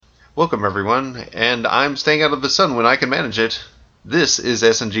Welcome, everyone, and I'm staying out of the sun when I can manage it. This is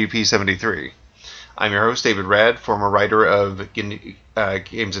SNGP 73. I'm your host, David Rad, former writer of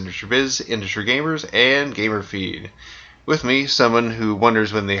Games Industry Biz, Industry Gamers, and Gamer Feed. With me, someone who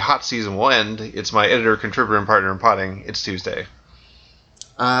wonders when the hot season will end. It's my editor, contributor, and partner in potting. It's Tuesday.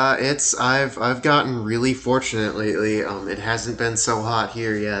 I've gotten really fortunate lately. It hasn't been so hot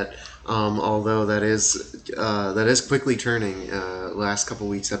here yet. Although that is quickly turning. Last couple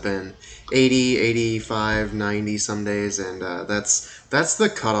weeks have been 80, 85, 90 some days, and that's the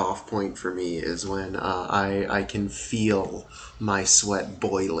cutoff point for me is when I can feel my sweat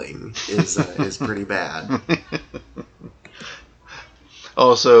boiling is pretty bad.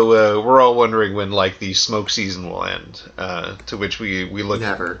 Also, we're all wondering when, the smoke season will end. To which we look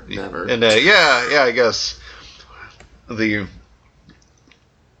never. And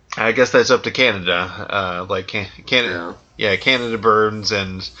I guess that's up to Canada. Canada, Canada burns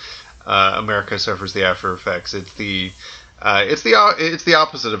and America suffers the after effects. It's the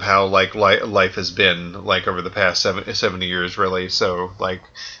opposite of how life has been over the past 70 years, really. So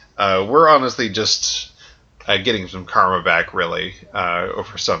we're honestly just getting some karma back, really,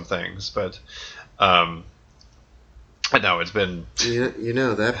 over some things. But no, it's been.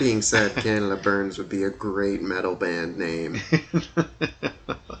 That being said, Canada Burns would be a great metal band name.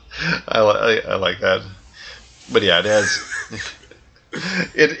 I like that, but yeah, it has.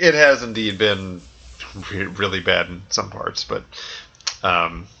 It has indeed been really bad in some parts, but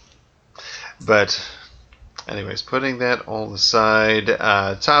anyways, putting that all aside,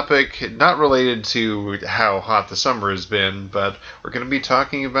 topic not related to how hot the summer has been, but we're going to be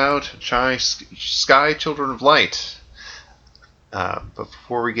talking about Sky Children of Light. But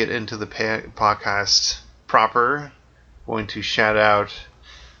before we get into the podcast proper, I'm going to shout out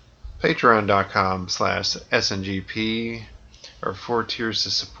patreon.com/SNGP, or 4 tiers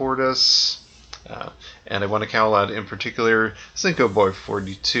to support us. And I want to call out in particular Cinco Boy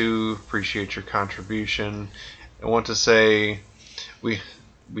 42. Appreciate your contribution. I want to say we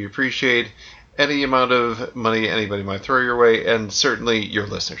appreciate any amount of money anybody might throw your way, and certainly your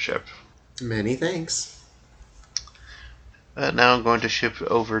listenership. Many thanks. Now I'm going to shift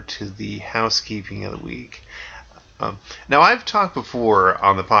over to the housekeeping of the week. Now, I've talked before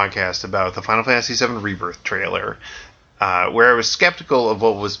on the podcast about the Final Fantasy VII Rebirth trailer, where I was skeptical of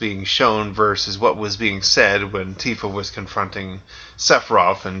what was being shown versus what was being said when Tifa was confronting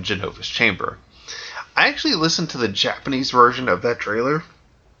Sephiroth in Jenova's chamber. I actually listened to the Japanese version of that trailer,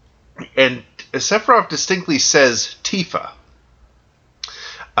 and Sephiroth distinctly says Tifa,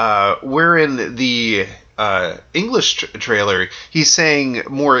 wherein the English trailer, he's saying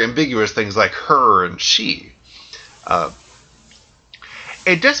more ambiguous things like her and she.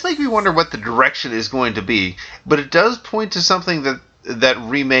 It does make me wonder what the direction is going to be, but it does point to something that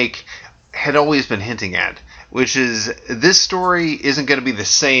remake had always been hinting at, which is this story isn't going to be the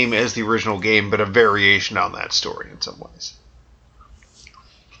same as the original game, but a variation on that story in some ways.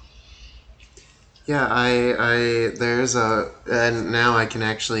 Yeah, and now I can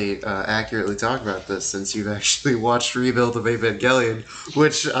actually accurately talk about this since you've actually watched Rebuild of Evangelion,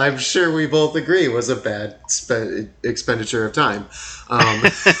 which I'm sure we both agree was a bad expenditure of time.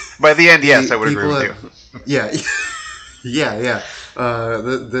 By the end, yes, I would agree with you. Yeah. Yeah.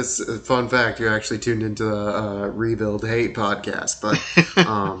 This fun fact, you actually tuned into the Rebuild Hate podcast, but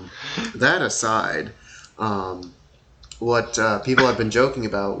that aside, what people have been joking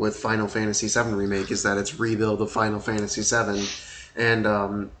about with Final Fantasy VII Remake is that it's Rebuild of Final Fantasy VII. And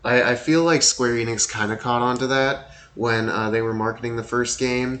I feel like Square Enix kind of caught on to that when they were marketing the first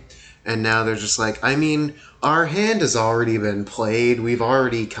game. And now they're just like, I mean, our hand has already been played. We've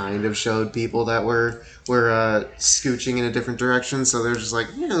already kind of showed people that we're scooching in a different direction. So they're just like,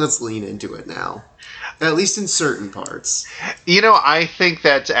 let's lean into it now. At least in certain parts. I think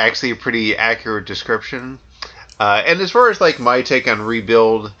that's actually a pretty accurate description. And as far as my take on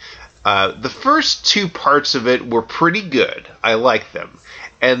Rebuild, the first 2 parts of it were pretty good. I like them.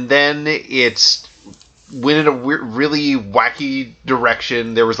 And then it went in a really wacky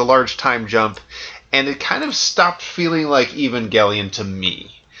direction. There was a large time jump, and it kind of stopped feeling like Evangelion to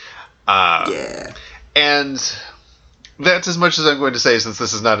me. Yeah. And that's as much as I'm going to say since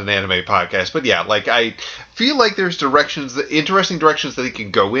this is not an anime podcast. But yeah, I feel like there's interesting directions that it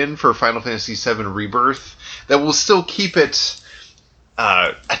can go in for Final Fantasy VII Rebirth that will still keep it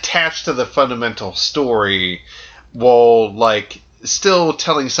attached to the fundamental story while still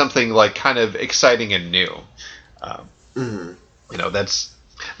telling something kind of exciting and new.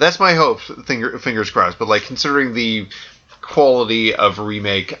 That's my hope. Fingers crossed. But considering the quality of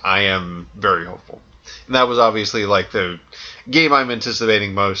remake, I am very hopeful. And that was obviously like the game I'm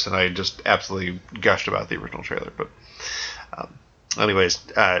anticipating most, and I just absolutely gushed about the original trailer. But anyways,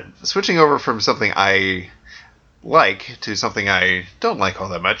 switching over from something I like to something I don't like all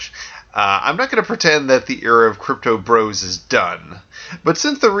that much, I'm not going to pretend that the era of crypto bros is done. But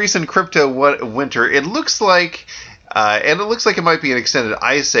since the recent crypto winter, it looks like, and it looks like it might be an extended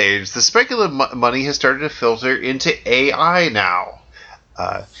ice age, the speculative money has started to filter into AI now.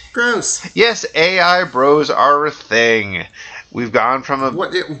 Gross. Yes, AI bros are a thing. We've gone from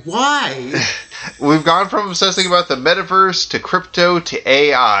Why? We've gone from obsessing about the metaverse to crypto to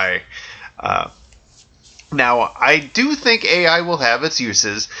AI. Now, I do think AI will have its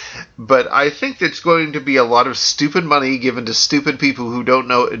uses, but I think it's going to be a lot of stupid money given to stupid people who don't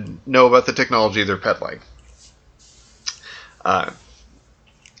know about the technology they're peddling.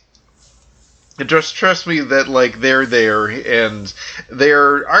 Just trust me that like they're there and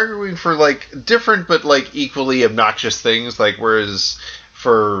they're arguing for like different but like equally obnoxious things. Like whereas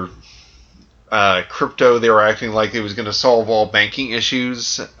for crypto, they were acting like it was going to solve all banking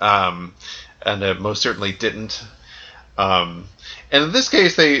issues. And it most certainly didn't. And in this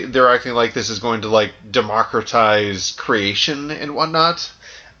case, they're acting like this is going to like democratize creation and whatnot.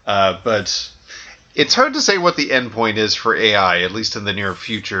 But it's hard to say what the end point is for AI, at least in the near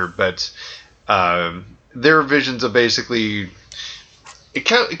future. But their visions of basically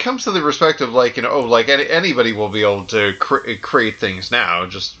it comes to the respect of like like anybody will be able to create things now.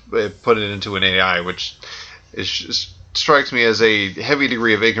 Just put it into an AI, which is just strikes me as a heavy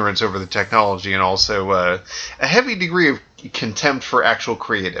degree of ignorance over the technology and also a heavy degree of contempt for actual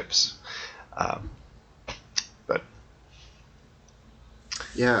creatives. But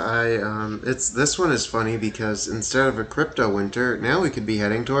yeah, this one is funny because instead of a crypto winter, now we could be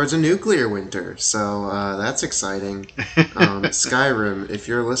heading towards a nuclear winter. So that's exciting. Skyrim, if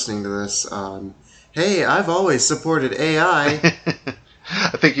you're listening to this, hey, I've always supported AI.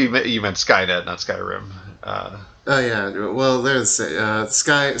 I think you meant Skynet, not Skyrim. Oh yeah, well there's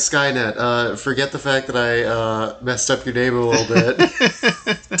Skynet. Forget the fact that I messed up your name a little bit.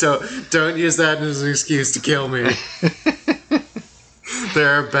 don't use that as an excuse to kill me. There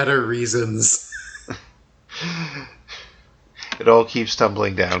are better reasons. It all keeps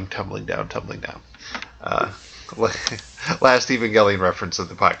tumbling down, tumbling down, tumbling down. Last Evangelion reference of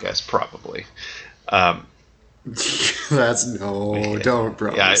the podcast, probably. That's don't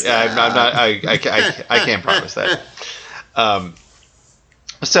promise. Yeah, I'm not. I can't promise that.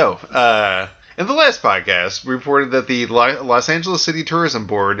 So, in the last podcast, we reported that the Los Angeles City Tourism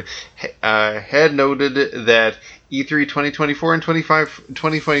Board had noted that E3 2024 and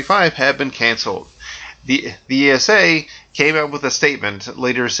 2025 had been canceled. The ESA came out with a statement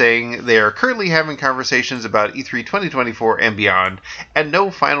later saying they are currently having conversations about E3 2024 and beyond, and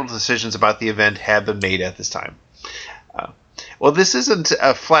no final decisions about the event have been made at this time. Well, this isn't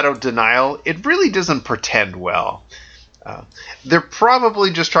a flat-out denial. It really doesn't pretend well. They're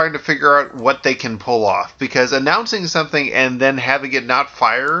probably just trying to figure out what they can pull off, because announcing something and then having it not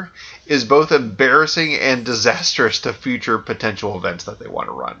fire is both embarrassing and disastrous to future potential events that they want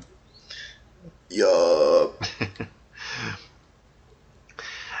to run. Yup.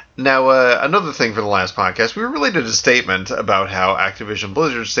 Now, another thing for the last podcast, we related a statement about how Activision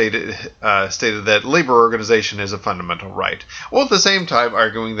Blizzard stated that labor organization is a fundamental right, while at the same time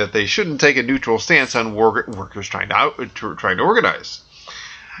arguing that they shouldn't take a neutral stance on workers trying to organize.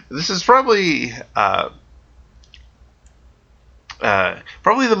 This is probably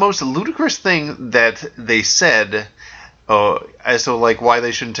the most ludicrous thing that they said as to like why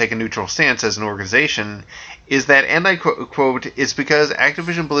they shouldn't take a neutral stance as an organization, is that, and I quote, it's because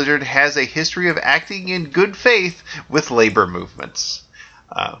Activision Blizzard has a history of acting in good faith with labor movements.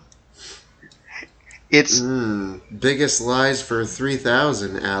 It's biggest lies for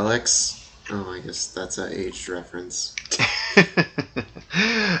 3,000, Alex. Oh, I guess that's an aged reference.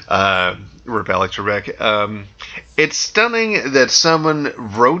 Rip Alex Trebek. It's stunning that someone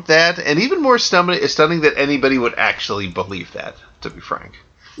wrote that, and even more stunning that anybody would actually believe that, to be frank.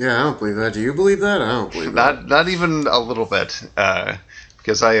 Yeah, I don't believe that. Do you believe that? I don't believe that. Not even a little bit,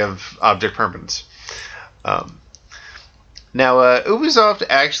 because I have object permanence. Now, Ubisoft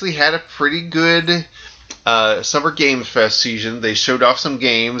actually had a pretty good Summer Games Fest season. They showed off some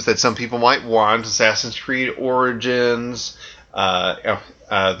games that some people might want: Assassin's Creed Origins, the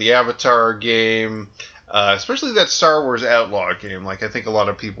Avatar game, especially that Star Wars Outlaw game. Like, I think a lot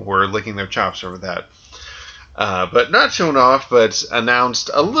of people were licking their chops over that. But not shown off, but announced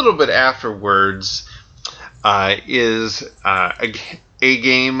a little bit afterwards, is a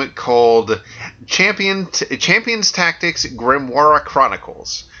game called Champions Tactics Grimoire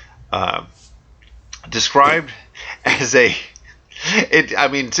Chronicles. described as a.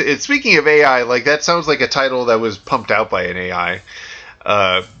 Speaking of AI, like that sounds like a title that was pumped out by an AI.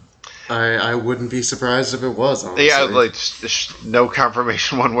 I wouldn't be surprised if it was, Yeah, honestly. like no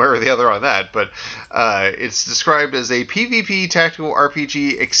confirmation one way or the other on that, but it's described as a PvP tactical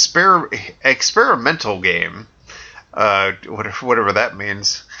RPG experimental game, whatever that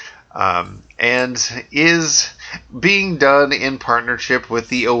means, and is being done in partnership with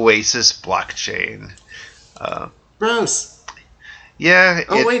the Oasis blockchain. Gross. Yeah,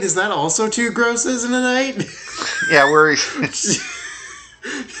 Oh, wait, is that also two grosses in a night? yeah, we're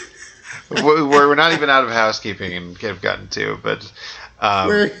not even out of housekeeping and have gotten to, but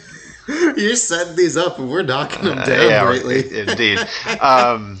You're setting these up and we're knocking them down yeah, lately. indeed.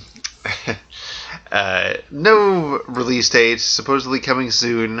 No release date, supposedly coming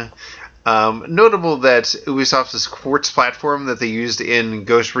soon. Notable that Ubisoft's Quartz platform that they used in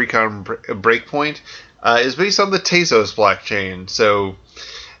Ghost Recon Breakpoint is based on the Tezos blockchain, so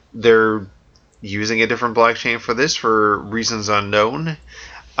they're using a different blockchain for this for reasons unknown.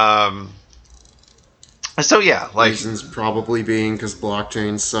 So yeah, like reasons probably being because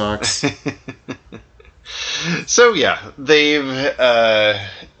blockchain sucks. So yeah, they've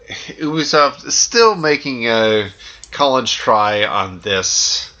Ubisoft is still making a college try on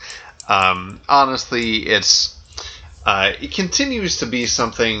this. Honestly, it continues to be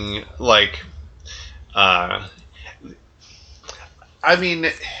something like. I mean,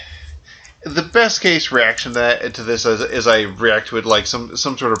 the best case reaction to this is I react to it like some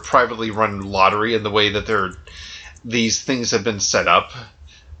sort of privately run lottery in the way that these things have been set up,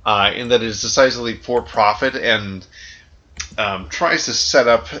 in that it is decisively for profit and tries to set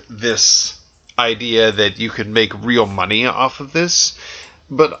up this idea that you could make real money off of this.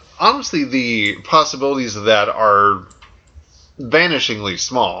 But honestly, the possibilities of that are vanishingly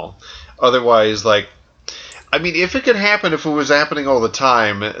small. Otherwise, like, I mean, if it could happen, if it was happening all the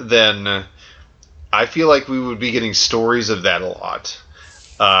time, then I feel like we would be getting stories of that a lot.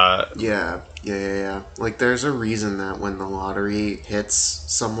 Yeah. Like, there's a reason that when the lottery hits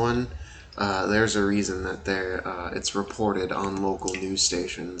someone, there's a reason that it's reported on local news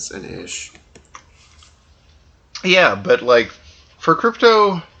stations and ish. Yeah, but like for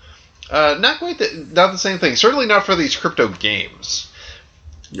crypto, not the same thing. Certainly not for these crypto games.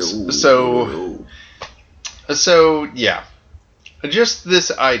 No. So yeah, just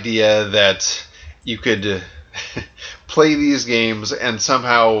this idea that you could play these games and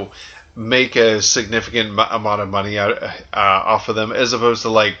somehow make a significant amount of money off of them, as opposed to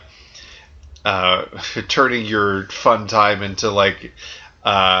like turning your fun time into like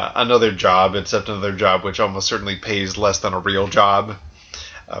another job, except another job which almost certainly pays less than a real job.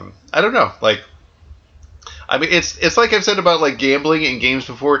 I don't know, like. I mean, it's like I've said about like gambling in games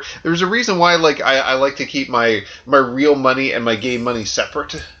before. There's a reason why like I like to keep my real money and my game money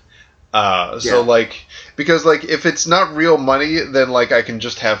separate. So like, because like if it's not real money, then like I can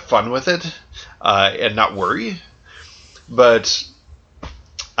just have fun with it and not worry. But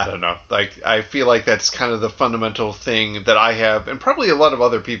I don't know. Like I feel like that's kind of the fundamental thing that I have, and probably a lot of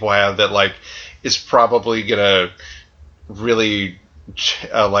other people have, that like is probably gonna really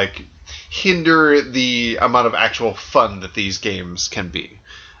like hinder the amount of actual fun that these games can be.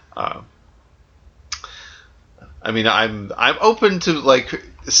 I mean, I'm open to like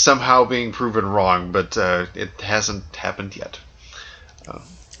somehow being proven wrong, but it hasn't happened yet.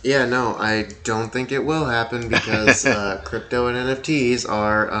 Yeah, no, I don't think it will happen because crypto and NFTs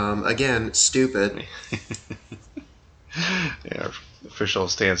are, again, stupid. Yeah, official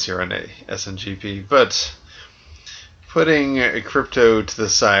stance here on SNGP, but putting crypto to the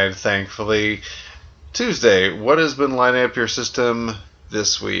side, thankfully. Tuesday, what has been lining up your system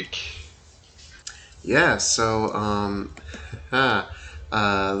this week? Yeah, so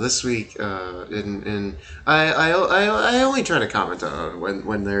this week, I only try to comment on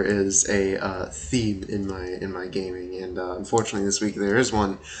when there is a theme in my gaming, and unfortunately this week there is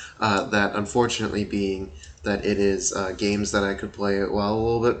one. That unfortunately being that it is games that I could play while a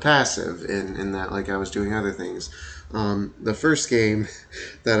little bit passive in that, like I was doing other things. The first game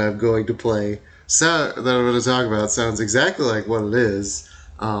that I'm going to play, that I'm going to talk about, sounds exactly like what it is.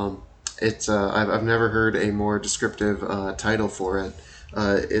 I've never heard a more descriptive title for it.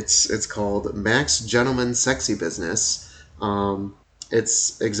 It's called Max Gentleman Sexy Business.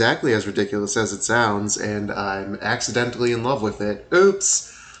 It's exactly as ridiculous as it sounds, and I'm accidentally in love with it. Oops.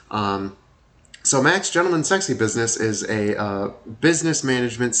 So Max Gentleman Sexy Business is a business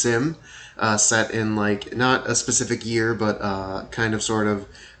management sim set in like not a specific year, but kind of sort of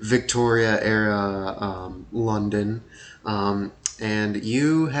Victoria era London. And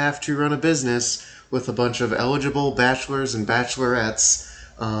you have to run a business with a bunch of eligible bachelors and bachelorettes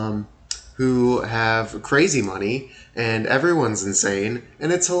who have crazy money, and everyone's insane,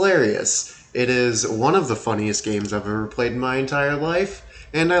 and it's hilarious. It is one of the funniest games I've ever played in my entire life,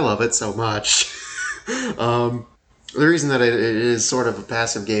 and I love it so much. The reason that it is sort of a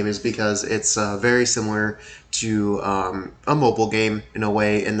passive game is because it's very similar to a mobile game in a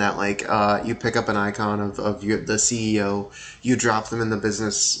way, in that like you pick up an icon of the CEO, you drop them in the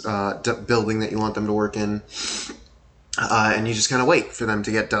business building that you want them to work in, and you just kind of wait for them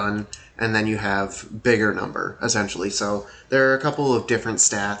to get done, and then you have bigger number essentially. So there are a couple of different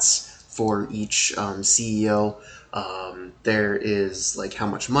stats for each CEO. There is like how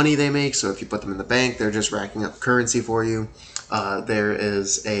much money they make, so if you put them in the bank, they're just racking up currency for you. There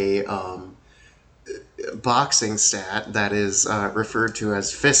is a boxing stat that is referred to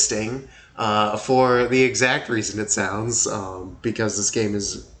as fisting, for the exact reason it sounds, because this game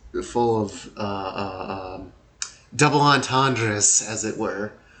is full of double entendres, as it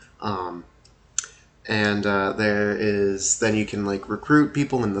were. And there is, then you can like recruit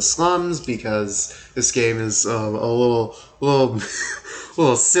people in the slums, because this game is a little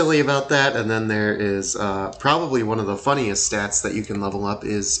little silly about that. And then there is probably one of the funniest stats that you can level up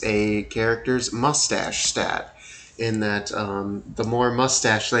is a character's mustache stat, in that the more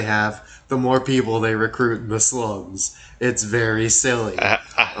mustache they have, the more people they recruit in the slums. It's very silly. I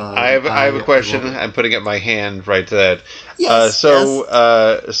have a question. I'm putting up my hand right to that. Yes,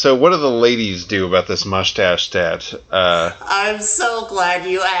 so what do the ladies do about this mustache stat? I'm so glad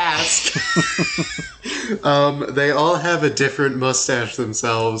you asked. They all have a different mustache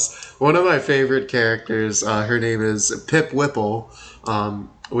themselves. One of my favorite characters, her name is Pip Whipple,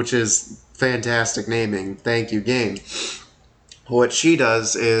 which is fantastic naming. Thank you, game. What she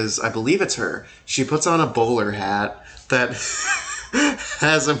does is, I believe it's her, she puts on a bowler hat that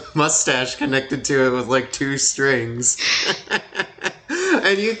has a mustache connected to it with like 2 strings.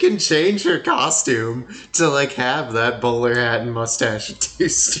 And you can change her costume to like have that bowler hat and mustache and 2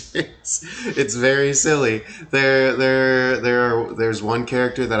 strings. It's very silly. There's one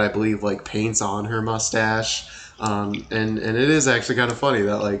character that I believe like paints on her mustache. And it is actually kind of funny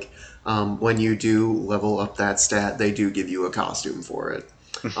that like when you do level up that stat, they do give you a costume for it.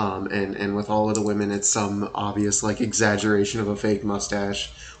 And with all of the women, it's some obvious like exaggeration of a fake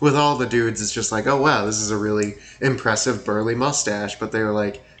mustache. With all the dudes, it's just like, oh wow, this is a really impressive burly mustache. But they were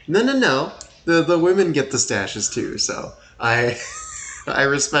like, no, the women get the stashes too. So I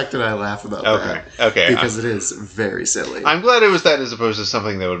respect it. I laugh about that. Okay. Because it is very silly. I'm glad it was that as opposed to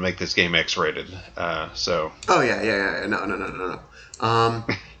something that would make this game X-rated. So. Oh yeah. No.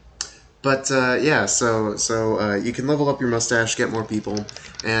 But so you can level up your mustache, get more people,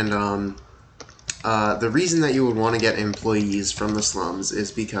 and the reason that you would want to get employees from the slums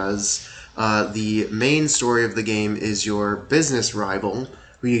is because the main story of the game is your business rival,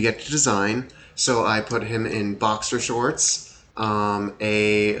 who you get to design. So I put him in boxer shorts,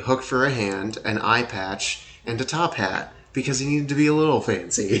 a hook for a hand, an eye patch, and a top hat, because he needed to be a little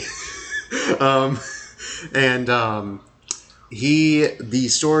fancy. The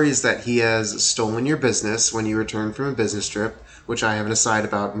story is that he has stolen your business when you return from a business trip, which I have an aside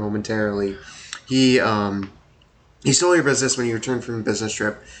about momentarily. He stole your business when you returned from a business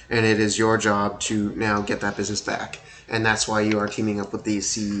trip, and it is your job to now get that business back. And that's why you are teaming up with these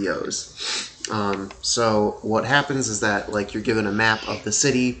CEOs. So what happens is that like you're given a map of the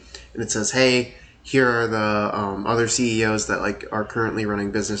city, and it says, hey, here are the other CEOs that like are currently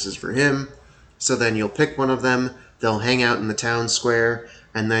running businesses for him. So then you'll pick one of them. They'll hang out in the town square,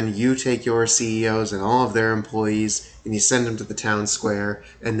 and then you take your CEOs and all of their employees, and you send them to the town square,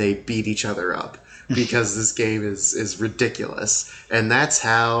 and they beat each other up, because this game is ridiculous. And that's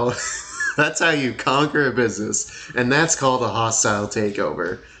how you conquer a business, and that's called a hostile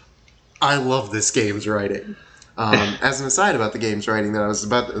takeover. I love this game's writing. As an aside about the game's writing that I was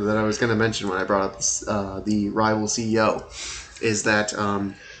going to mention when I brought up this, the rival CEO, is that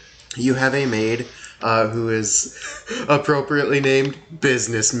you have a maid who is appropriately named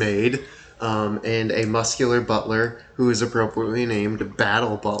Business Maid, and a muscular butler who is appropriately named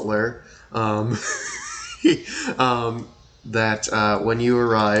Battle Butler. That when you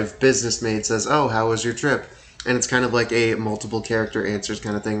arrive, Business Maid says, oh, how was your trip? And it's kind of like a multiple character answers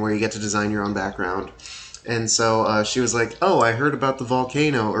kind of thing where you get to design your own background. And so she was like, oh, I heard about the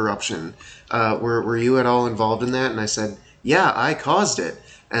volcano eruption. Were you at all involved in that? And I said, yeah, I caused it.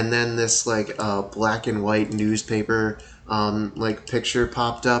 And then this like black and white newspaper like picture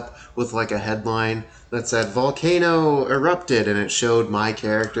popped up with like a headline that said volcano erupted, and it showed my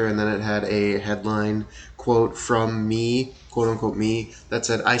character, and then it had a headline quote from me, quote unquote me, that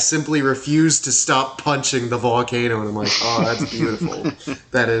said, "I simply refuse to stop punching the volcano." And I'm like, oh, that's beautiful.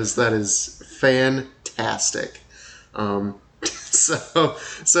 that is fantastic. So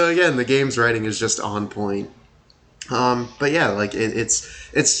again, the game's writing is just on point. But yeah, like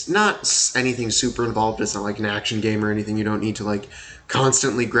it's not anything super involved. It's not like an action game or anything. You don't need to like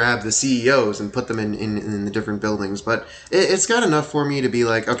constantly grab the CEOs and put them in the different buildings. But it's got enough for me to be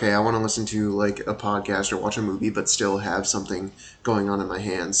like, okay, I want to listen to like a podcast or watch a movie, but still have something going on in my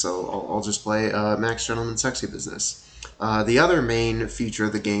hands. So I'll just play Max Gentleman Sexy Business. The other main feature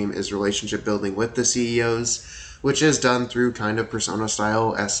of the game is relationship building with the CEOs, which is done through kind of Persona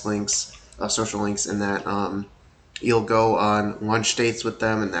style S-links, social links, in that you'll go on lunch dates with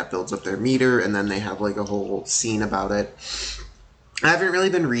them, and that builds up their meter, and then they have like a whole scene about it. I haven't really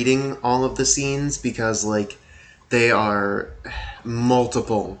been reading all of the scenes because like they are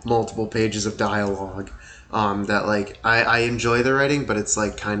multiple pages of dialogue that like I enjoy the writing, but it's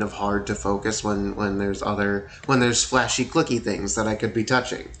like kind of hard to focus when there's flashy clicky things that I could be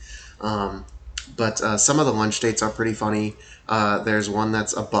touching. But some of the lunch dates are pretty funny. There's one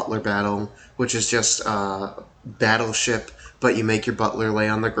that's a butler battle, which is just battleship, but you make your butler lay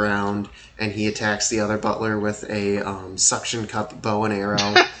on the ground, and he attacks the other butler with a suction cup bow and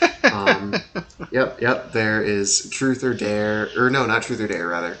arrow. Yep. There is Truth or Dare, or no, not Truth or Dare,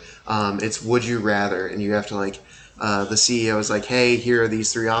 rather. It's Would You Rather, and you have to like, the CEO is like, hey, here are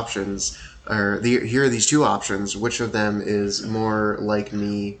these three options, here are these two options. Which of them is more like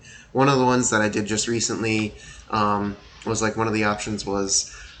me? One of the ones that I did just recently was like, one of the options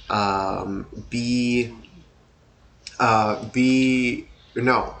was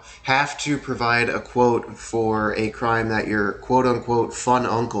have to provide a quote for a crime that your quote-unquote fun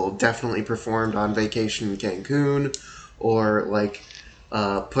uncle definitely performed on vacation in Cancun, or like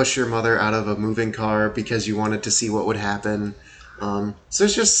push your mother out of a moving car because you wanted to see what would happen. So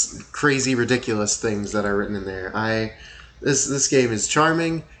there's just crazy, ridiculous things that are written in there. This game is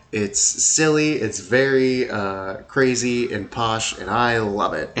charming, it's silly, it's very crazy and posh, and I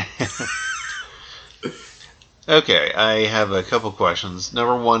love it. Okay, I have a couple questions.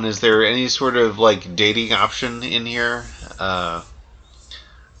 Number one, is there any sort of like dating option in here? How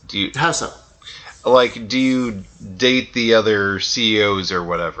so? Like, do you date the other CEOs or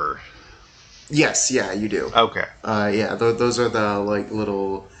whatever? Yes, yeah, you do. Okay. Yeah, those are the like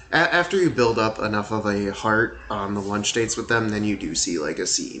little. After you build up enough of a heart on the lunch dates with them, then you do see like a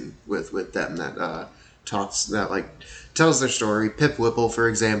scene with them that tells their story. Pip Whipple, for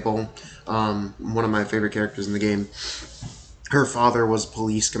example, one of my favorite characters in the game. Her father was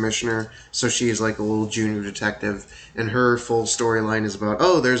police commissioner, so she is like a little junior detective, and her full storyline is about,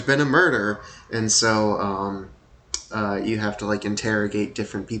 oh, there's been a murder, and so you have to like interrogate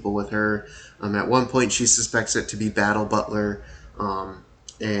different people with her. At one point, she suspects it to be Battle Butler,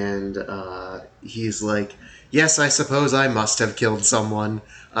 and he's like, yes, I suppose I must have killed someone.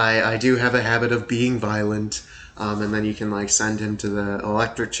 I do have a habit of being violent. And then you can like send him to the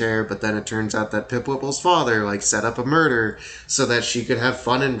electric chair, but then it turns out that Pip Whipple's father like set up a murder so that she could have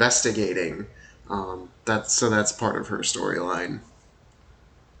fun investigating. That's part of her storyline.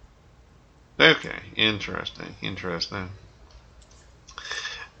 Okay, interesting.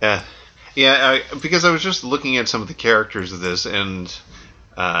 Because I was just looking at some of the characters of this, and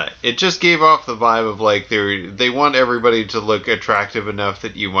it just gave off the vibe of like they want everybody to look attractive enough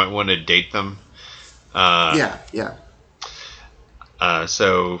that you might want to date them. Yeah.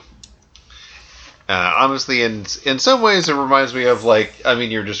 Honestly, in some ways, it reminds me of like, I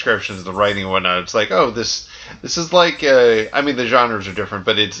mean, your descriptions of the writing and whatnot. It's like, oh, this is like, I mean, the genres are different,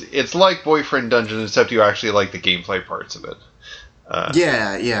 but it's like Boyfriend Dungeon, except you actually like the gameplay parts of it.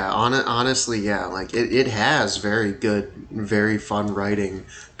 Honestly, yeah. Like it has very good, very fun writing,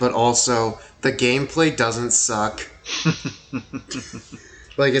 but also the gameplay doesn't suck.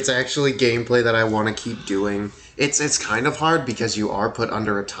 Like, it's actually gameplay that I want to keep doing. It's kind of hard because you are put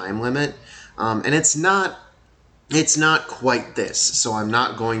under a time limit, and it's not quite this. So I'm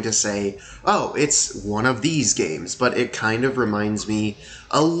not going to say, oh, it's one of these games, but it kind of reminds me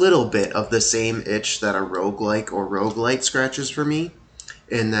a little bit of the same itch that a roguelike or roguelite scratches for me,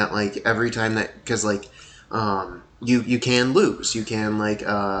 in that like every time that, because like you can lose, you can like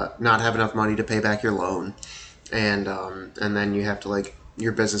not have enough money to pay back your loan, and then you have to like,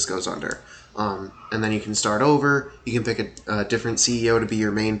 your business goes under. And then you can start over. You can pick a different CEO to be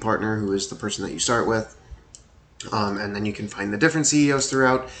your main partner, who is the person that you start with. And then you can find the different CEOs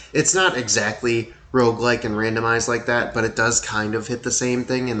throughout. It's not exactly roguelike and randomized like that, but it does kind of hit the same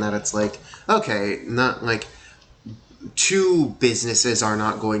thing in that it's like, okay, not like two businesses are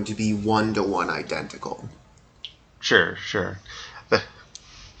not going to be one-to-one identical. Sure.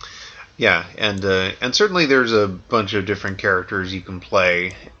 Yeah, and certainly there's a bunch of different characters you can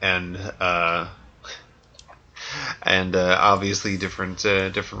play, and obviously different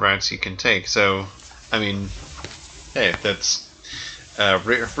routes you can take. So, I mean, hey, that's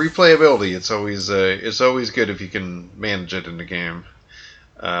replayability. It's always good if you can manage it in the game.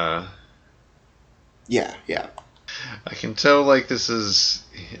 Yeah. I can tell like this is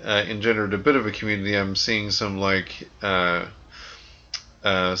engendered a bit of a community. I'm seeing some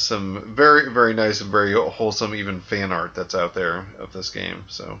some very very nice and very wholesome even fan art that's out there of this game.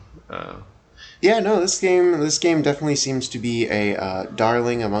 So. Yeah, no, this game definitely seems to be a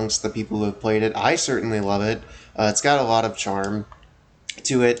darling amongst the people who have played it. I certainly love it. It's got a lot of charm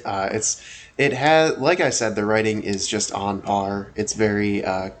to it. It has, like I said, the writing is just on par. It's very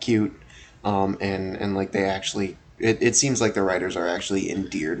cute, and like they actually, it seems like the writers are actually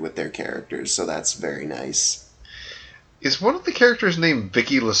endeared with their characters, so that's very nice. Is one of the characters named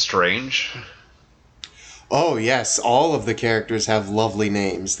Vicky Lestrange? Oh yes, all of the characters have lovely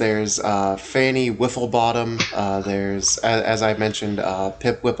names. There's Fanny Whifflebottom. There's, as I mentioned,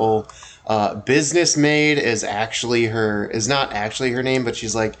 Pip Whipple. Business Maid is not actually her name, but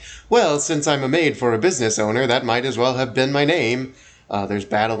she's like, well, since I'm a maid for a business owner, that might as well have been my name. There's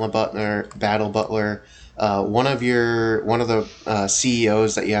Battle Butler. One of the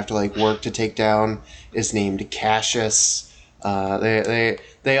CEOs that you have to like work to take down is named Cassius.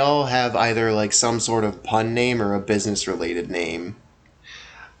 They all have either like some sort of pun name or a business related name.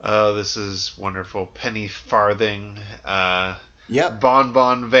 This is wonderful. Penny Farthing. Yep. Von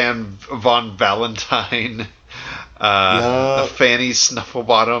Valentine. Yep. Fanny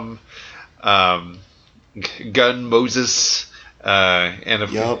Snufflebottom. Gun Moses.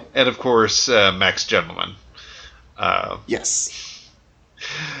 And of course Max Gentleman. Yes.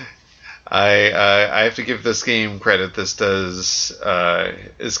 I have to give this game credit. This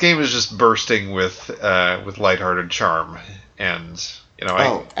game is just bursting with lighthearted charm, and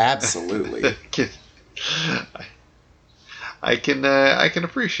absolutely. I can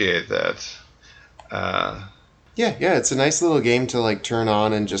appreciate that. Yeah, it's a nice little game to like turn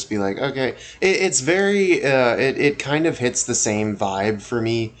on and just be like, okay. It's very it kind of hits the same vibe for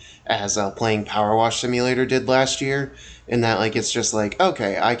me as playing Power Wash Simulator did last year. In that, like, it's just like,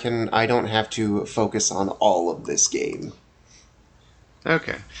 okay, I don't have to focus on all of this game.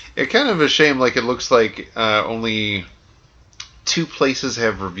 Okay. It's kind of a shame, like, it looks like only 2 places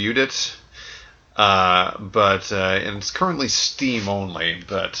have reviewed it, and it's currently Steam only,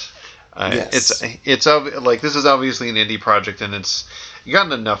 but yes. it's like, this is obviously an indie project, and it's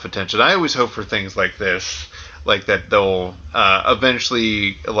gotten enough attention. I always hope for things like this, like that they'll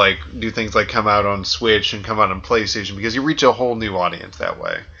eventually like do things like come out on Switch and come out on PlayStation, because you reach a whole new audience that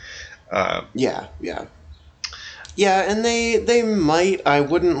way. Yeah, and they might. I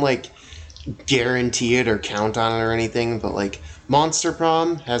wouldn't like guarantee it or count on it or anything, but like Monster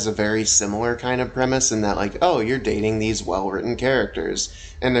Prom has a very similar kind of premise in that like, oh, you're dating these well-written characters,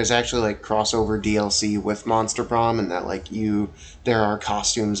 and there's actually like crossover DLC with Monster Prom, and that like there are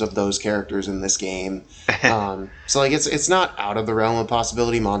costumes of those characters in this game. So like it's not out of the realm of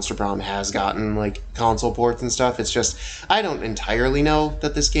possibility. Monster Prom has gotten like console ports and stuff. It's just I don't entirely know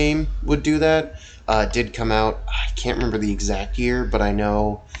that this game would do that. It did come out, I can't remember the exact year, but I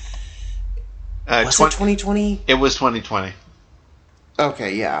know was it 2020? It was 2020.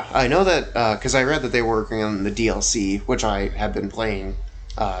 Okay, yeah. I know that because I read that they were working on the DLC, which I have been playing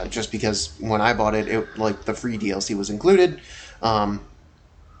just because when I bought it, like the free DLC was included. And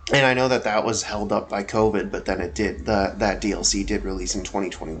I know that was held up by COVID, but then that DLC did release in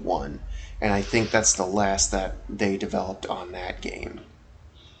 2021. And I think that's the last that they developed on that game.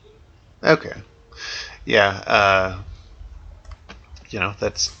 Okay. Yeah,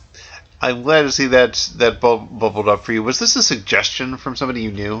 that's... I'm glad to see that bubbled up for you. Was this a suggestion from somebody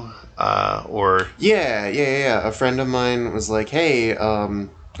you knew, or? Yeah. A friend of mine was like, "Hey,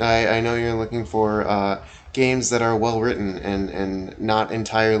 I know you're looking for games that are well written and not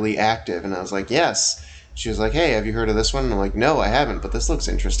entirely active," and I was like, "Yes." She was like, "Hey, have you heard of this one?" And I'm like, "No, I haven't, but this looks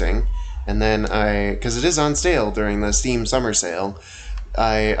interesting." And then because it is on sale during the Steam summer sale,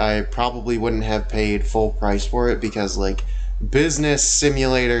 I probably wouldn't have paid full price for it because like. Business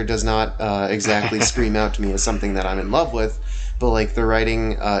Simulator does not exactly scream out to me as something that I'm in love with, but like the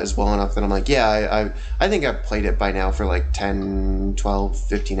writing is well enough that I'm like, yeah, I think I've played it by now for like 10, 12,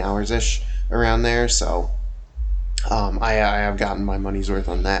 15 hours ish around there, so I have gotten my money's worth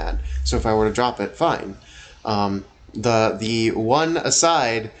on that. So if I were to drop it, fine. The one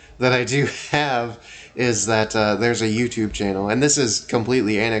aside that I do have is that there's a YouTube channel, and this is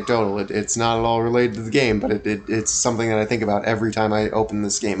completely anecdotal. It's not at all related to the game, but it's something that I think about every time I open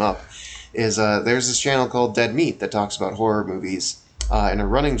this game up. Is there's this channel called Dead Meat that talks about horror movies, and a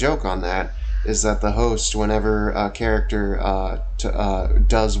running joke on that is that the host, whenever a character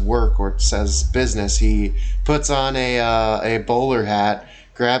does work or says business, he puts on a bowler hat,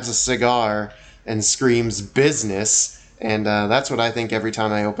 grabs a cigar, and screams business. And that's what I think every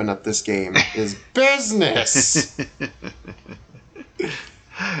time I open up this game is business.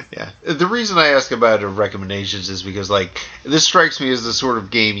 Yeah. The reason I ask about recommendations is because this strikes me as the sort of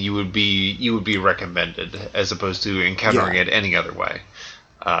game you would be recommended as opposed to encountering it any other way.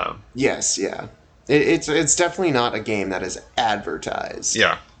 Yes, yeah. It's definitely not a game that is advertised.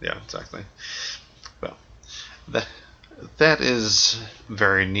 Yeah, exactly. Well, that is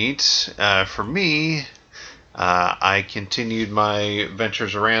very neat. For me, I continued my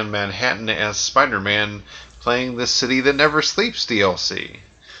ventures around Manhattan as Spider-Man, playing the City That Never Sleeps DLC.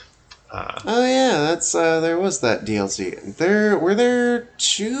 Oh yeah, that's there was that DLC. Were there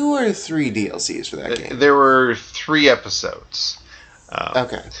 2 or 3 DLCs for that game? There were 3 episodes.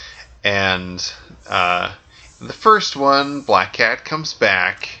 Okay. And the first one, Black Cat comes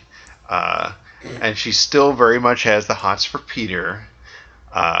back, and she still very much has the hots for Peter.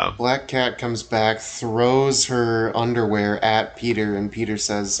 Black Cat comes back, throws her underwear at Peter, and Peter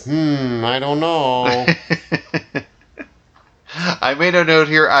says, I don't know. I made a note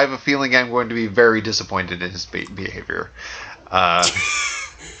here. I have a feeling I'm going to be very disappointed in his behavior.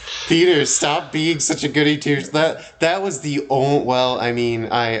 Peter, stop being such a goody two. That was the only. Well, I mean,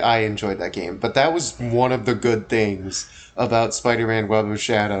 I enjoyed that game, but that was one of the good things about Spider-Man: Web of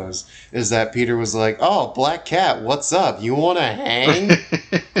Shadows is that Peter was like, "Oh, Black Cat, what's up? You want to hang?"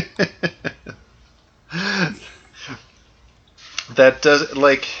 That does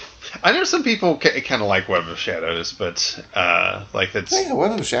I know some people kind of like Web of Shadows, but that's. Yeah,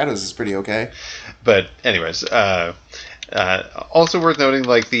 Web of Shadows is pretty okay. But anyways, also worth noting,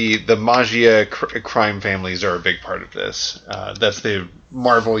 the Magia crime families are a big part of this. That's the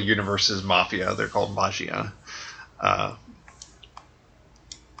Marvel Universe's mafia. They're called Magia.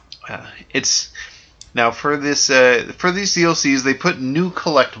 It's now for this for these DLCs, they put new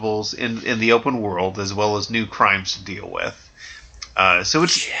collectibles in the open world as well as new crimes to deal with. So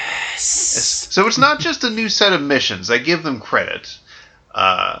it's not just a new set of missions. I give them credit.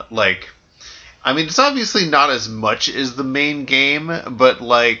 I mean, it's obviously not as much as the main game, but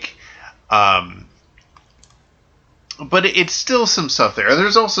but it's still some stuff there. And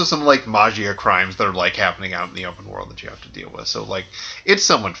there's also some Magia crimes that are happening out in the open world that you have to deal with. So it's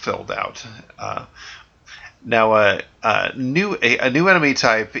somewhat filled out. Now, a new enemy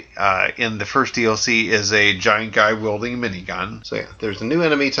type in the first DLC is a giant guy wielding a minigun. So yeah, there's a new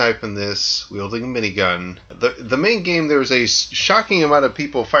enemy type in this wielding a minigun. The main game, there's a shocking amount of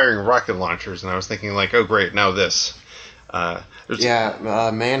people firing rocket launchers, and I was thinking oh great, now this.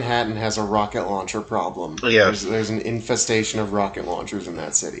 Manhattan has a rocket launcher problem. Yeah, there's an infestation of rocket launchers in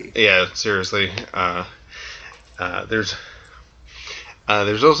that city. Yeah, seriously.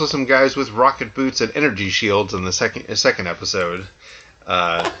 There's also some guys with rocket boots and energy shields in the second episode.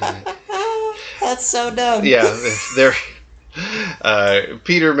 That's so dumb. Yeah,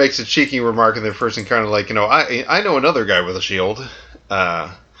 Peter makes a cheeky remark in their first encounter, I know another guy with a shield.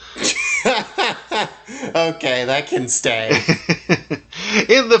 Okay, that can stay.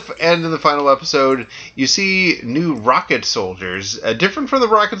 In the final episode, you see new rocket soldiers, different from the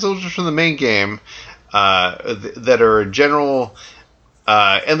rocket soldiers from the main game, that are a general.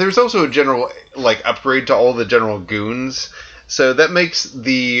 And there's also a general upgrade to all the general goons, so that makes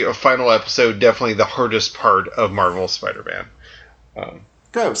the final episode definitely the hardest part of Marvel Spider-Man.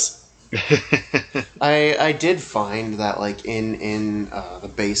 Gross. I did find that in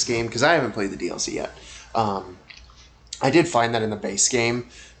the base game, because I haven't played the DLC yet. I did find that in the base game,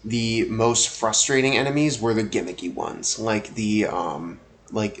 the most frustrating enemies were the gimmicky ones, like the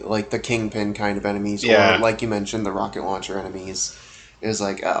Kingpin kind of enemies, or like you mentioned, the rocket launcher enemies. It was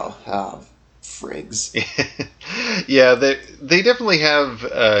frigs. Yeah, they definitely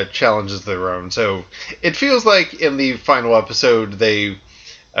have challenges of their own. So it feels like in the final episode they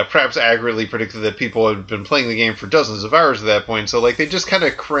perhaps accurately predicted that people had been playing the game for dozens of hours at that point. So they just kind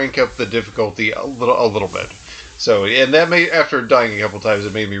of crank up the difficulty a little bit. So, and that after dying a couple times,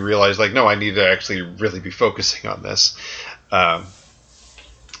 it made me realize no, I need to actually really be focusing on this. But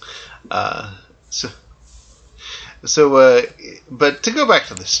to go back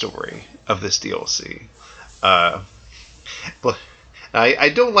to the story of this DLC, I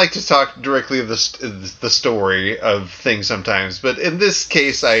don't like to talk directly of the story of things sometimes, but in this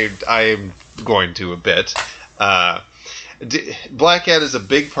case, I am going to a bit. Black Cat is a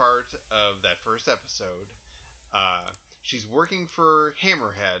big part of that first episode. She's working for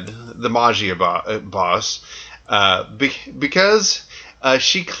Hammerhead, the Magia boss, because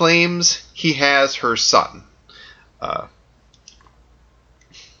she claims he has her son.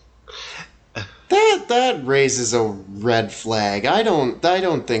 That raises a red flag. I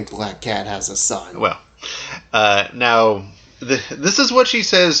don't think Black Cat has a son. Well, now this is what she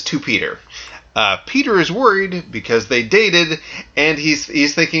says to Peter. Peter is worried because they dated, and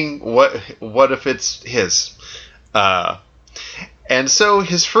he's thinking, what if it's his? And so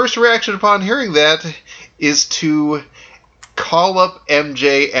his first reaction upon hearing that is to call up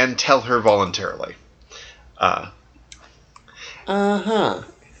MJ and tell her voluntarily.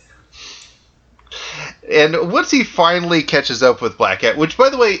 And once he finally catches up with Black Cat, which, by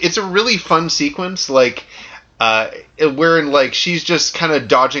the way, it's a really fun sequence, like, wherein, like, she's just kind of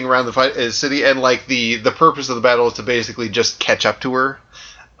dodging around the city, and, like, the purpose of the battle is to basically just catch up to her.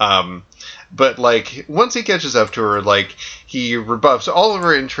 But, like, once he catches up to her, like, he rebuffs all of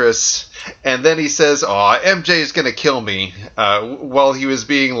her interests, and then he says, "Aw, MJ is gonna kill me," while he was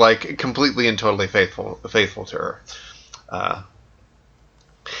being, like, completely and totally faithful to her.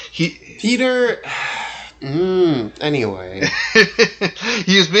 Peter... anyway.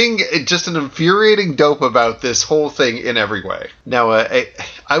 He is being just an infuriating dope about this whole thing in every way. Now,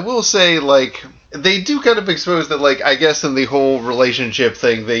 I will say, like, they do kind of expose that, like, I guess in the whole relationship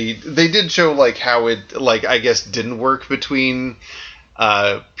thing, they did show, like, how it, like, I guess didn't work between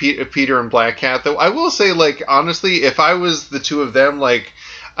Peter and Black Cat. Though I will say, like, honestly, if I was the two of them, like,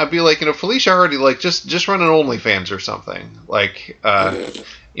 I'd be like, Felicia Hardy, like, just run an OnlyFans or something. Like,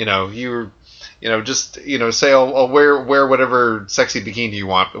 just say I'll wear whatever sexy bikini you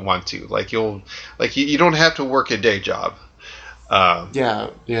want to. Like, you don't have to work a day job.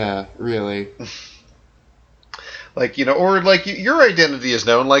 Yeah, really. Like, or like your identity is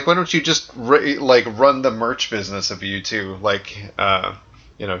known. Like, why don't you just run the merch business of you too? Like,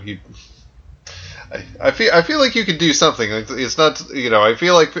 you. I feel like you could do something. It's not, I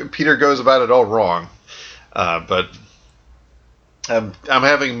feel like Peter goes about it all wrong. But I'm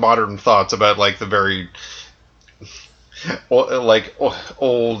having modern thoughts about, like, the very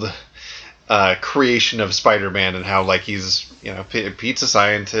old creation of Spider-Man, and how, like, he's, Pete's a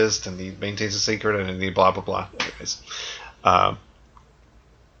scientist and he maintains a secret and he blah blah blah. Anyways, I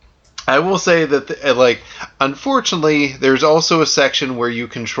will say that like, unfortunately, there's also a section where you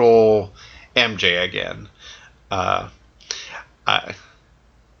control MJ again.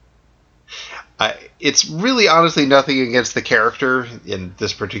 It's really honestly nothing against the character in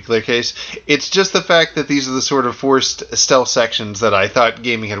this particular case. It's just the fact that these are the sort of forced stealth sections that I thought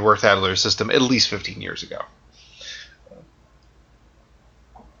gaming had worked out of their system at least 15 years ago.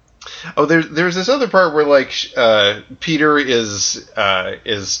 Oh, there's this other part where, like, Peter is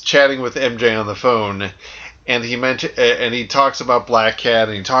chatting with MJ on the phone, and he talks about Black Cat,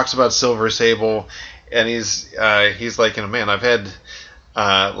 and he talks about Silver Sable, and he's like, man, I've had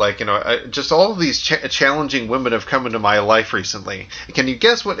just all of these challenging women have come into my life recently. Can you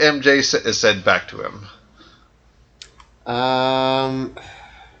guess what MJ said back to him? I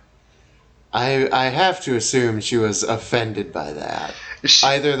have to assume she was offended by that.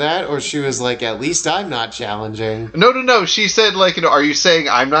 Either that, or she was like, at least I'm not challenging. No. She said, like, are you saying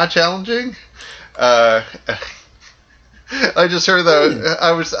I'm not challenging? I just heard that.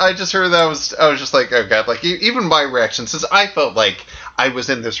 I was just like, oh god! Like, even my reaction, since I felt like I was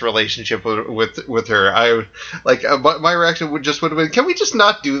in this relationship with her, my reaction would have been, can we just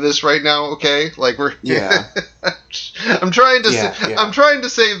not do this right now? Okay, like, we're I'm trying to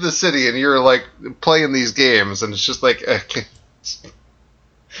save the city, and you're, like, playing these games, and it's just like, okay.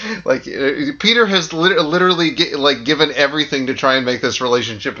 Like, Peter has literally given everything to try and make this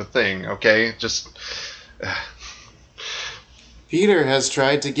relationship a thing. Okay, just. Peter has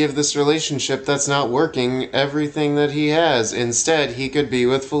tried to give this relationship that's not working everything that he has. Instead, he could be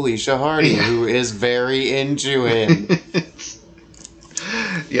with Felicia Hardy, who is very into him.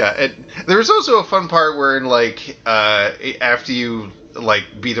 Yeah, and there's also a fun part where, like, after you,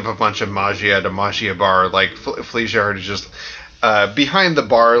 like, beat up a bunch of Magia at a Magia bar, like, Felicia Hardy just behind the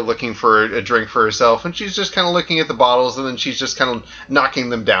bar looking for a drink for herself, and she's just kind of looking at the bottles, and then she's just kind of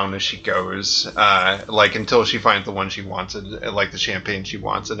knocking them down as she goes, like, until she finds the one she wants, like the champagne she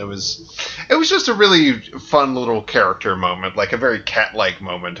wants. And it was just a really fun little character moment, like a very cat-like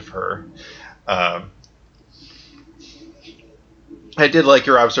moment of her. I did like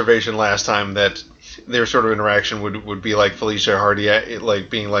your observation last time that their sort of interaction would be like Felicia Hardy like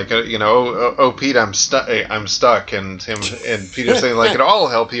being like, oh Pete, I'm stuck, and Peter saying like, I'll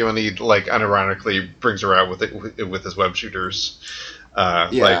help you, and he like unironically brings her out with his web shooters.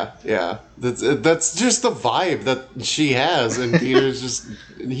 Yeah. That's just the vibe that she has, and Peter's just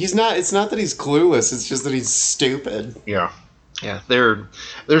he's not. It's not that he's clueless. It's just that he's stupid. Yeah. Yeah,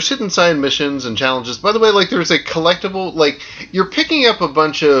 there's hidden side missions and challenges. By the way, like there's a collectible, like you're picking up a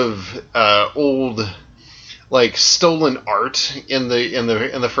bunch of old, like stolen art in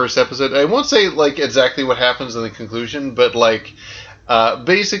the first episode. I won't say like exactly what happens in the conclusion, but like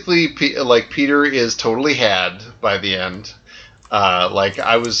basically, Peter is totally had by the end. Like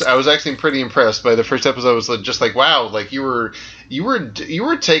I was actually pretty impressed by the first episode. I was just like, wow, like you were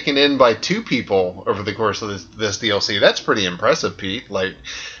taken in by two people over the course of this DLC. That's pretty impressive, Pete. Like,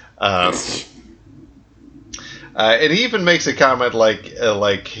 and he even makes a comment like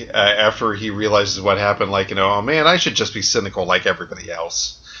after he realizes what happened, like, oh man, I should just be cynical like everybody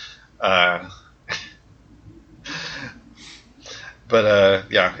else. But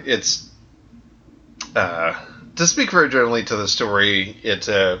yeah, it's. To speak very generally to the story, it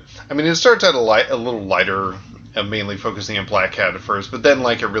starts out a little lighter, mainly focusing on Black Cat at first, but then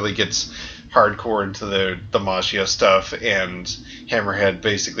like it really gets hardcore into the Mafia stuff, and Hammerhead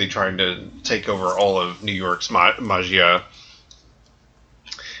basically trying to take over all of New York's Mafia,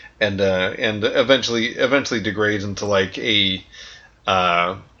 and eventually degrades into like a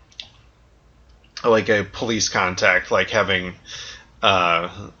police contact, like having.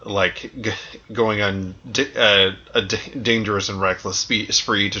 Going on a dangerous and reckless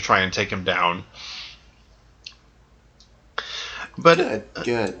spree to try and take him down. But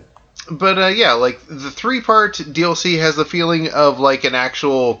good. But yeah, like the 3-part DLC has the feeling of like an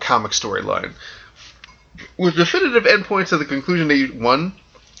actual comic storyline, with definitive endpoints at the conclusion of each one,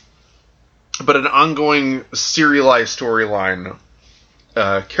 but an ongoing serialized storyline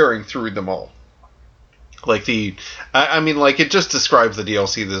carrying through them all. Like it just describes the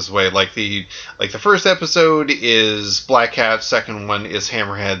DLC this way. Like the first episode is Black Cat, second one is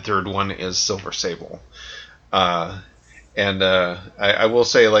Hammerhead, third one is Silver Sable. I will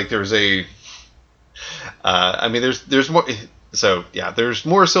say like there's more. So yeah, there's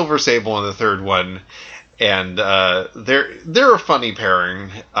more Silver Sable in the third one, and they're a funny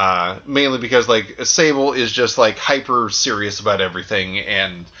pairing. Mainly because like Sable is just like hyper serious about everything,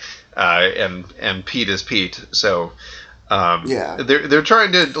 and Pete is Pete. So they're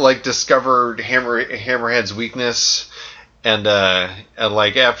trying to like discover Hammerhead's weakness, and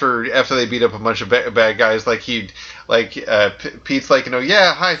like after they beat up a bunch of bad guys, like Pete's like,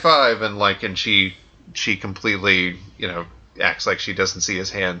 yeah, high five, and she completely acts like she doesn't see his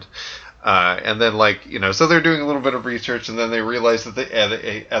hand. And then so they're doing a little bit of research, and then they realize that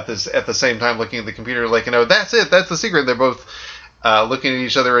at the same time looking at the computer, like, that's it, that's the secret. They're both looking at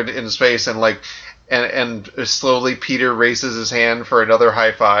each other in space, and like, and slowly Peter raises his hand for another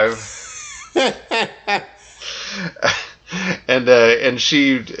high five. And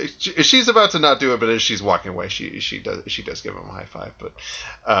she's about to not do it, but as she's walking away, she does give him a high five. But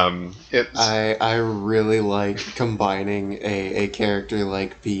I really like combining a character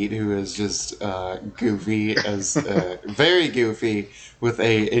like Pete, who is just goofy as very goofy, with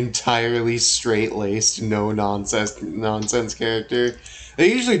a entirely straight-laced, no nonsense character.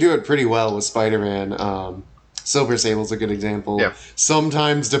 They usually do it pretty well with Spider-Man. Silver Sable's a good example. Yeah.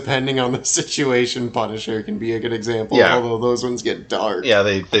 Sometimes, depending on the situation, Punisher can be a good example, although those ones get dark. Yeah,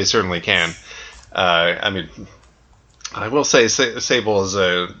 they certainly can. I will say Sable is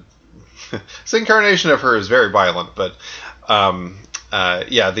this incarnation of her is very violent, but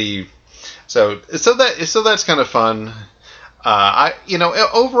so that's kind of fun.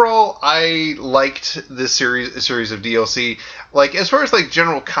 Overall, I liked this series of DLC. Like, as far as like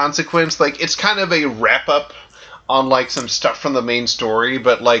general consequence, like it's kind of a wrap up on like some stuff from the main story,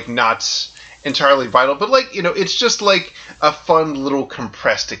 but like not entirely vital. But like it's just like a fun little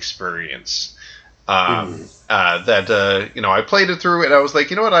compressed experience. That I played it through, and I was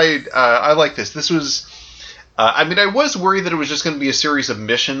like, I like this. This was. I was worried that it was just going to be a series of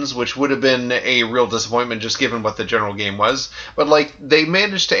missions, which would have been a real disappointment just given what the general game was. But like they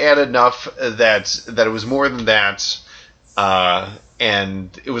managed to add enough that it was more than that,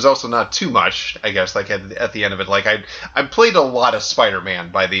 and it was also not too much. I guess like at the end of it, like I played a lot of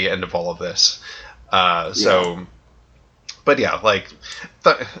Spider-Man by the end of all of this. So, but yeah, like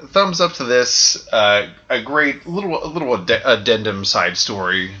thumbs up to this. A great little addendum side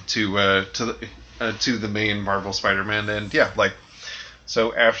story to the main Marvel Spider-Man, and yeah, like,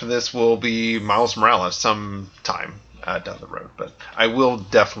 so after this will be Miles Morales sometime down the road, but I will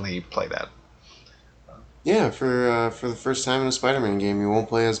definitely play that. Yeah, for the first time in a Spider-Man game, you won't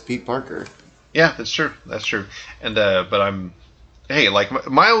play as Pete Parker. Yeah, that's true. That's true. And but I'm hey, like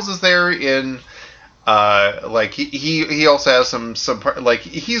Miles is there in like he also has some part, like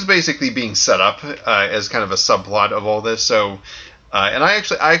he's basically being set up as kind of a subplot of all this. So and I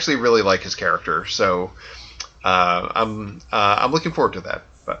actually really like his character. So I'm looking forward to that.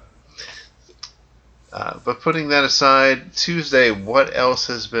 But putting that aside, Tuesday, what else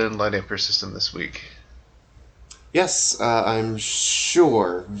has been lighting up your system this week? Yes, I'm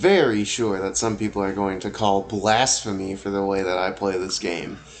sure, very sure, that some people are going to call blasphemy for the way that I play this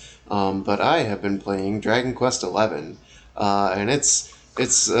game. But I have been playing Dragon Quest XI, and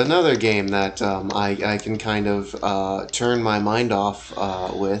it's another game that I can kind of turn my mind off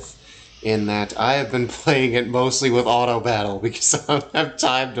with, in that I have been playing it mostly with auto battle because I don't have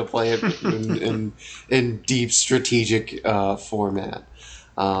time to play it in deep strategic format.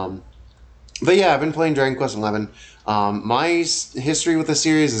 Um, but yeah, I've been playing Dragon Quest XI. My history with the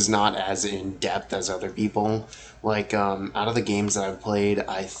series is not as in depth as other people. Like, out of the games that I've played,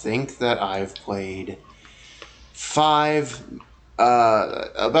 I think that I've played five,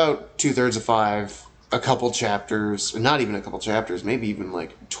 about 2/3 of five, a couple chapters, not even a couple chapters, maybe even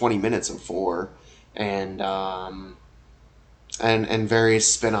like 20 minutes of four, and and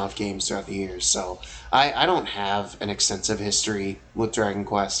various spin-off games throughout the years. So I don't have an extensive history with Dragon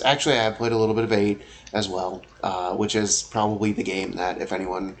Quest. Actually, I have played a little bit of 8 as well, which is probably the game that if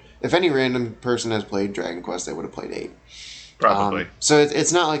any random person has played Dragon Quest, they would have played 8. Probably. So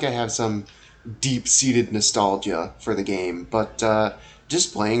it's not like I have some deep-seated nostalgia for the game, but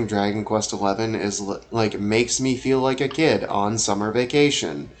just playing Dragon Quest XI is like makes me feel like a kid on summer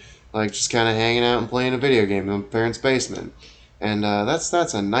vacation, like just kind of hanging out and playing a video game in my parents' basement, and that's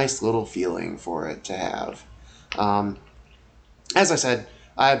a nice little feeling for it to have. Um, as I said,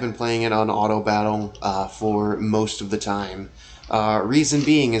 I've been playing it on auto battle for most of the time. Reason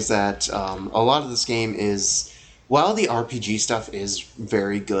being is that a lot of this game is, while the RPG stuff is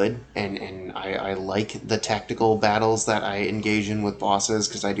very good, and I like the tactical battles that I engage in with bosses,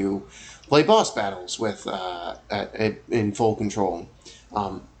 because I do play boss battles with in full control.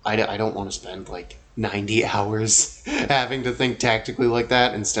 I don't want to spend like 90 hours having to think tactically like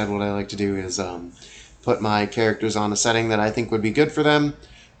that. Instead, what I like to do is put my characters on a setting that I think would be good for them,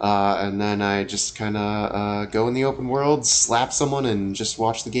 and then I just kind of go in the open world, slap someone, and just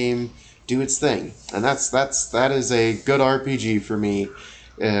watch the game do its thing. And that is a good RPG for me,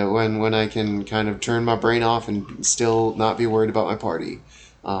 when I can kind of turn my brain off and still not be worried about my party.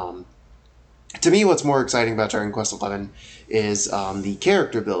 Um, to me, what's more exciting about Dragon Quest XI is the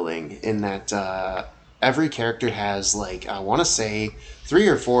character building, in that every character has, like, I want to say 3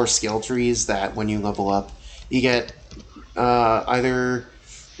 or 4 skill trees that when you level up, you get either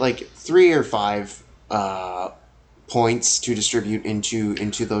like 3 or 5 points to distribute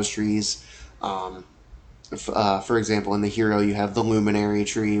into those trees. Um, for example, in the hero, you have the Luminary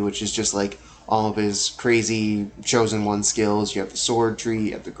tree, which is just like all of his crazy chosen one skills. You have the Sword tree,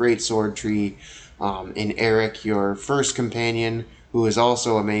 you have the Great Sword tree. In Eric, your first companion, who is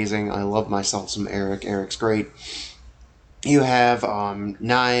also amazing. I love myself some Eric. Eric's great. You have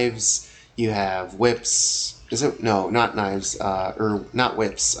knives. You have whips. Is it no? Not knives. Or not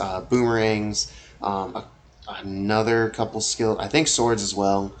whips. Boomerangs. Another couple skill. I think swords as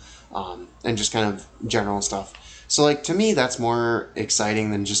well. And just kind of general stuff. So, like, to me, that's more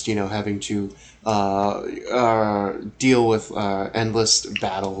exciting than just, having to deal with endless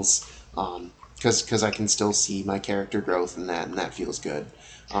battles. Because I can still see my character growth in that, and that feels good.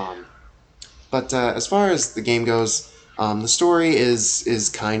 Um, but as far as the game goes, the story is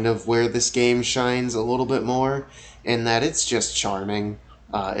kind of where this game shines a little bit more, in that it's just charming.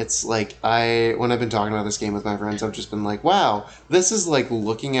 It's like, when I've been talking about this game with my friends, I've just been like, wow, this is like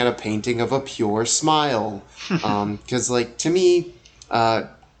looking at a painting of a pure smile. Because, like, to me,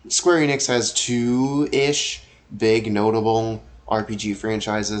 Square Enix has 2-ish big notable RPG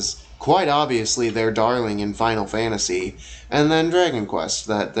franchises. Quite obviously, their darling in Final Fantasy, and then Dragon Quest,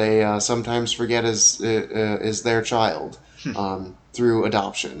 that they sometimes forget is their child, through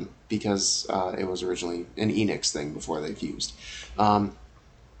adoption, because it was originally an Enix thing before they fused. Um,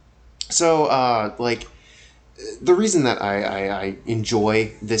 like, the reason that I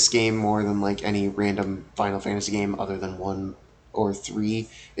enjoy this game more than like any random Final Fantasy game other than 1 or 3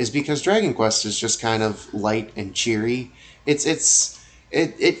 is because Dragon Quest is just kind of light and cheery.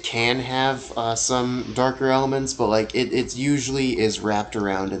 It can have some darker elements, but like it usually is wrapped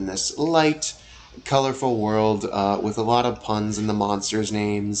around in this light, colorful world with a lot of puns in the monsters'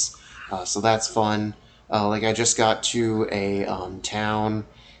 names. So that's fun. Like, I just got to a town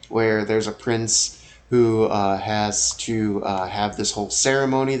where there's a prince who has to have this whole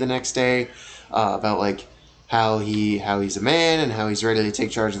ceremony the next day about like how he's a man and how he's ready to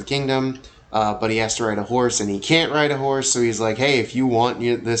take charge of the kingdom. But he has to ride a horse, and he can't ride a horse, so he's like, hey, if you want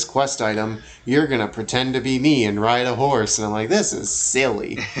this quest item, you're going to pretend to be me and ride a horse. And I'm like, this is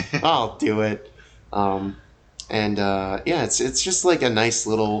silly. I'll do it. It's just like a nice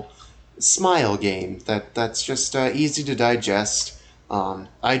little smile game that's just easy to digest.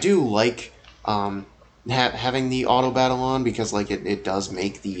 I do like having the auto battle on because like it does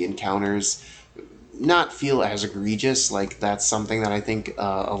make the encounters not feel as egregious. Like that's something that I think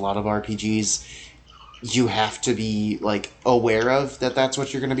a lot of RPGs you have to be like aware of that's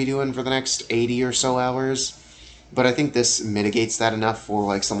what you're going to be doing for the next 80 or so hours. But I think this mitigates that enough for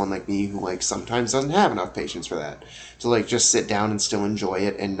like someone like me who like sometimes doesn't have enough patience for that to like just sit down and still enjoy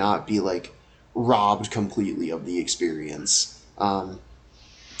it and not be like robbed completely of the experience.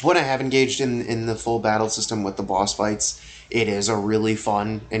 When I have engaged in the full battle system with the boss fights, it is a really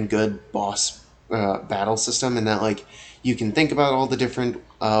fun and good boss battle system, in that like you can think about all the different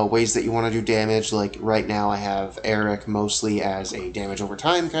ways that you want to do damage. Like right now I have Eric mostly as a damage over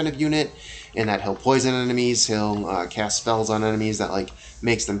time kind of unit, in that he'll poison enemies, he'll cast spells on enemies that like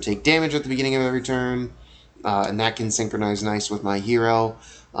makes them take damage at the beginning of every turn, and that can synchronize nice with my hero.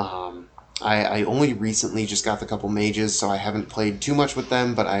 I only recently just got the couple mages, so I haven't played too much with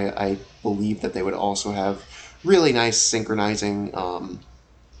them, but I believe that they would also have really nice synchronizing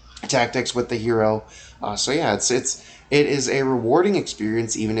tactics with the hero. It is a rewarding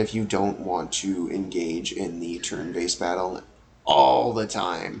experience, even if you don't want to engage in the turn-based battle all the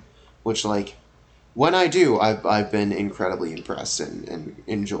time. Which, like, when I do, I've been incredibly impressed and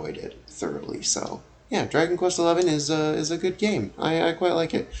enjoyed it thoroughly. So yeah, Dragon Quest XI is a good game. I quite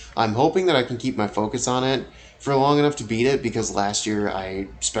like it. I'm hoping that I can keep my focus on it for long enough to beat it, because last year I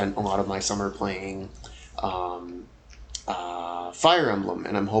spent a lot of my summer playing Fire Emblem,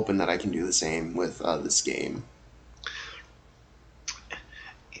 and I'm hoping that I can do the same with this game.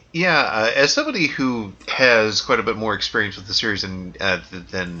 Yeah, as somebody who has quite a bit more experience with the series than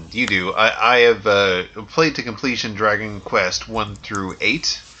you do, I have played to completion Dragon Quest 1 through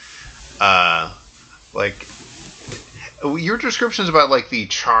 8. Like, your descriptions about like the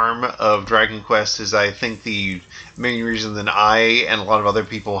charm of Dragon Quest is, I think, the main reason that I and a lot of other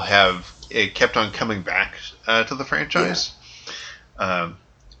people have kept on coming back to the franchise. Yeah.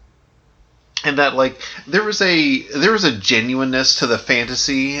 And that, like, there was a genuineness to the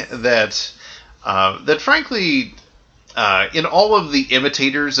fantasy that frankly, in all of the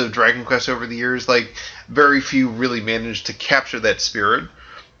imitators of Dragon Quest over the years, like, very few really managed to capture that spirit.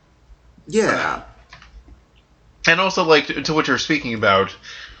 Yeah. And also, like, to what you're speaking about,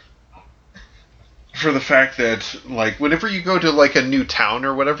 for the fact that, like, whenever you go to, like, a new town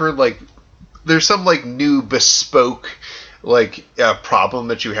or whatever, like, there's some, like, new bespoke, like, problem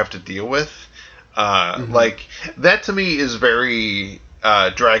that you have to deal with. Like, that to me is very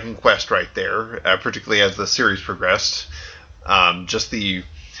Dragon Quest right there, particularly as the series progressed. Just the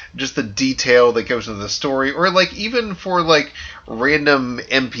detail that goes into the story, or like even for like random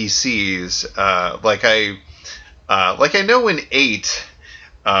NPCs. Like I know in 8,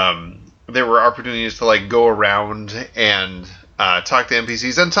 there were opportunities to like go around and talk to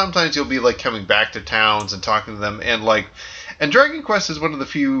NPCs, and sometimes you'll be like coming back to towns and talking to them, and Dragon Quest is one of the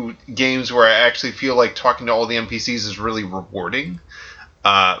few games where I actually feel like talking to all the NPCs is really rewarding,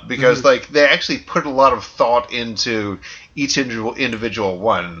 because like they actually put a lot of thought into each individual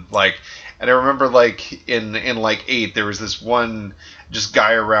one. Like, and I remember like in like 8, there was this one just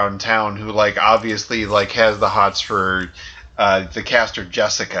guy around town who like obviously like has the hots for the caster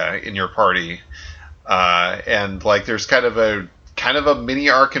Jessica in your party, and like there's kind of a mini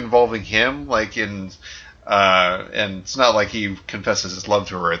arc involving him, like in. And it's not like he confesses his love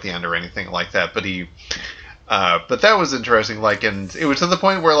to her at the end or anything like that, but but that was interesting. Like, and it was to the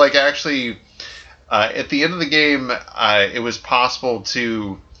point where, like, actually, at the end of the game, it was possible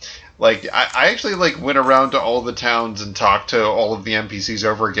to, like, I actually like went around to all the towns and talked to all of the NPCs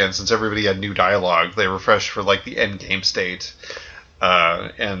over again, since everybody had new dialogue. They refreshed for like the end game state,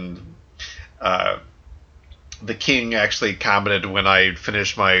 and the king actually commented when I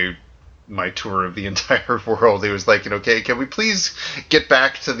finished my tour of the entire world. It was like, okay, can we please get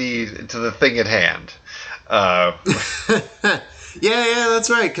back to the thing at hand? Yeah, that's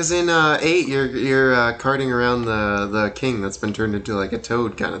right. Because in 8, you're carting around the king that's been turned into like a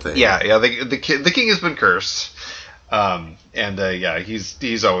toad kind of thing. Yeah. The king has been cursed, yeah,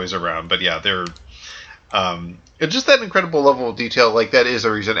 he's always around. But yeah, they're just that incredible level of detail. Like, that is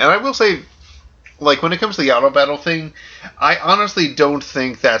a reason. And I will say, like when it comes to the auto battle thing, I honestly don't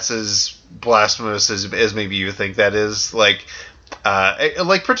think that's as blasphemous as maybe you think that is. Like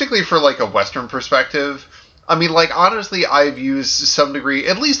particularly for like a Western perspective. I mean, like honestly, I've used some degree,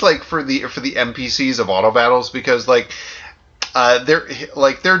 at least like for the NPCs of auto battles, because there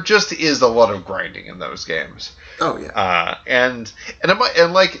just is a lot of grinding in those games. Oh yeah. And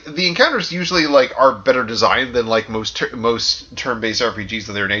like the encounters usually like are better designed than like most turn-based RPGs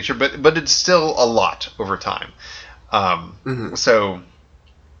in their nature, but it's still a lot over time. So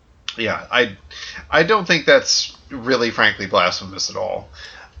yeah, I don't think that's really frankly blasphemous at all.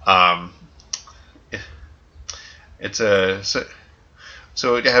 It's a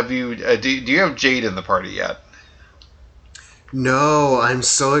so have you do you have Jade in the party yet? No, I'm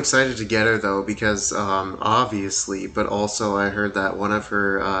so excited to get her though because obviously, but also I heard that one of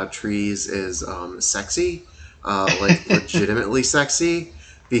her trees is sexy, like legitimately sexy,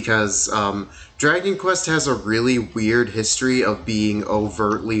 because Dragon Quest has a really weird history of being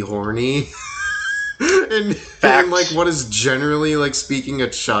overtly horny. and like what is generally like speaking a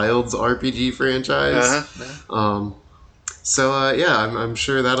child's RPG franchise. So yeah, I'm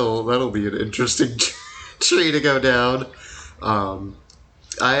sure that'll be an interesting tree to go down.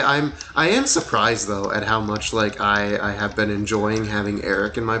 I am surprised though at how much like I have been enjoying having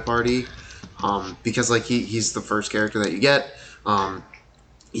Eric in my party, because like he's the first character that you get.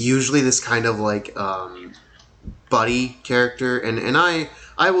 Usually this kind of like buddy character, and I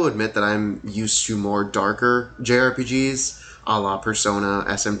will admit that I'm used to more darker JRPGs, a la Persona,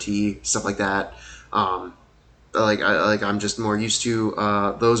 SMT, stuff like that. I'm just more used to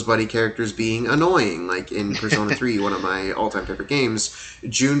those buddy characters being annoying. Like in Persona 3, one of my all-time favorite games,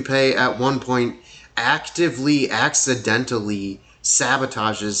 Junpei at one point actively, accidentally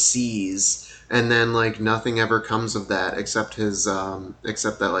sabotages C's, and then like nothing ever comes of that except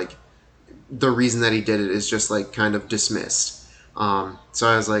except that like the reason that he did it is just like kind of dismissed. So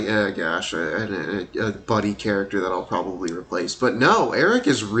I was like, gosh, a buddy character that I'll probably replace. But no, Eric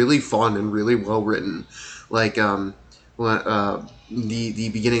is really fun and really well written. Like the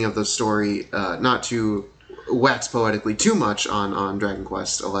beginning of the story, not to wax poetically too much on Dragon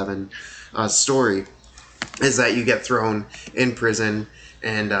Quest XI story, is that you get thrown in prison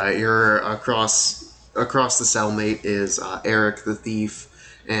and you're across the cellmate is Eric the thief.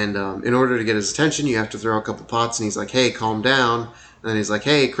 And in order to get his attention, you have to throw a couple pots, and he's like, hey, calm down. And then he's like,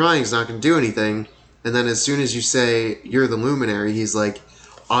 hey, crying's not going to do anything. And then as soon as you say, you're the luminary, he's like,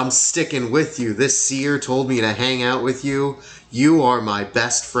 I'm sticking with you. This seer told me to hang out with you. You are my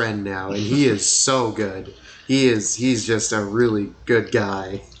best friend now. And he is so good. He's just a really good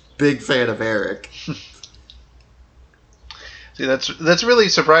guy. Big fan of Eric. See, that's really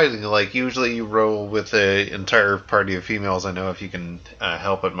surprising. Like, usually you roll with an entire party of females, I know, if you can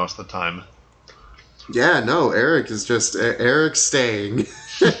help it most of the time. Yeah, no, Eric is just... Eric's staying.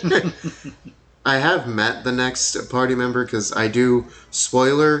 I have met the next party member, because I do,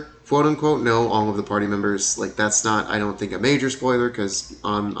 spoiler, quote-unquote, know all of the party members. Like, that's not, I don't think, a major spoiler, because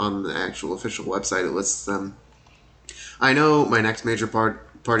on the actual official website it lists them. I know my next major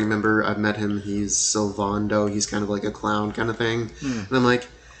party member, I've met him, he's Sylvando, he's kind of like a clown kind of thing. And I'm like,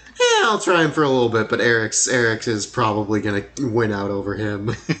 yeah, I'll try him for a little bit, but Eric is probably going to win out over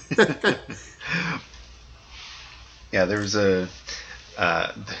him. Yeah, there's a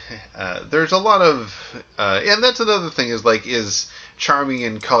lot of, and that's another thing is charming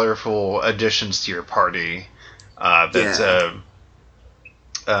and colorful additions to your party. That's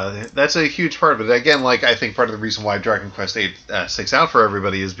a huge part of it. Again, like I think part of the reason why Dragon Quest VIII sticks out for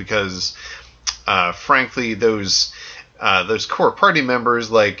everybody is because, frankly, those core party members,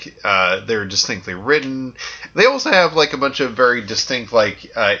 like they're distinctly written. They also have like a bunch of very distinct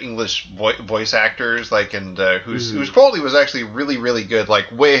like English voice actors, like whose quality was actually really really good,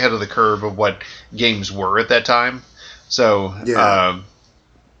 like way ahead of the curve of what games were at that time. So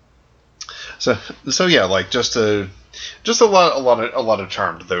so yeah, like just a lot of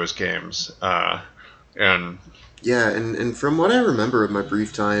charm to those games, and from what I remember of my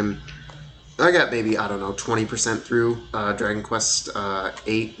brief time, I got maybe, I don't know, 20% through Dragon Quest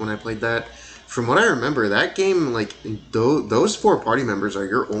VIII when I played that. From what I remember, that game, like, those four party members are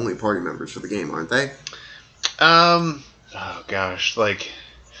your only party members for the game, aren't they? Oh gosh, like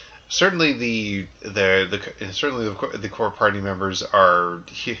certainly the core party members are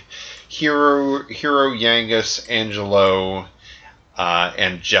Hiro, Yangus, Angelo,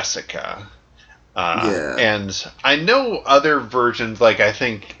 and Jessica. And I know other versions, like I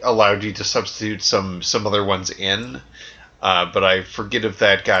think, allowed you to substitute some other ones in, but I forget if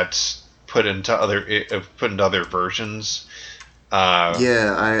that got put into other versions.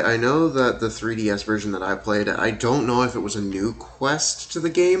 Yeah, I know that the 3DS version that I played, I don't know if it was a new quest to the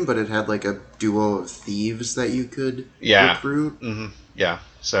game, but it had like a duo of thieves that you could Yeah. recruit. Yeah.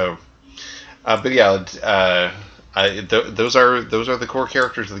 So, but yeah, those are the core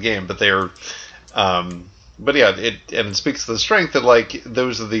characters of the game, but they're, but yeah, it speaks to the strength that like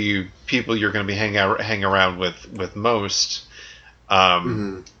those are the people you're going to be hang around with most,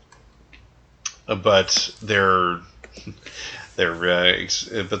 Hmm. but they're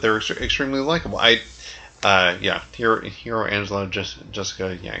extremely likable. Yeah, Hero Angela,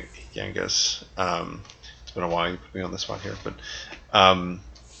 Jessica Yangas. It's been a while. You put me on the spot here, but um,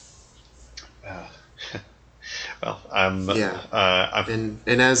 uh, well, Yeah. I'm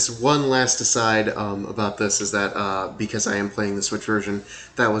And as one last aside about this is that because I am playing the Switch version,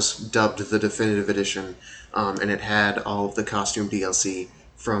 that was dubbed the definitive edition, and it had all of the costume DLC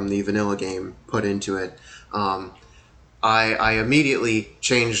from the vanilla game put into it. Um, I immediately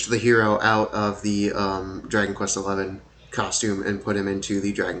changed the hero out of the Dragon Quest XI costume and put him into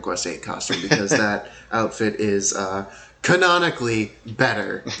the Dragon Quest VIII costume because that outfit is canonically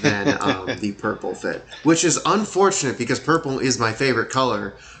better than the purple fit, which is unfortunate because purple is my favorite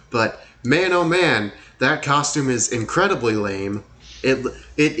color. But man, oh man, that costume is incredibly lame.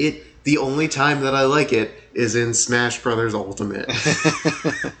 It the only time that I like it is in Smash Brothers Ultimate.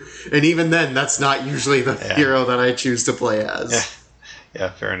 And even then, that's not usually the hero that I choose to play as. yeah. Yeah,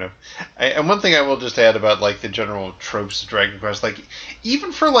 fair enough. And one thing I will just add about like the general tropes of Dragon Quest, like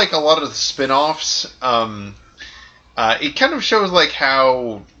even for like a lot of the spin-offs, it kind of shows like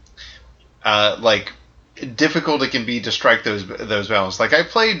how like difficult it can be to strike those balance. Like I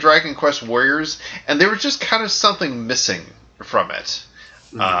played Dragon Quest Warriors, and there was just kind of something missing from it.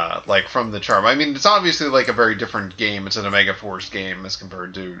 Like from the charm. I mean, it's obviously like a very different game. It's an Omega Force game as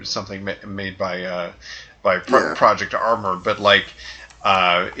compared to something made by Project Armor, but like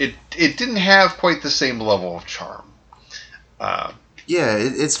it didn't have quite the same level of charm. Yeah,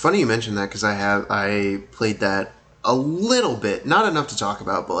 it's funny you mentioned that because I played that a little bit, not enough to talk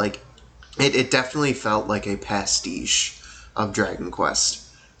about, but like it definitely felt like a pastiche of Dragon Quest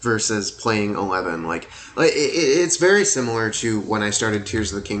versus playing 11. Like it's very similar to when I started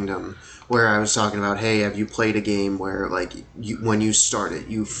Tears of the Kingdom, where I was talking about, hey, have you played a game where like when you start it,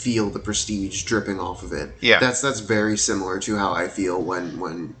 you feel the prestige dripping off of it? Yeah, That's very similar to how I feel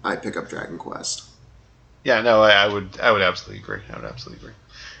when I pick up Dragon Quest. yeah, no, I would absolutely agree. I would absolutely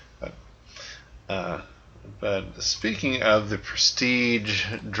agree. But, but speaking of the prestige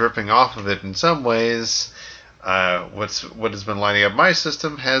dripping off of it, in some ways, what has been lining up my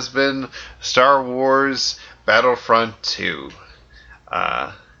system has been Star Wars Battlefront 2.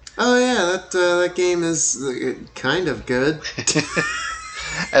 Oh yeah, that game is kind of good.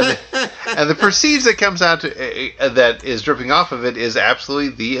 and the prestige that comes out that is dripping off of it is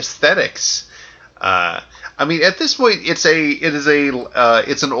absolutely the aesthetics. I mean, at this point, it's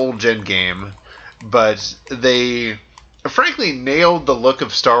an old gen game, but they frankly nailed the look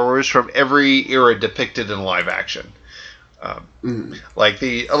of Star Wars from every era depicted in live action. Like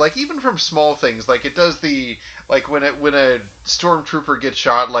even from small things, like it does when a stormtrooper gets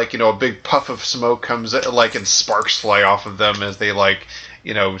shot, like a big puff of smoke comes like and sparks fly off of them as they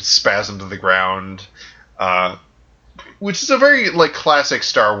spasm to the ground, which is a very like classic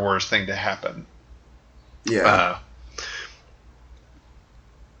Star Wars thing to happen. Yeah.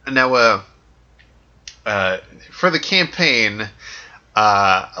 Now, for the campaign,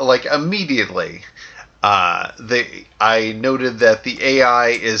 like immediately, I noted that the AI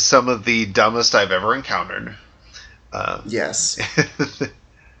is some of the dumbest I've ever encountered. Yes.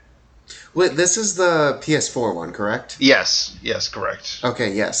 Wait, this is the PS4 one, correct? Yes, correct.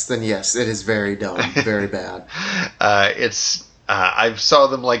 Okay, yes. Then yes, it is very dumb, very bad. I saw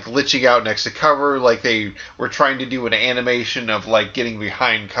them like glitching out next to cover, like they were trying to do an animation of like getting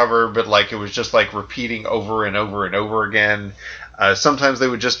behind cover, but like it was just like repeating over and over and over again. Sometimes they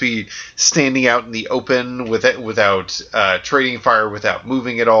would just be standing out in the open without trading fire, without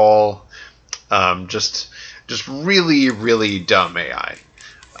moving at all. Just really, really dumb AI.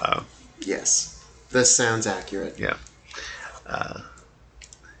 Yes, this sounds accurate. Yeah.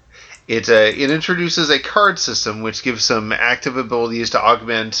 It introduces a card system which gives some active abilities to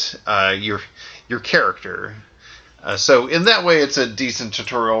augment your character. So in that way, it's a decent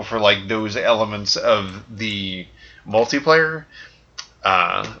tutorial for like those elements of the multiplayer.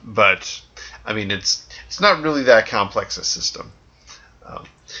 But I mean, it's not really that complex a system.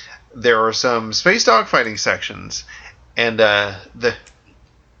 There are some space dogfighting sections, and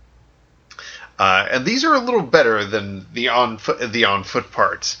and these are a little better than the on foot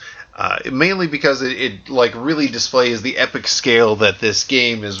parts. Mainly because it like really displays the epic scale that this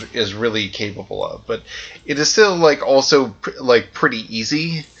game is really capable of. But it is still like also like pretty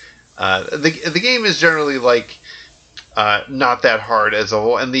easy. The game is generally like not that hard as a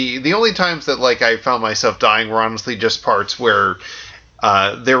whole, and the only times that like I found myself dying were honestly just parts where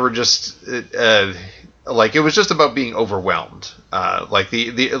there were just like it was just about being overwhelmed. Like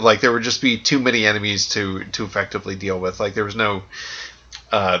like there would just be too many enemies to effectively deal with. Like there was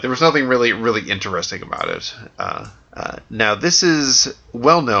nothing really interesting about it. Now this is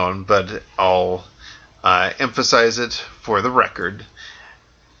well known, but I'll emphasize it for the record.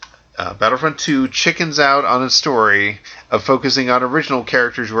 Battlefront 2 chickens out on its story of focusing on original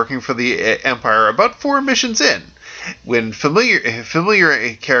characters working for the Empire about 4 missions in, when familiar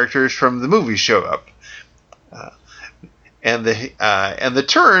characters from the movies show up. And the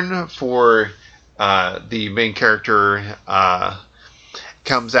turn for the main character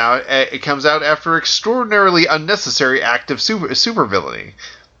comes out. It comes out after extraordinarily unnecessary act of supervillainy,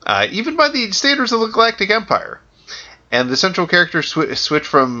 even by the standards of the Galactic Empire. And the central character switch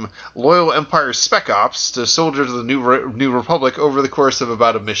from loyal Empire spec ops to soldiers of the New Republic over the course of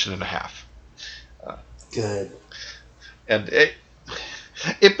about a mission and a half. Good. And it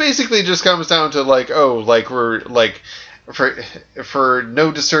basically just comes down to like, oh, like we're like for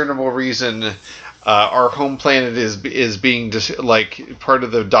no discernible reason, our home planet is being like part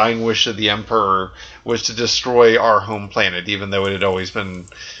of the dying wish of the Emperor was to destroy our home planet, even though it had always been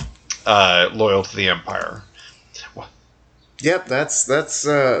loyal to the Empire. Yep, that's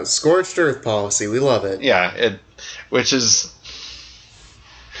scorched earth policy. We love it. Yeah, which is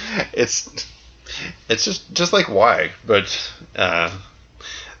it's just like why, but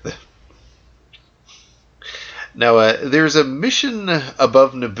now there's a mission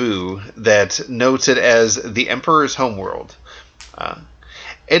above Naboo that notes it as the Emperor's homeworld.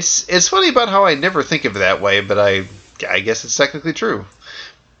 It's funny about how I never think of it that way, but I guess it's technically true.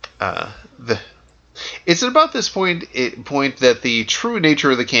 It's at about this point that the true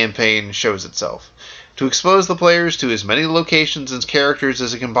nature of the campaign shows itself, to expose the players to as many locations and characters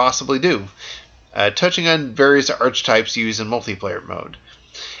as it can possibly do, touching on various archetypes used in multiplayer mode.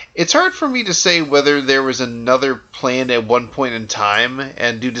 It's hard for me to say whether there was another plan at one point in time,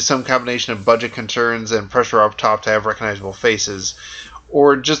 and due to some combination of budget concerns and pressure up top to have recognizable faces,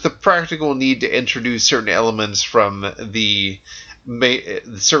 or just the practical need to introduce certain elements from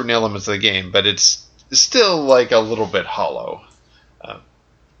certain elements of the game, but it's still like a little bit hollow.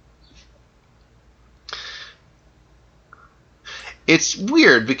 It's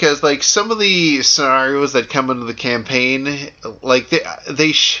weird because like some of the scenarios that come into the campaign, like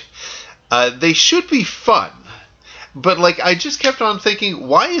they should be fun, but like I just kept on thinking,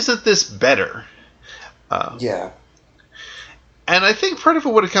 why isn't this better? Yeah. And I think part of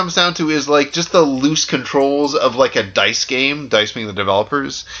what it comes down to is like just the loose controls of like a DICE game, DICE being the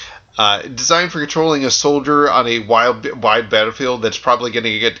developers, designed for controlling a soldier on a wide battlefield that's probably going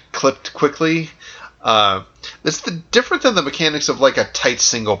to get clipped quickly. That's different than the mechanics of like a tight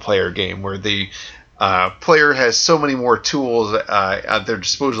single player game where the player has so many more tools at their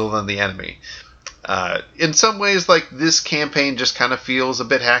disposal than the enemy. In some ways, like this campaign just kind of feels a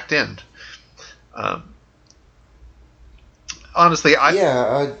bit hacked in. Honestly,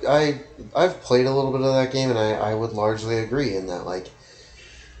 I've played a little bit of that game, and I would largely agree in that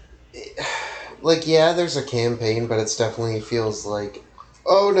yeah, there's a campaign, but it definitely feels like,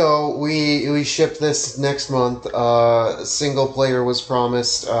 oh no, we ship this next month. Single player was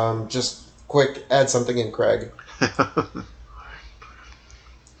promised. Just quick, add something in, Craig.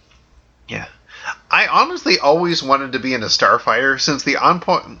 Yeah, I honestly always wanted to be in a Starfighter since the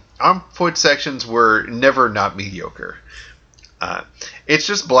on-foot sections were never not mediocre. It's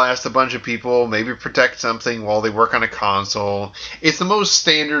just blast a bunch of people, maybe protect something while they work on a console. It's the most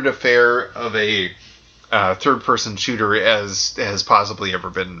standard affair of a third-person shooter as has possibly ever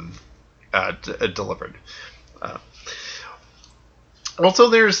been delivered. Also,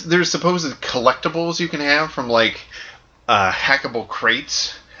 there's supposed collectibles you can have from like hackable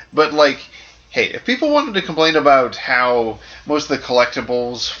crates, but like, hey, if people wanted to complain about how most of the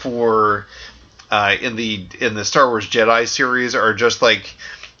collectibles for in the Star Wars Jedi series are just like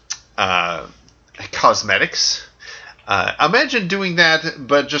cosmetics. Imagine doing that,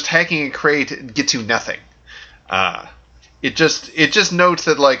 but just hacking a crate gets you nothing. It just notes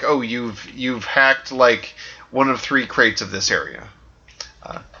that like, oh, you've hacked like one of 3 crates of this area.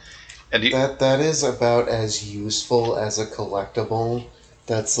 And that is about as useful as a collectible.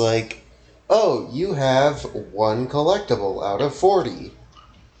 That's like, oh, you have 1 collectible out of 40.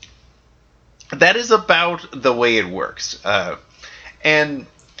 That is about the way it works. And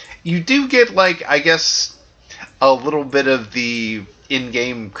You do get, like, I guess, a little bit of the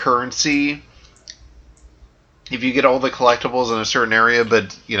in-game currency if you get all the collectibles in a certain area,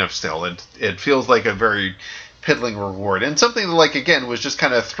 but, still, it feels like a very piddling reward. And something that, like, again, was just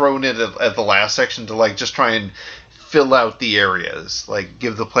kind of thrown in at the last section to, like, just try and fill out the areas. Like,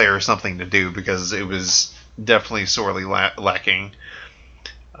 give the player something to do, because it was definitely sorely lacking.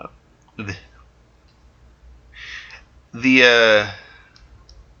 The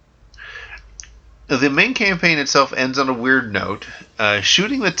main campaign itself ends on a weird note,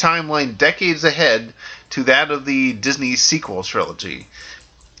 shooting the timeline decades ahead to that of the Disney sequel trilogy.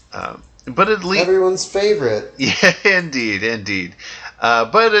 But at least everyone's favorite. Yeah, indeed.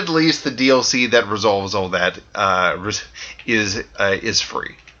 But at least the DLC that resolves all that is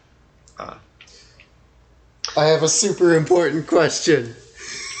free. I have a super important question.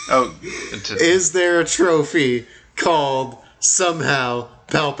 Oh, is there a trophy called Somehow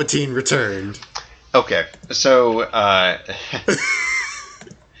Palpatine Returned? Okay, so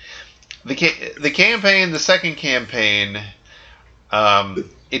the campaign, the second campaign,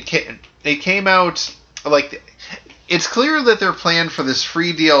 it came out, like, it's clear that their plan for this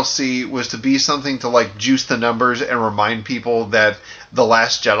free DLC was to be something to, like, juice the numbers and remind people that The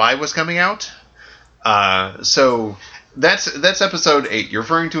Last Jedi was coming out. So that's episode 8. You're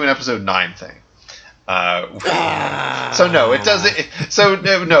referring to an episode 9 thing. So no, it doesn't. So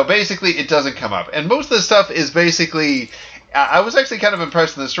no, basically it doesn't come up. And most of the stuff is basically, I was actually kind of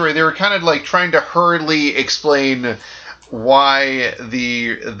impressed in the story. They were kind of like trying to hurriedly explain why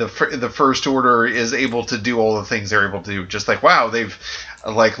the First Order is able to do all the things they're able to do. Just like, wow, they've,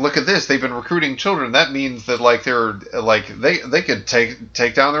 like, look at this, they've been recruiting children. That means that, like, they're, like, they could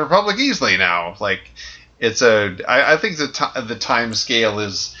take down the Republic easily now. Like, it's I think the time scale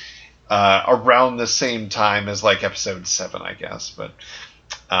is around the same time as, like, episode 7, I guess. But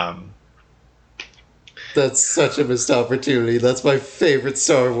that's such a missed opportunity. That's my favorite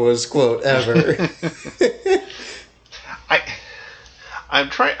Star Wars quote ever. I'm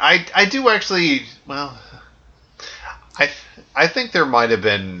trying. I do actually. Well, I think there might have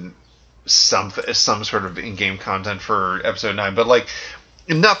been some sort of in-game content for episode 9, but, like,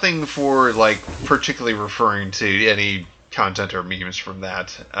 nothing for, like, particularly referring to any content or memes from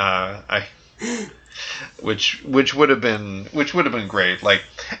that. Which would have been great. Like,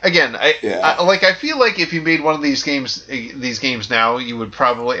 again, I feel like if you made one of these games now, you would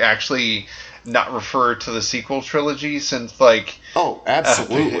probably actually not refer to the sequel trilogy, since, like, oh,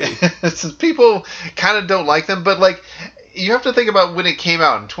 absolutely, since people kind of don't like them. But, like, you have to think about when it came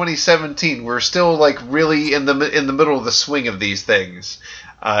out in 2017. We're still, like, really in the middle of the swing of these things,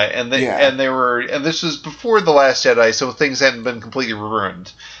 and this was before The Last Jedi, so things hadn't been completely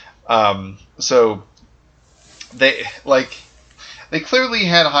ruined. So they clearly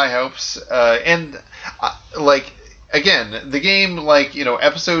had high hopes, and like, again, the game, like,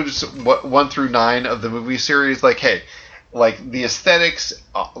 episodes 1 through 9 of the movie series, like, hey, like, the aesthetics,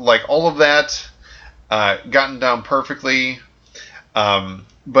 like, all of that, gotten down perfectly,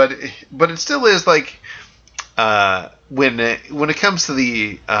 but it still is, like, when it comes to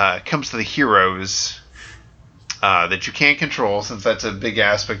the heroes that you can't control, since that's a big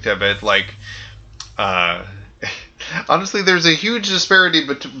aspect of it, like, honestly, there's a huge disparity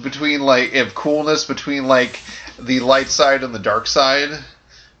between, like, of coolness between, like, the light side and the dark side.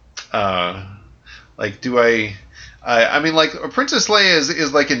 Like, I mean, like, Princess Leia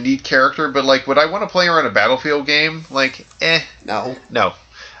is like a neat character, but, like, would I want to play her in a Battlefield game? Like, no.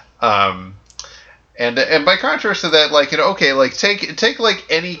 And by contrast to that, like, okay, like, take like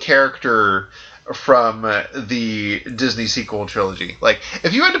any character from the Disney sequel trilogy. Like,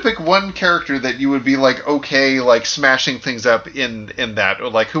 if you had to pick one character that you would be, like, okay, like, smashing things up in that,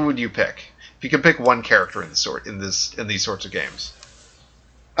 or, like, who would you pick? If you could pick one character in these sorts of games.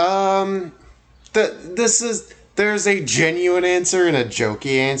 There's a genuine answer and a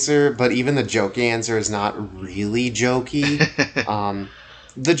jokey answer, but even the jokey answer is not really jokey.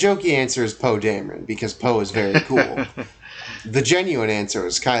 The jokey answer is Poe Dameron, because Poe is very cool. The genuine answer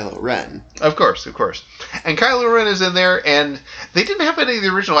is Kylo Ren. Of course. And Kylo Ren is in there, and they didn't have any of the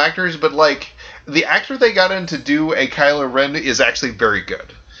original actors, but, like, the actor they got in to do a Kylo Ren is actually very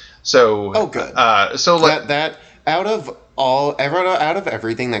good. So, good. So, like, that out of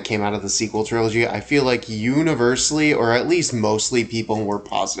everything that came out of the sequel trilogy, I feel like universally, or at least mostly, people were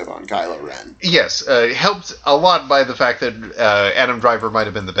positive on Kylo Ren. Yes, helped a lot by the fact that Adam Driver might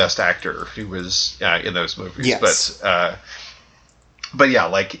have been the best actor who was in those movies. Yes. but yeah,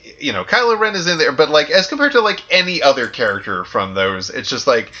 like, you know, Kylo Ren is in there, but like as compared to like any other character from those, it's just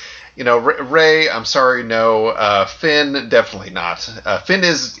like, you know, Rey, I'm sorry, no. Finn, definitely not. Finn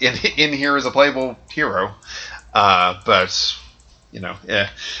is in here as a playable hero, but you know, yeah.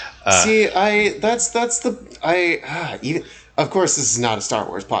 See, even, of course, this is not a Star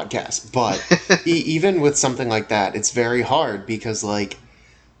Wars podcast, but even with something like that, it's very hard because, like,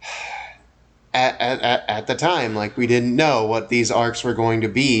 at the time, like, we didn't know what these arcs were going to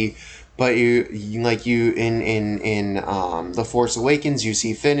be. But you in The Force Awakens, you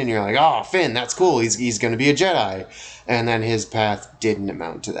see Finn and you're like, oh, Finn, that's cool. He's going to be a Jedi, and then his path didn't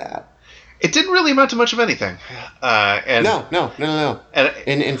amount to that. It didn't really amount to much of anything. No. And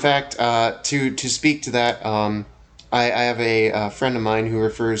In fact, to speak to that, I have a friend of mine who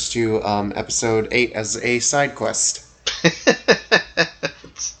refers to Episode 8 as a side quest.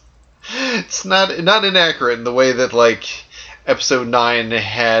 it's not inaccurate in the way that like Episode 9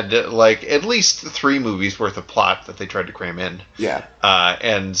 had like at least 3 movies worth of plot that they tried to cram in. Yeah.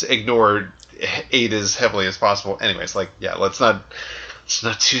 And ignored 8 as heavily as possible. Anyways, like, yeah, let's not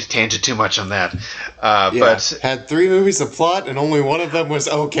tangent too much on that. But had 3 movies of plot and only one of them was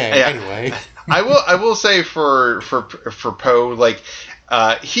okay. Yeah. Anyway, I will say for Poe, like,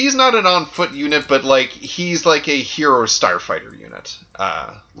 he's not an on foot unit, but like he's like a hero starfighter unit.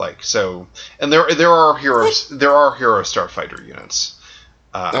 Like, so, and there are hero starfighter units.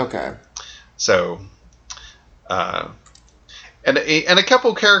 Okay. So, and a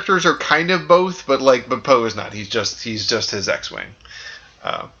couple characters are kind of both, but Poe is not. He's just his X-wing.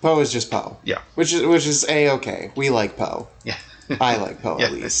 Poe is just Poe. Yeah. Which is A-okay. We like Poe. Yeah. I like Poe,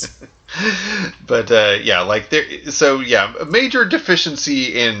 at least. But yeah, like there. So yeah, a major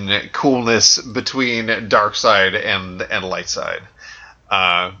deficiency in coolness between dark side and light side,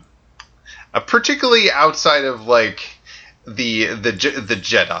 particularly outside of like the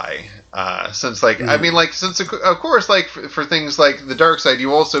Jedi. Since like I mean like since of course like for things like the dark side,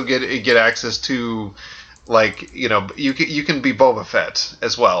 you also get access to like, you know, you can be Boba Fett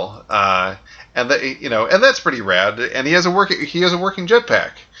as well. And that, you know, and that's pretty rad. And he has a working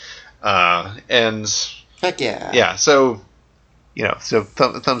jetpack. And heck yeah. Yeah, so, you know, so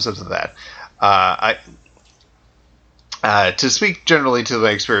thumbs up to that. To speak generally to my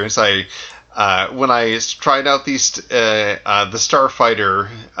experience, when I tried out the Starfighter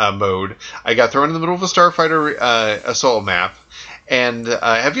mode, I got thrown in the middle of a Starfighter assault map. And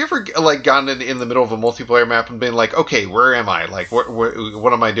have you ever like gotten in the middle of a multiplayer map and been like, okay, where am I? Like,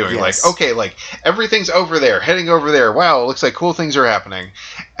 what am I doing? Yes. Like, okay, like everything's over there, heading over there. Wow, it looks like cool things are happening.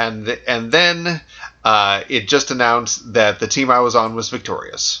 And then it just announced that the team I was on was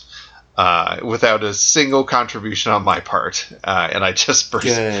victorious, without a single contribution on my part, and I just burst.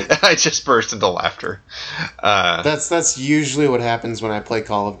 I just burst into laughter. That's usually what happens when I play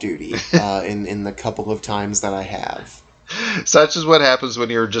Call of Duty. In the couple of times that I have. Such is what happens when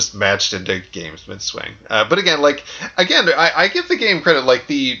you're just matched into games mid-swing. But again, I give the game credit. Like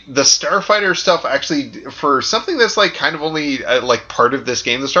the Starfighter stuff, actually, for something that's like kind of only like part of this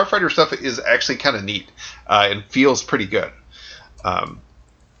game, the Starfighter stuff is actually kind of neat and feels pretty good. Now,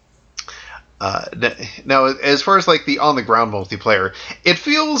 as far as like the on the ground multiplayer, it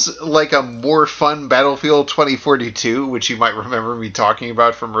feels like a more fun Battlefield 2042, which you might remember me talking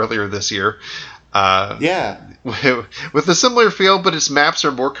about from earlier this year. Yeah. With a similar feel, but its maps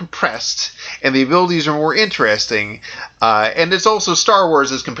are more compressed and the abilities are more interesting, and it's also Star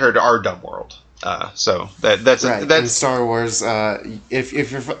Wars as compared to our dumb world. So that's right. In Star Wars,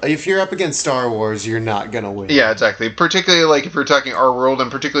 if you're up against Star Wars, you're not gonna win. Yeah, exactly. Particularly like if you're talking our world, and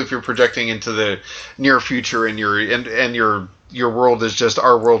particularly if you're projecting into the near future, and your world is just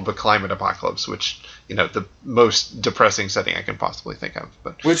our world but climate apocalypse, which, you know, the most depressing setting I can possibly think of.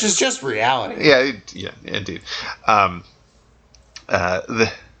 But which is just reality. Yeah, indeed. I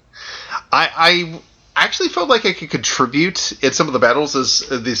actually felt like I could contribute in some of the battles as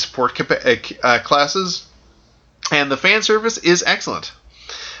the support classes, and the fan service is excellent.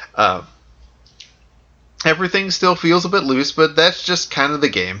 Everything still feels a bit loose, but that's just kind of the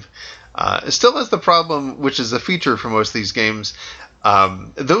game. It still has the problem, which is a feature for most of these games.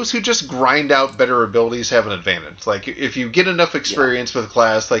 Those who just grind out better abilities have an advantage. Like, if you get enough experience with a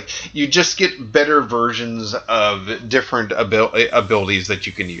class, like, you just get better versions of different abilities that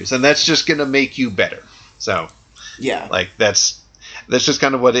you can use, and that's just going to make you better. So, yeah, like, that's just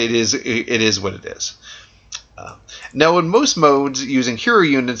kind of what it is. It is what it is. Now, in most modes, using hero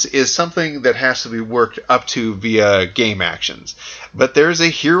units is something that has to be worked up to via game actions. But there's a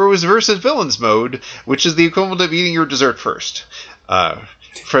heroes versus villains mode, which is the equivalent of eating your dessert first.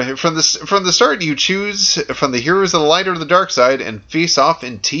 From the start, you choose from the heroes of the light or the dark side and face off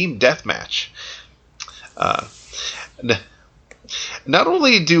in team deathmatch. Uh, Not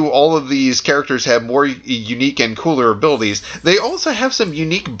only do all of these characters have more unique and cooler abilities, they also have some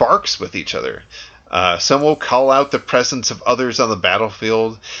unique barks with each other. Some will call out the presence of others on the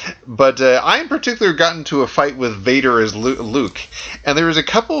battlefield, but I in particular got into a fight with Vader as Luke, and there was a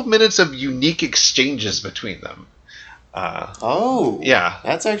couple of minutes of unique exchanges between them. Yeah,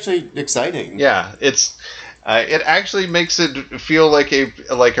 that's actually exciting. Yeah, it actually makes it feel like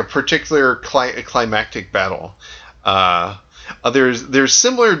a particular climactic battle. There's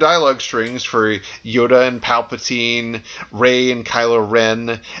similar dialogue strings for Yoda and Palpatine, Rey and Kylo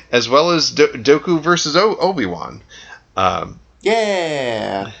Ren, as well as Dooku versus Obi-Wan.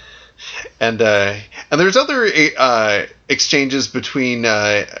 Yeah. And there's other exchanges between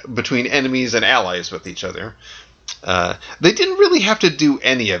enemies and allies with each other. They didn't really have to do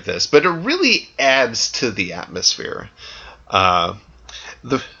any of this, but it really adds to the atmosphere.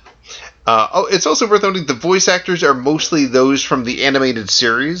 It's also worth noting the voice actors are mostly those from the animated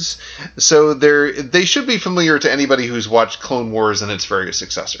series, so they should be familiar to anybody who's watched Clone Wars and its various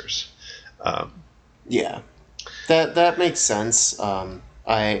successors. Yeah, that makes sense.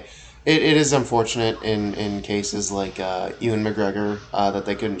 It is unfortunate in cases like Ewan McGregor that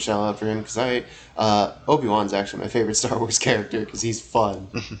they couldn't shell out for him, because Obi-Wan's actually my favorite Star Wars character because he's fun.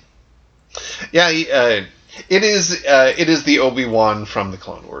 Yeah, it is the Obi-Wan from the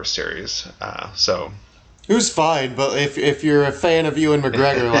Clone Wars series. Who's fine, but if you're a fan of Ewan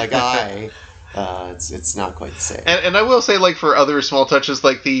McGregor like it's not quite the same. And I will say, like, for other small touches,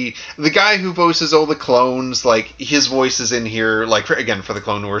 like the guy who voices all the clones, like his voice is in here, like for the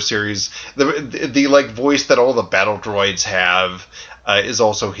Clone Wars series. The like voice that all the battle droids have is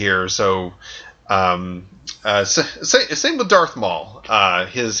also here. So same with Darth Maul.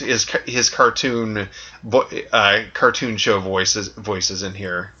 His cartoon show voices in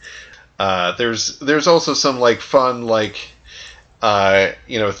here. There's also some like fun like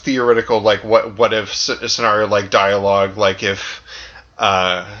theoretical like what if scenario like dialogue like if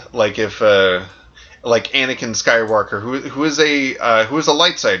Anakin Skywalker who is a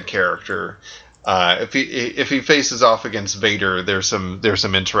light side character, if he faces off against Vader, there's some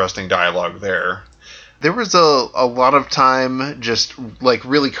interesting dialogue there. There was a lot of time just like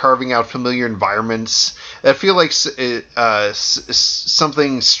really carving out familiar environments. I feel like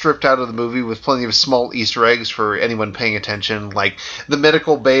something stripped out of the movie with plenty of small Easter eggs for anyone paying attention, like the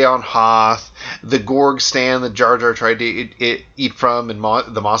medical bay on Hoth, the Gorg stand that Jar Jar tried to eat from in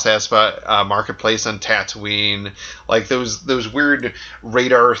the Mos Espa marketplace on Tatooine, like those weird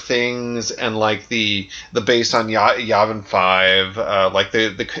radar things, and like the base on Yavin 5, like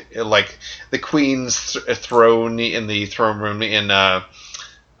the Queen's throne in the throne room in on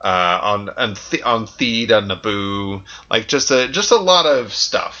Theed on Naboo, like just a lot of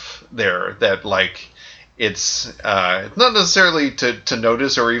stuff there that like it's not necessarily to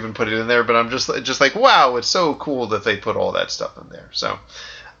notice or even put it in there, but I'm just like, wow, it's so cool that they put all that stuff in there. So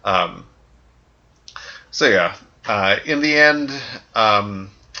yeah, in the end, I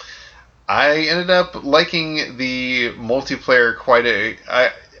ended up liking the multiplayer quite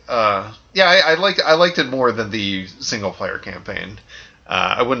I liked it more than the single player campaign.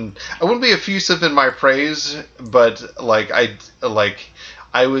 I wouldn't be effusive in my praise, but I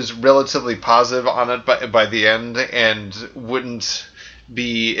was relatively positive on it by the end, and wouldn't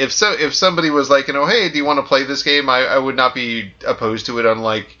be if somebody was like, hey, do you want to play this game? I would not be opposed to it,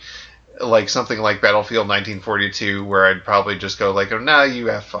 unlike like something like Battlefield 1942, where I'd probably just go like, nah, you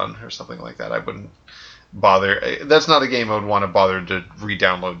have fun, or something like that. I wouldn't bother. That's not a game I would want to bother to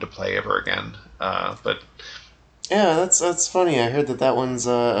re-download to play ever again. But yeah, that's funny. I heard that one's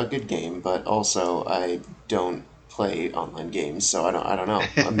a good game, but also I don't play online games, so I don't know.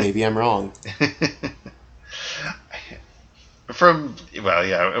 Maybe I'm wrong. From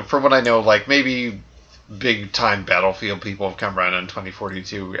what I know, like maybe big time Battlefield people have come around in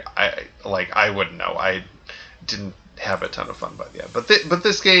 2042. I wouldn't know. I didn't have a ton of fun by the end, but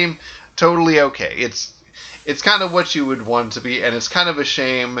this game totally okay. It's kind of what you would want to be, and it's kind of a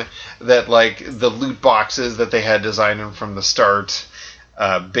shame that like the loot boxes that they had designed from the start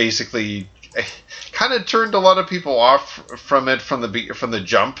basically kind of turned a lot of people off from it from the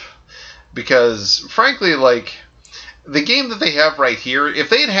jump, because frankly, like the game that they have right here, if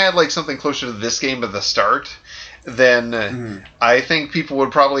they had like something closer to this game at the start, then I think people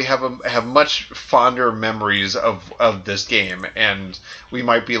would probably have much fonder memories of this game, and we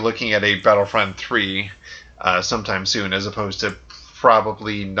might be looking at a Battlefront 3 sometime soon, as opposed to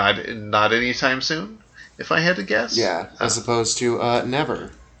probably not anytime soon. if I had to guess. Yeah, as opposed to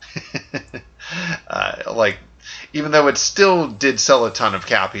never. Like, even though it still did sell a ton of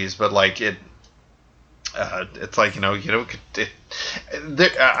copies, but like it's like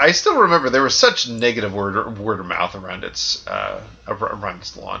I still remember there was such negative word of mouth around its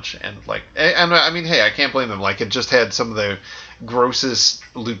launch, and like, and I mean, hey, I can't blame them. Like, it just had some of the grossest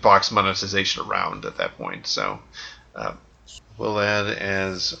loot box monetization around at that point. So, we'll add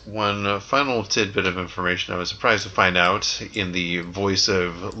as one final tidbit of information I was surprised to find out in the voice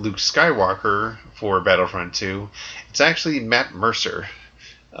of Luke Skywalker for Battlefront 2. It's actually Matt Mercer,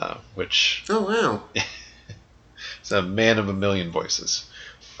 which... Oh, wow. It's a man of a million voices.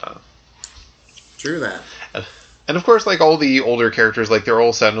 True that. And of course, like all the older characters, like they're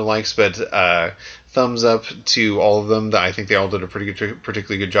all sound alikes, but thumbs up to all of them. I think they all did a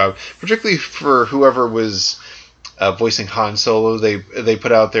particularly good job, particularly for whoever was voicing Han Solo. They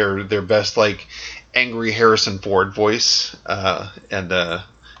put out their best like angry Harrison Ford voice, and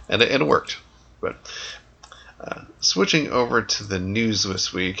it worked. But switching over to the news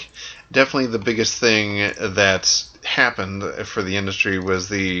this week, definitely the biggest thing that happened for the industry was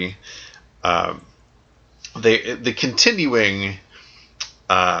the continuing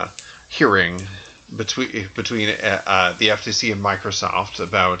hearing between the FTC and Microsoft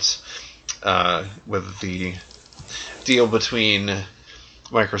about whether the deal between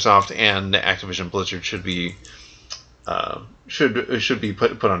Microsoft and Activision Blizzard should be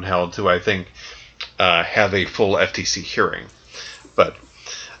put on hold to, I think, have a full FTC hearing. But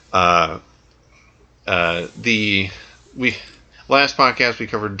we last podcast we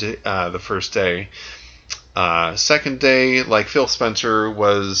covered the first day. Second day, like Phil Spencer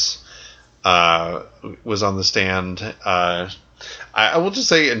was on the stand. I will just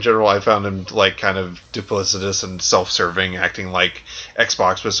say, in general, I found him like kind of duplicitous and self-serving, acting like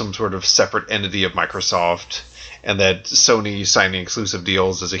Xbox was some sort of separate entity of Microsoft, and that Sony signing exclusive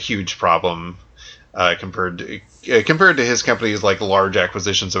deals is a huge problem compared to his company's like large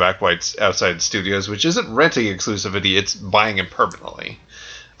acquisitions of outside studios, which isn't renting exclusivity; it's buying it permanently.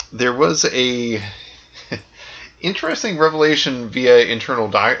 There was a interesting revelation via internal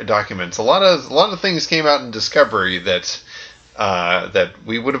documents. A lot of things came out in Discovery that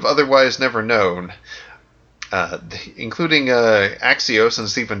we would have otherwise never known, including Axios and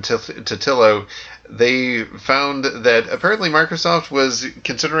Stephen Totillo. They found that apparently Microsoft was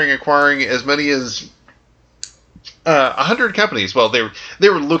considering acquiring as many as 100 companies. Well, they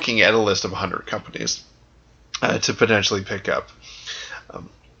were looking at a list of 100 companies to potentially pick up.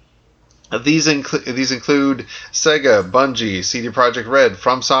 These include Sega, Bungie, CD Projekt Red,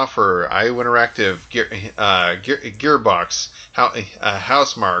 From Software, IO Interactive, Gearbox,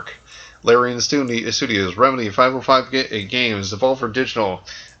 Housemarque, Larian Studios, Remedy, 505 Games, Devolver Digital,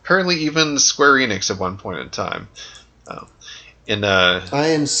 apparently even Square Enix at one point in time. I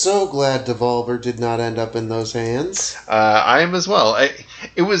am so glad Devolver did not end up in those hands. I am as well.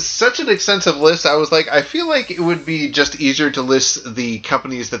 It was such an extensive list. I was like, I feel like it would be just easier to list the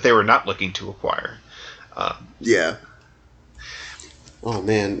companies that they were not looking to acquire. Yeah. Oh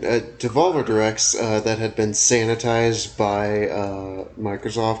man, Devolver Directs that had been sanitized by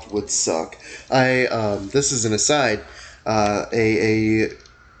Microsoft would suck. This is an aside. A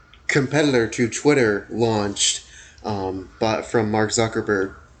competitor to Twitter launched. But from Mark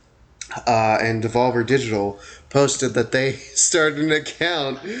Zuckerberg, and Devolver Digital posted that they started an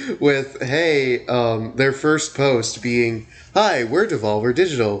account with, their first post being, "Hi, we're Devolver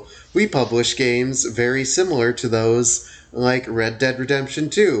Digital. We publish games very similar to those like Red Dead Redemption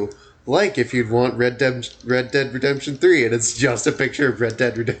 2. Like if you'd want Red Dead Redemption 3, and it's just a picture of Red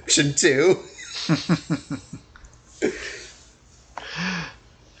Dead Redemption 2.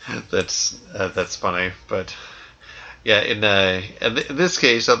 That's funny, but. Yeah, in this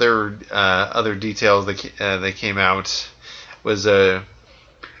case, other details that came out was an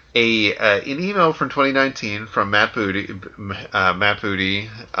email from 2019 from Matt Booty to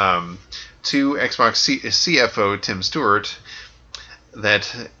Xbox CFO Tim Stewart that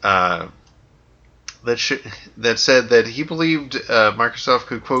said that he believed Microsoft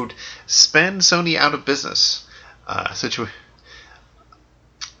could, quote, spin Sony out of business,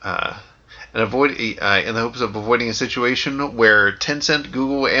 and avoid in the hopes of avoiding a situation where Tencent,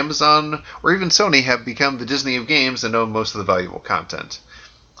 Google, Amazon, or even Sony have become the Disney of games and own most of the valuable content.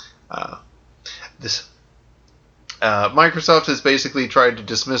 Microsoft has basically tried to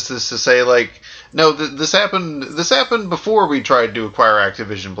dismiss this to say, like, no, this happened before we tried to acquire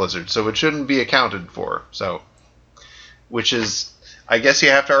Activision Blizzard, so it shouldn't be accounted for. So, which is, I guess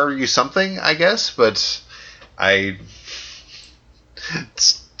you have to argue something, I guess, but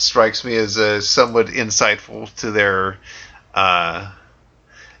it's strikes me as somewhat insightful to their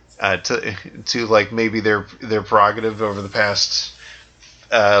to like maybe their prerogative over the past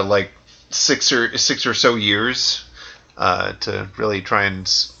like six or so years to really try and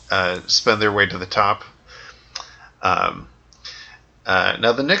spend their way to the top. Um,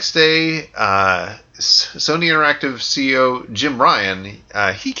 Now the next day, Sony Interactive CEO Jim Ryan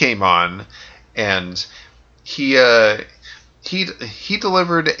he came on, and he he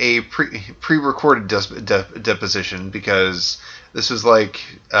delivered a pre-recorded deposition because this was like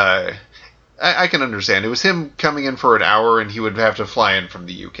I can understand. It was him coming in for an hour, and he would have to fly in from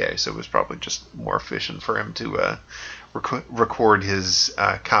the UK, so it was probably just more efficient for him to record his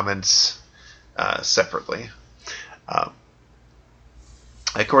comments separately. Um,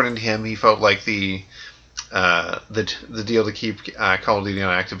 According to him, he felt like the deal to keep Call of Duty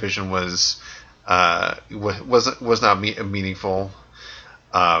on Activision was not meaningful.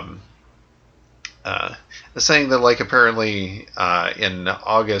 Um, Saying that like apparently in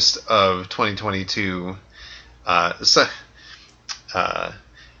August of 2022,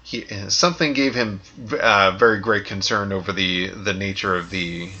 something gave him very great concern over the nature of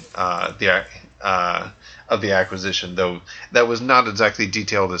the acquisition, though that was not exactly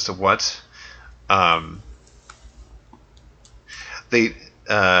detailed as to what. They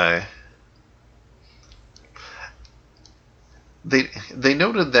they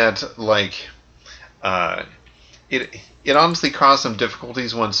noted that like it honestly caused some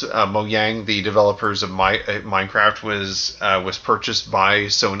difficulties once Mojang, the developers of Minecraft, was purchased by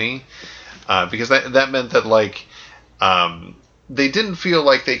Sony, because that meant that like they didn't feel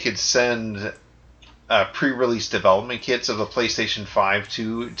like they could send pre-release development kits of the PlayStation 5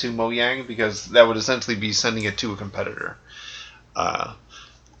 to Mojang, because that would essentially be sending it to a competitor.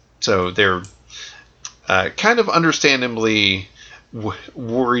 So they're kind of understandably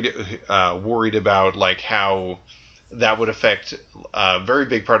worried about like how that would affect a very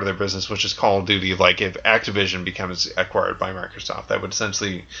big part of their business, which is Call of Duty. Like if Activision becomes acquired by Microsoft, that would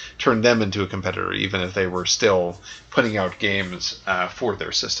essentially turn them into a competitor, even if they were still putting out games for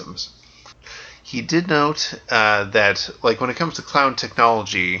their systems. He did note that, like, when it comes to cloud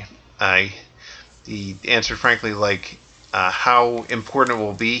technology, he answered frankly, like, how important it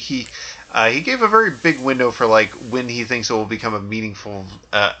will be. He gave a very big window for like when he thinks it will become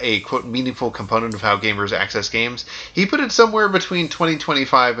a quote meaningful component of how gamers access games. He put it somewhere between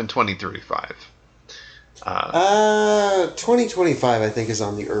 2025 and 2035. 2025 I think is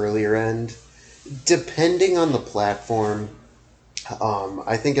on the earlier end, depending on the platform.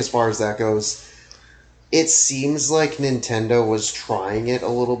 I think as far as that goes, it seems like Nintendo was trying it a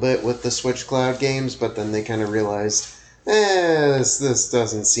little bit with the Switch Cloud games, but then they kind of realized, this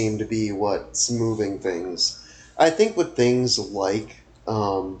doesn't seem to be what's moving things. I think with things like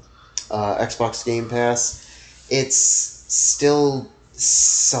Xbox Game Pass, it's still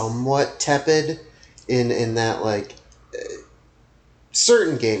somewhat tepid in that, like,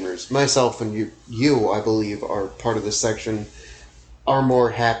 certain gamers, myself and you, I believe, are part of this section, are more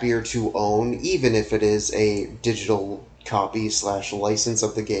happier to own, even if it is a digital copy / license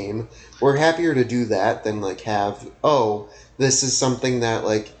of the game. We're happier to do that than like have, this is something that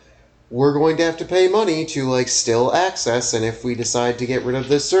like we're going to have to pay money to like still access, and if we decide to get rid of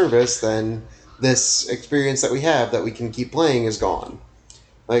this service, then this experience that we have that we can keep playing is gone.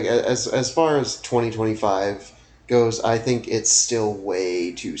 Like as far as 2025 goes, I think it's still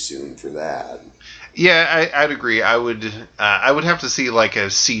way too soon for that. Yeah, I'd agree. I would have to see like a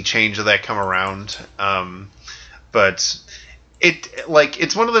sea change of that come around. But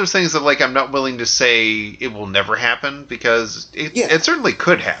it's one of those things that like I'm not willing to say it will never happen, because it certainly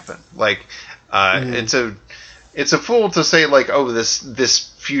could happen. Like it's a fool to say like, this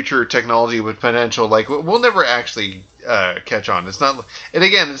future technology with potential, like we'll never actually catch on. It's not, and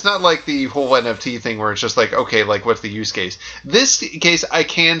again, it's not like the whole NFT thing where it's just like, okay, like what's the use case? This case, I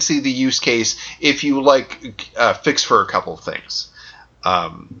can see the use case if you like fix for a couple of things.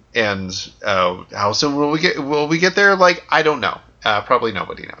 And how soon will we get there? Like, I don't know. Probably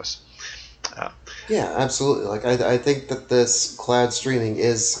nobody knows. Yeah, absolutely. Like I think that this cloud streaming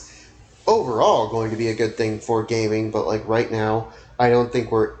is overall going to be a good thing for gaming, but like right now, I don't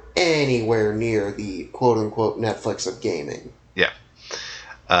think we're anywhere near the quote unquote Netflix of gaming. Yeah.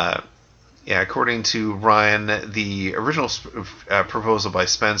 Yeah, according to Ryan, the original proposal by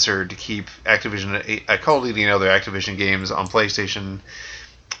Spencer to keep Activision, Call of Duty and other Activision games on PlayStation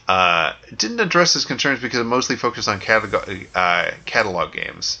didn't address his concerns because it mostly focused on catalog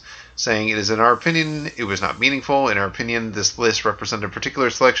games. saying, "It is in our opinion, it was not meaningful. In our opinion, this list represented a particular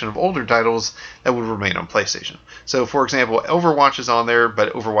selection of older titles that would remain on PlayStation." So, for example, Overwatch is on there,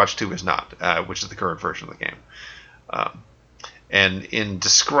 but Overwatch 2 is not, which is the current version of the game. And in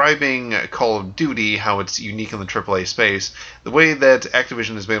describing Call of Duty, how it's unique in the AAA space, the way that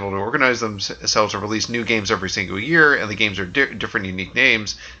Activision has been able to organize themselves and release new games every single year, and the games are different unique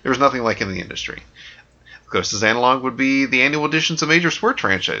names, there's nothing like in the industry. Closest analog would be the annual editions of major sport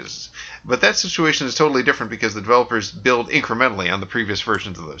franchises. But that situation is totally different because the developers build incrementally on the previous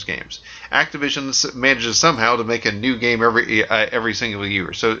versions of those games. Activision manages somehow to make a new game every single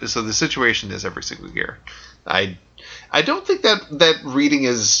year. So the situation is every single year. I don't think that reading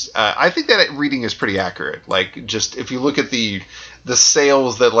is. I think that reading is pretty accurate. Like, just if you look at the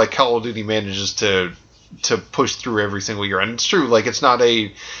sales that like Call of Duty manages to push through every single year, and it's true. Like, it's not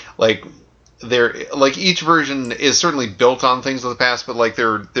a like. Each version is certainly built on things of the past, but like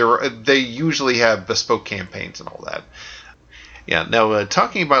they usually have bespoke campaigns and all that. Yeah. Now,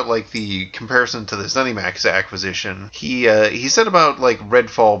 talking about like the comparison to the ZeniMax acquisition, he said about like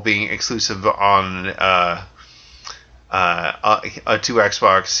Redfall being exclusive on to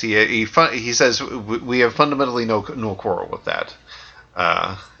Xbox. He says we have fundamentally no quarrel with that,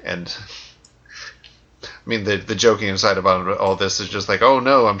 and. I mean, the joking aside about all this is just like, oh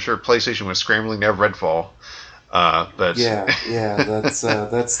no, I'm sure PlayStation was scrambling to have Redfall. But that's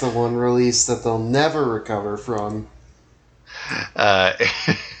the one release that they'll never recover from.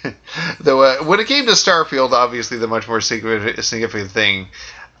 Though when it came to Starfield, obviously the much more significant thing,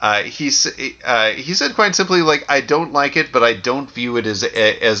 he said quite simply, like, I don't like it, but I don't view it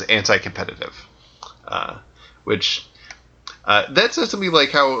as anti-competitive, which. That says to me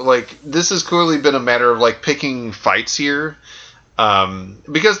like how like this has clearly been a matter of like picking fights here,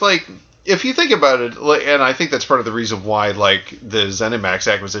 because like if you think about it, like, and I think that's part of the reason why like the ZeniMax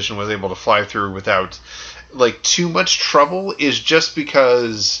acquisition was able to fly through without like too much trouble is just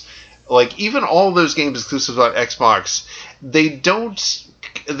because like even all those games exclusive on Xbox, they don't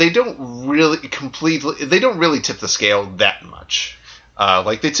really tip the scale that much.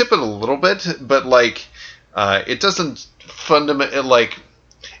 Like they tip it a little bit, but like it doesn't.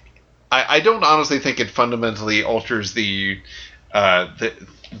 I don't honestly think it fundamentally alters the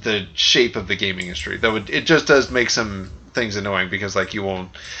shape of the gaming industry. Though it just does make some things annoying because like you will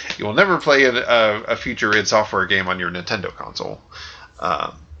never play a future id Software game on your Nintendo console.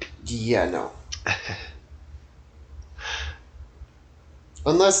 No.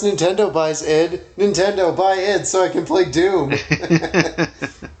 Unless Nintendo buys id, Nintendo buy id so I can play Doom.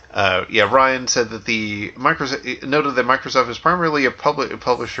 Ryan said that noted that Microsoft is primarily a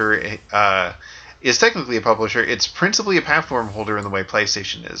publisher, is technically a publisher. It's principally a platform holder in the way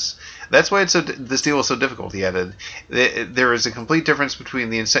PlayStation is. That's why this deal is so difficult. He added, there is a complete difference between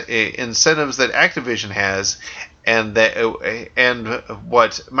the incentives that Activision has and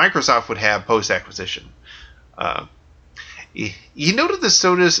what Microsoft would have post acquisition. He noted the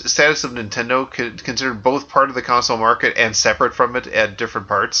status of Nintendo considered both part of the console market and separate from it at different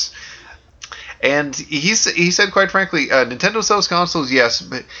parts. And he said, quite frankly, Nintendo sells consoles, yes,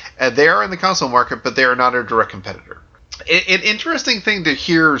 but they are in the console market, but they are not a direct competitor. An interesting thing to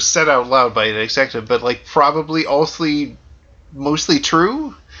hear said out loud by an executive, but like probably also mostly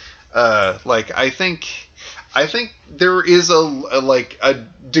true. I think there is a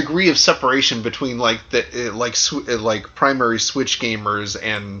degree of separation between like the primary Switch gamers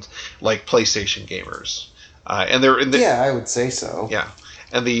and like PlayStation gamers, and they're in the I would say so. Yeah,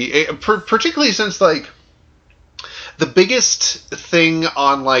 and particularly since like the biggest thing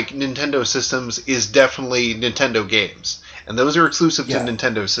on like Nintendo systems is definitely Nintendo games, and those are exclusive to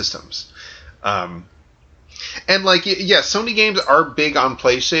Nintendo systems. And like Sony games are big on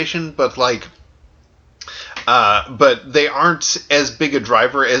PlayStation, but like. But they aren't as big a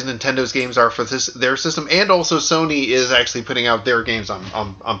driver as Nintendo's games are for their system, and also Sony is actually putting out their games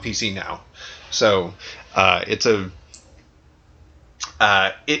on PC now. So it's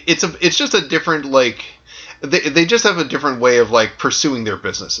just a different like they just have a different way of like pursuing their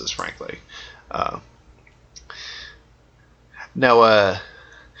businesses, frankly. Now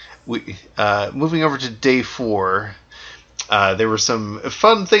moving over to day 4. There were some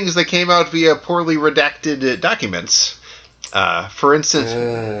fun things that came out via poorly redacted documents. For instance,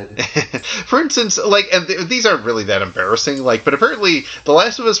 like, and these aren't really that embarrassing. Like, but apparently, The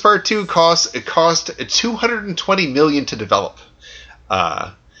Last of Us Part 2 cost $220 million to develop.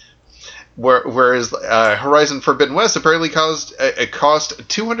 Whereas Horizon Forbidden West apparently cost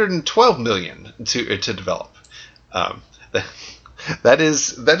 $212 million to develop. That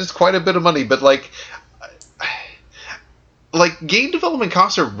is quite a bit of money, but like. like game development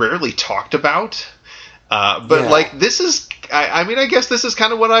costs are rarely talked about. But Yeah. like this is, I mean, I guess this is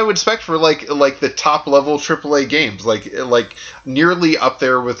kind of what I would expect for like the top level AAA games, like nearly up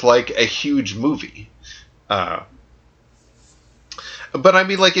there with like a huge movie. But I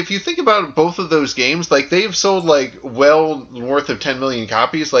mean, like if you think about both of those games, like they've sold like well north of 10 million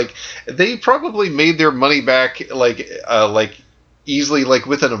copies. Like they probably made their money back like easily like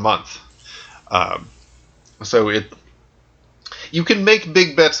within a month. Um, so you can make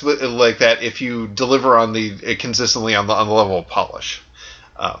big bets like that if you deliver on the consistently on the level of polish.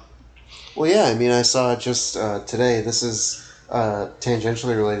 Uh, Well, yeah, I mean, I saw just today, this is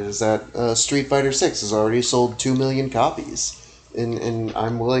tangentially related, is that Street Fighter 6 has already sold 2 million copies. And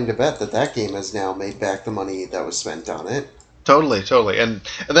I'm willing to bet that that game has now made back the money that was spent on it. totally, and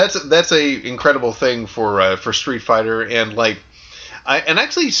that's a incredible thing for Street Fighter, and like, and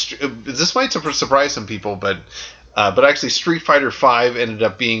actually this might surprise some people, but actually Street Fighter V ended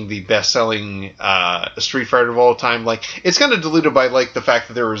up being the best-selling Street Fighter of all time. Like it's kind of diluted by like the fact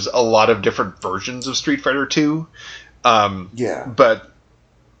that there was a lot of different versions of Street Fighter 2. Yeah. But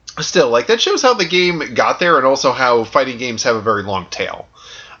still, like that shows how the game got there, and also how fighting games have a very long tail.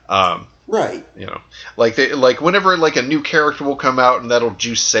 Right. You know, like whenever like a new character will come out and that'll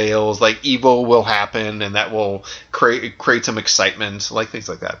juice sales, like Evo will happen and that will create some excitement, like things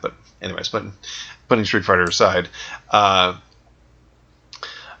like that. But anyways, putting Street Fighter aside, the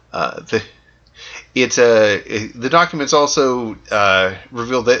documents also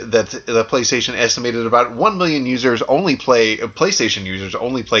revealed that the PlayStation estimated about 1 million PlayStation users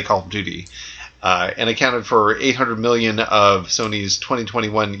only play Call of Duty, and accounted for 800 million of Sony's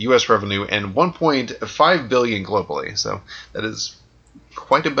 2021 U.S. revenue and 1.5 billion globally. So that is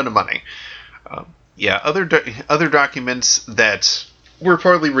quite a bit of money. Other documents that were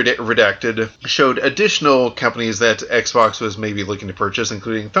partly redacted showed additional companies that Xbox was maybe looking to purchase,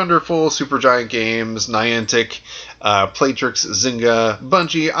 including Thunderful, Supergiant Games, Niantic, Playtrix, Zynga,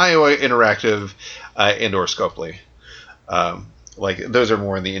 Bungie, IO Interactive, and/or Scopely. Like those are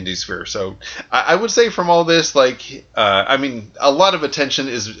more in the indie sphere. So I would say from all this, like I mean, a lot of attention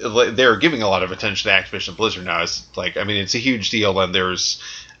is they're giving a lot of attention to Activision Blizzard now. It's like, I mean, it's a huge deal, and there's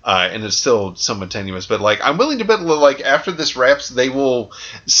and it's still somewhat tenuous. But like, I'm willing to bet like after this wraps, they will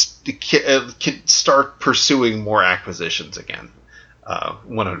start pursuing more acquisitions again.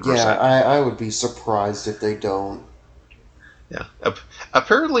 100%. Yeah, I would be surprised if they don't. Yeah.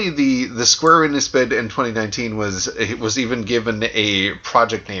 Apparently, the Square Enix bid in 2019 was even given a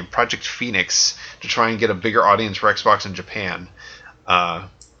project name, Project Phoenix, to try and get a bigger audience for Xbox in Japan. I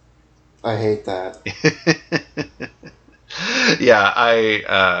hate that.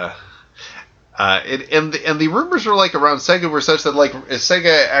 Yeah, and the rumors were like around Sega were such that like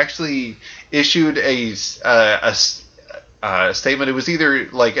Sega actually issued a statement. It was either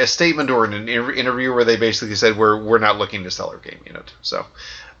like a statement or an interview where they basically said we're not looking to sell our game unit. So,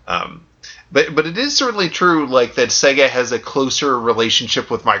 but it is certainly true like that Sega has a closer relationship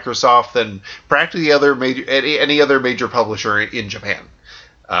with Microsoft than practically any other major publisher in Japan.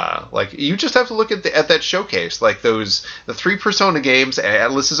 Like you just have to look at that showcase, like the 3 Persona games.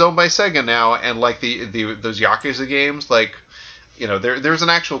 Atlas is owned by Sega now, and like those Yakuza games, like. You know, there's an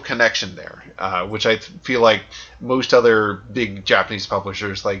actual connection there, which I feel like most other big Japanese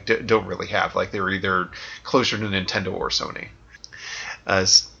publishers like don't really have. Like they're either closer to Nintendo or Sony.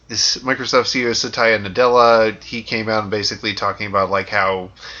 This Microsoft CEO Satya Nadella, he came out and basically talking about like how,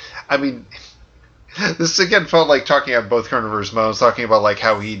 I mean, this again felt like talking about both coronavirus modes, talking about like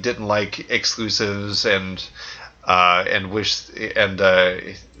how he didn't like exclusives and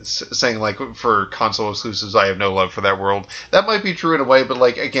saying like for console exclusives, I have no love for that world. That might be true in a way, but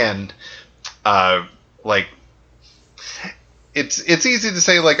like again, like it's easy to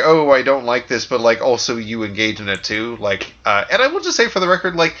say like, oh, I don't like this, but like also you engage in it too. Like, and I will just say for the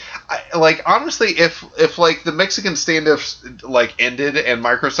record, like, honestly, if like the Mexican standoff like ended and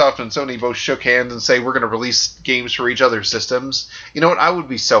Microsoft and Sony both shook hands and say we're going to release games for each other's systems, you know what? I would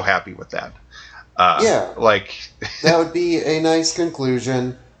be so happy with that. Yeah, like that would be a nice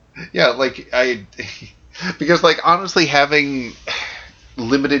conclusion. Yeah, like because like honestly, having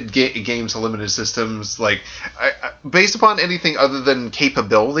limited games, limited systems, like based upon anything other than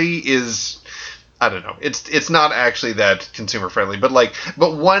capability, is I don't know. It's not actually that consumer friendly, but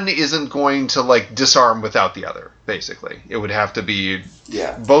one isn't going to like disarm without the other. Basically, it would have to be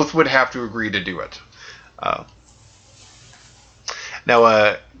both would have to agree to do it.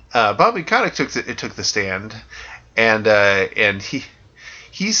 Now, Bobby Kotick took the stand, and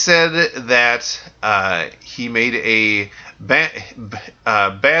he said that he made a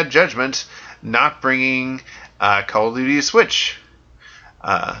bad judgment not bringing Call of Duty Switch.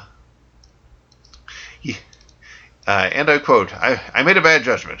 Uh, and I quote, I made a bad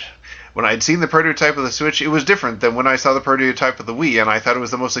judgment. When I'd seen the prototype of the Switch, it was different than when I saw the prototype of the Wii, and I thought it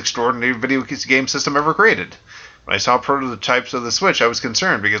was the most extraordinary video game system ever created. When I saw prototypes of the Switch, I was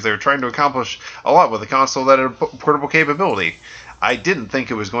concerned because they were trying to accomplish a lot with a console that had portable capability. I didn't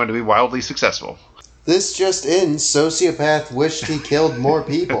think it was going to be wildly successful. This just in, Sociopath wished he killed more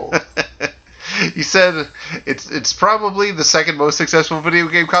people. He said it's probably the second most successful video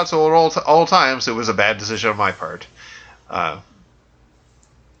game console of all time, so it was a bad decision on my part. I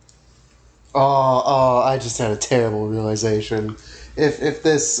just had a terrible realization. If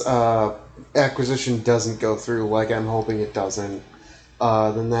this acquisition doesn't go through, like I'm hoping it doesn't,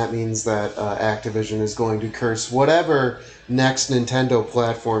 then that means that Activision is going to curse whatever next Nintendo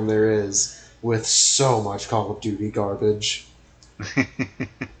platform there is with so much Call of Duty garbage.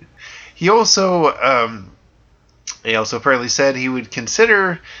 He also apparently said he would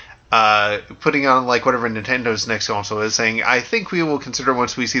consider putting on like whatever Nintendo's next console is, saying, I think we will consider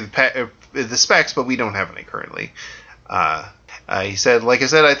once we see the specs, but we don't have any currently. He said, like I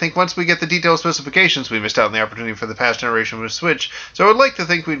said, I think once we get the detailed specifications, we missed out on the opportunity for the past generation with Switch, so I would like to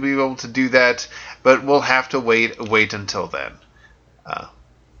think we'd be able to do that, but we'll have to wait until then.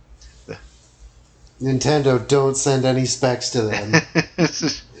 Nintendo, don't send any specs to them.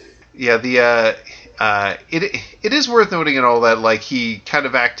 Yeah, it is worth noting and all that, like, he kind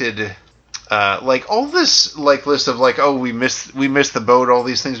of acted like all this like list of like, oh, we missed the boat, all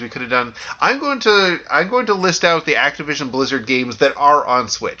these things we could have done. I'm going to list out the Activision Blizzard games that are on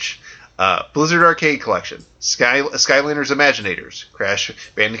Switch. Blizzard Arcade Collection, Skylanders Imaginators, Crash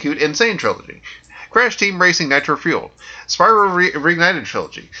Bandicoot Insane Trilogy, Crash Team Racing Nitro Fueled, Spyro Reignited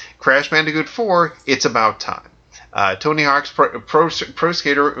Trilogy, Crash Bandicoot 4, It's About Time, Tony Hawk's Pro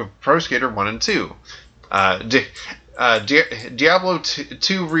Skater 1 and 2, Diablo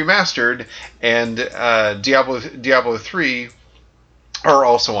 2 Remastered, and Diablo 3 are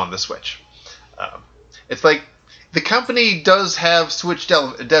also on the Switch. It's like the company does have Switch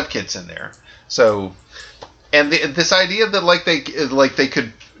dev kits in there, so and this idea that like they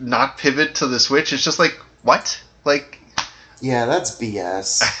could not pivot to the Switch, it's just like, what? Like, yeah, that's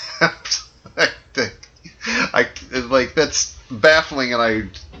BS. I like, that's baffling, and I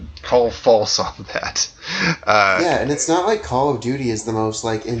call false on that. Yeah, and it's not like Call of Duty is the most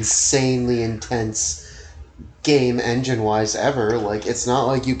like insanely intense game engine-wise ever. Like, it's not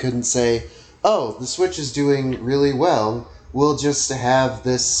like you couldn't say, oh, the Switch is doing really well, we'll just have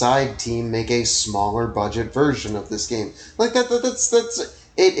this side team make a smaller budget version of this game. Like, that's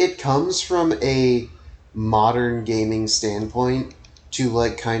it comes from a modern gaming standpoint to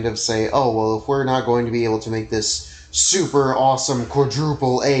like kind of say, oh, well, if we're not going to be able to make this super awesome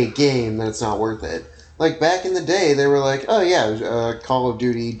quadruple A game, then it's not worth it. Like, back in the day, they were like, oh yeah, Call of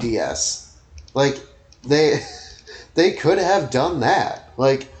Duty DS. Like, they could have done that.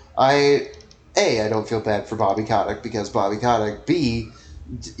 Like, I don't feel bad for Bobby Kotick, because Bobby Kotick, B,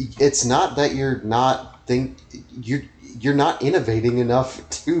 it's not that you're not innovating enough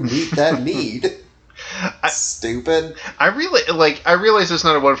to meet that need. Stupid. I realize it's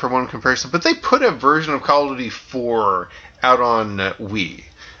not a one-for-one comparison, but they put a version of Call of Duty 4 out on Wii.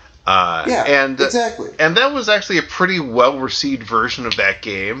 And exactly. And that was actually a pretty well-received version of that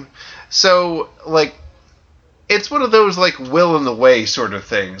game. So, like, it's one of those, like, will in the way sort of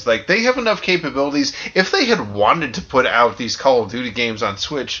things. Like, they have enough capabilities. If they had wanted to put out these Call of Duty games on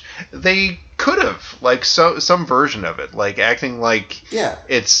Switch, they could have. Like, some version of it. Like, acting like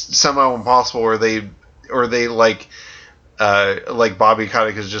it's somehow impossible, or they like Bobby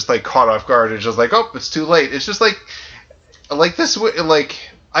Kotick is just, like, caught off guard and just like, oh, it's too late. It's just like this, like,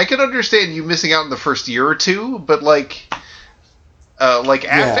 I can understand you missing out in the first year or two, but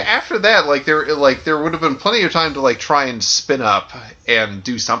after that, there would have been plenty of time to like try and spin up and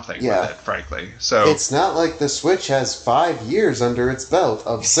do something with it, frankly. So it's not like the Switch has 5 years under its belt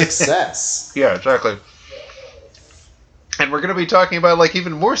of success. Yeah, exactly. And we're going to be talking about like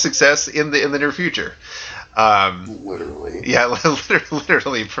even more success in the near future. Literally. Yeah,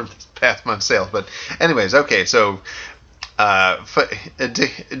 literally from this past month's sales. But anyways, okay, so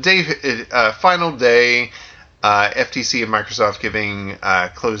final day. FTC and Microsoft giving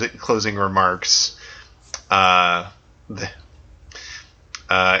closing remarks. The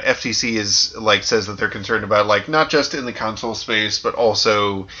FTC is says that they're concerned about not just in the console space but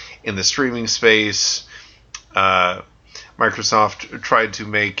also in the streaming space. Microsoft tried to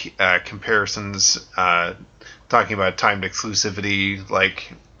make comparisons, talking about timed exclusivity,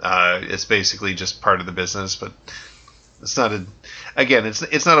 it's basically just part of the business, but It's not a. Again,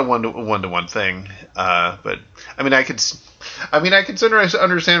 it's not a one to one thing. But I mean, I could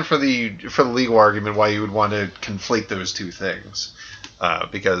understand for the legal argument why you would want to conflate those two things,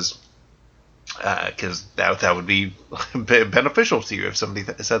 because that would be beneficial to you if somebody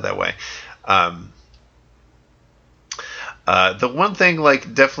said that way. The one thing,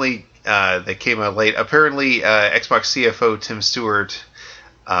 like, definitely that came out late. Apparently, Xbox CFO Tim Stewart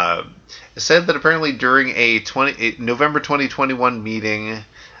said that apparently during a November 2021 meeting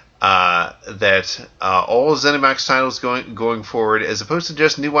that all ZeniMax titles going forward, as opposed to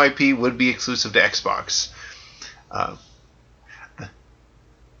just new IP, would be exclusive to Xbox.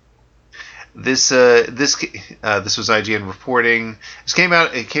 This was IGN reporting. It came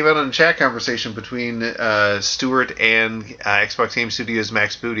out in a chat conversation between Stewart and Xbox Game Studios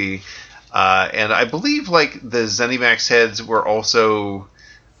Max Booty, and I believe like the ZeniMax heads were also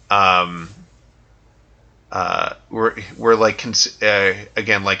were like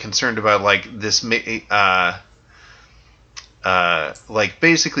again like concerned about like this like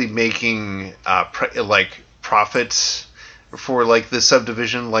basically making like profits for like the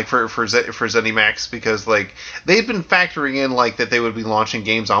subdivision, like for ZeniMax, because like they've been factoring in like that they would be launching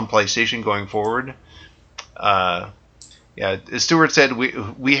games on PlayStation going forward. Yeah, Stewart said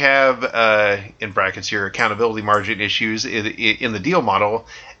we have in brackets here accountability margin issues in the deal model,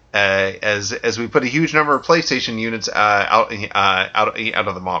 as we put a huge number of PlayStation units out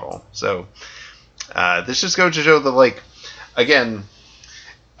of the model. So this just goes to show that, like, again.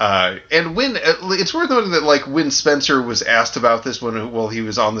 And when it's worth noting that, like, when Spencer was asked about this while he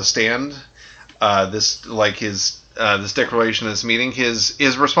was on the stand, this like his this declaration in this meeting,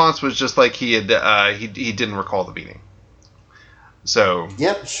 his response was just like he didn't recall the meeting. So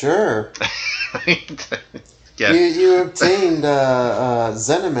yep, sure. Yeah. You obtained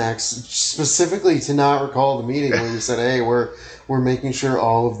ZeniMax specifically to not recall the meeting where you said, "Hey, we're making sure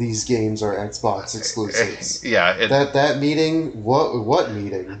all of these games are Xbox exclusives." Yeah, that meeting. What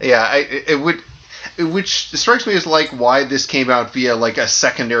meeting? Yeah, which strikes me as like why this came out via like a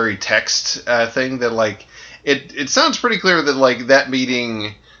secondary text thing. That like it sounds pretty clear that like that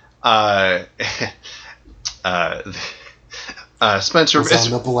meeting. Spencer was on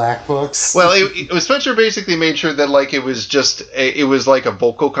the black books. Well, Spencer basically made sure that like it was like a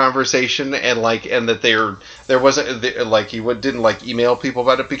vocal conversation, and that there wasn't like he didn't like email people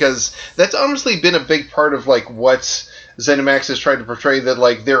about it, because that's honestly been a big part of like what ZeniMax has tried to portray, that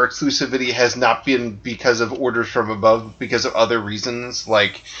like their exclusivity has not been because of orders from above, because of other reasons,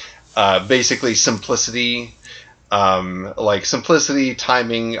 like basically simplicity,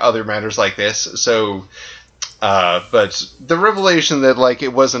 timing, other matters like this. So. But the revelation that like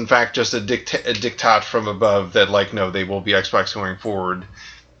it was in fact just a diktat from above, that like no, they will be Xbox going forward,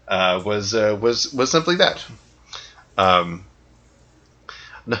 was simply that.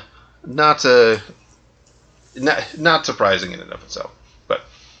 Not surprising in and of itself, but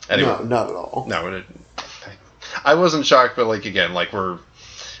anyway, no, not at all. No, I wasn't shocked, but like again, like we're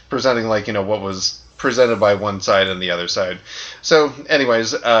presenting like what was presented by one side and the other side. So,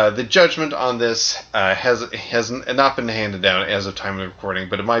 anyways, the judgment on this has not been handed down as of time of recording,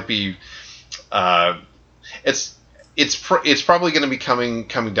 but it might be. It's probably going to be coming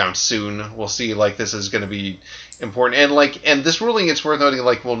down soon. We'll see. Like, this is going to be important, and this ruling, it's worth noting,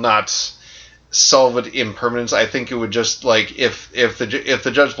 like, will not solve it in permanence. I think it would just like if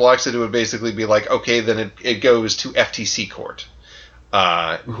the judge blocks it, it would basically be like, okay, then it goes to FTC court.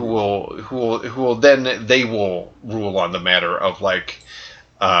 Who will then they will rule on the matter of like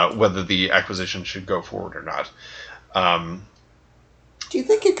whether the acquisition should go forward or not. Do you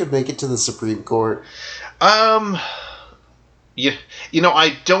think it could make it to the Supreme Court? Yeah,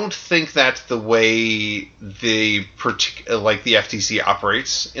 I don't think that's the way the FTC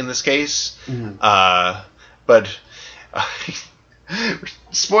operates in this case. Mm-hmm. But.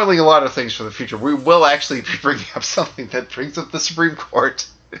 Spoiling a lot of things for the future. We will actually be bringing up something that brings up the Supreme Court.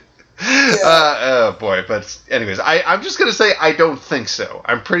 Yeah. Oh boy! But anyways, I'm just gonna say I don't think so.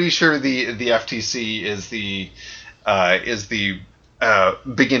 I'm pretty sure the FTC is the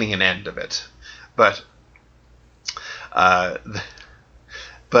beginning and end of it. But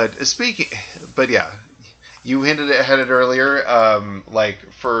yeah. You hinted at it earlier,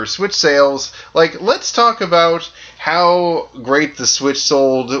 like for Switch sales. Like, let's talk about how great the Switch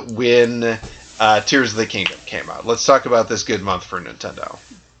sold when Tears of the Kingdom came out. Let's talk about this good month for Nintendo.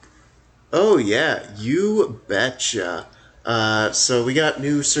 Oh yeah, you betcha. So we got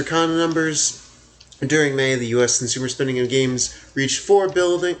new Circana numbers. During May, the U.S. consumer spending on games reached $4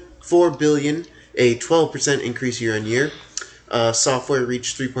 billion, a 12% increase year on year. Software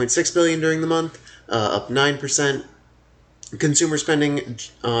reached $3.6 billion during the month. Up 9%. Consumer spending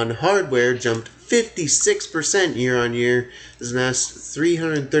on hardware jumped 56% year on year, has amassed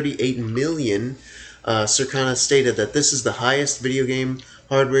 338 million. Circana stated that this is the highest video game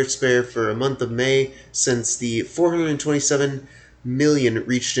hardware spare for a month of May since the 427 million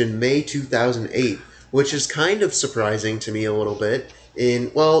reached in May 2008, which is kind of surprising to me a little bit.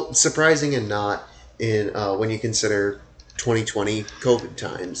 Surprising and not in when you consider 2020 COVID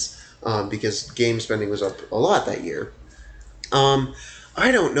times, because game spending was up a lot that year.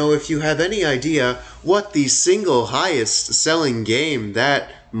 I don't know if you have any idea what the single highest selling game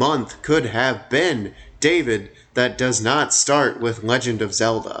that month could have been, David, that does not start with Legend of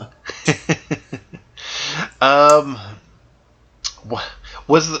Zelda.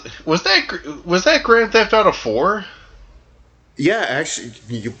 Was that Grand Theft Auto 4? Yeah,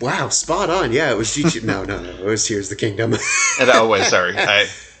 actually, wow, spot on. Yeah, it was GT. No, it was Tears of the Kingdom. Sorry, I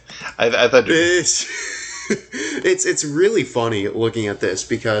thought. It's really funny looking at this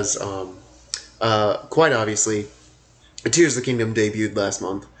because, quite obviously, Tears of the Kingdom debuted last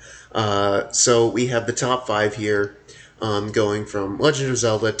month. So we have the top 5 here, going from Legend of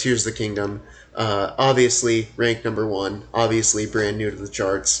Zelda, Tears of the Kingdom, obviously ranked number 1, obviously brand new to the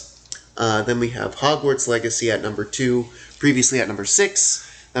charts. Then we have Hogwarts Legacy at number 2, previously at number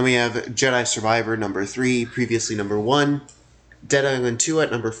 6. Then we have Jedi Survivor number 3, previously number 1. Dead Island 2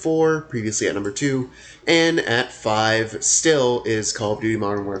 at number 4, previously at number 2, and at 5 still is Call of Duty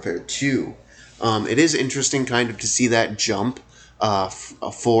Modern Warfare 2. It is interesting kind of to see that jump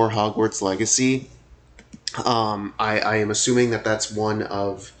for Hogwarts Legacy. I am assuming that that's one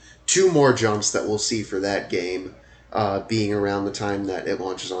of 2 more jumps that we'll see for that game, being around the time that it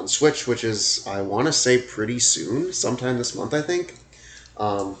launches on Switch, which is, I want to say, pretty soon, sometime this month, I think,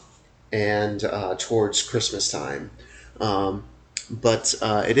 and towards Christmas time. But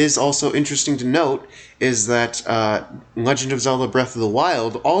it is also interesting to note is that Legend of Zelda Breath of the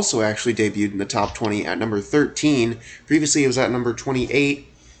Wild also actually debuted in the top 20 at number 13. Previously it was at number 28.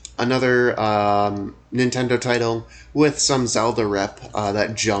 Another Nintendo title with some Zelda rep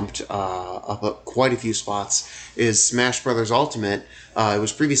that jumped up quite a few spots is Smash Bros. Ultimate. It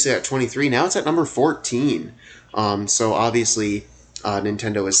was previously at 23. Now it's at number 14. So obviously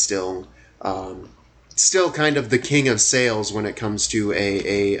Nintendo is still kind of the king of sales when it comes to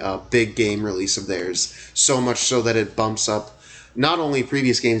a big game release of theirs. So much so that it bumps up not only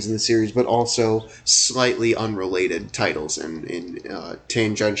previous games in the series, but also slightly unrelated titles and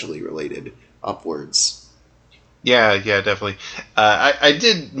tangentially related upwards. Yeah, definitely. I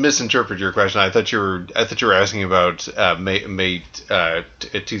did misinterpret your question. I thought you were asking about May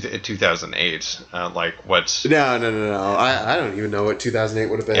 2008. Like what? No. I don't even know what 2008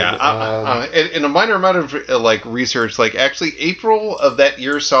 would have been. Yeah, in a minor amount of research, actually April of that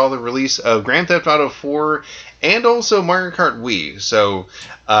year saw the release of Grand Theft Auto 4 and also Mario Kart Wii. So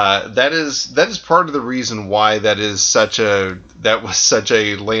that is part of the reason why that was such a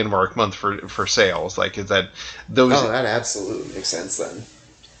landmark month for sales. Is that those? Oh, that absolutely makes sense then.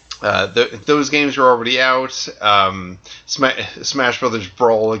 Those games were already out. Smash Brothers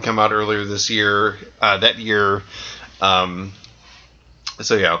Brawl had come out earlier this year. That year. So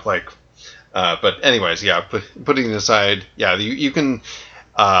yeah, but anyways, yeah. Putting it aside, yeah, you can.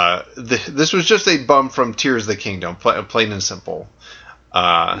 This was just a bump from Tears of the Kingdom, plain and simple.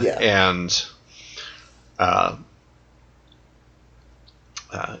 And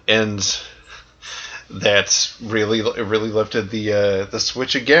that's really lifted the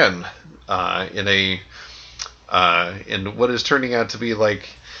Switch again in what is turning out to be the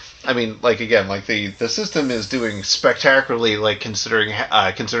system is doing spectacularly,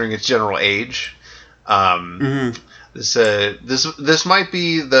 considering its general age. This might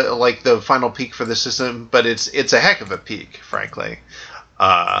be the final peak for the system, but it's a heck of a peak, frankly.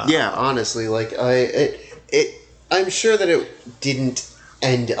 Honestly, I'm sure that it didn't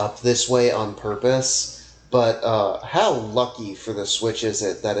end up this way on purpose, but how lucky for the Switch is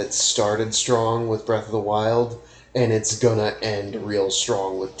it that it started strong with Breath of the Wild and it's gonna end real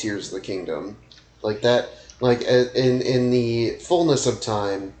strong with Tears of the Kingdom, in the fullness of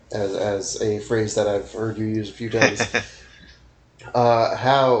time, as a phrase that I've heard you use a few times.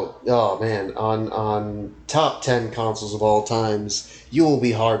 On top 10 consoles of all times, you will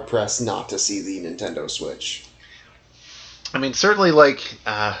be hard pressed not to see the Nintendo Switch. I mean, certainly,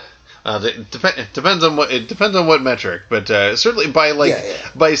 it depends on what metric, but certainly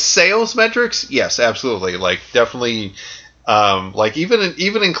by sales metrics, yes, absolutely, definitely,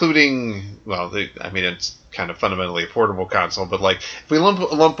 even including, it's kind of fundamentally a portable console, but if we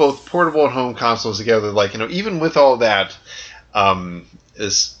lump both portable and home consoles together, even with all that,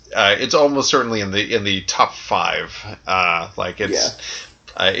 it's almost certainly in the top 5.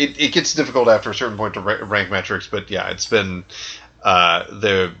 It gets difficult after a certain point to rank metrics, but yeah, it's been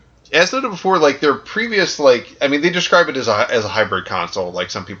as noted before, like their previous they describe it as a hybrid console. Like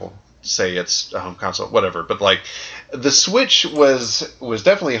some people say it's a home console, whatever. But like the Switch was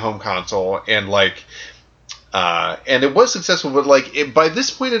definitely a home console, and and it was successful. But by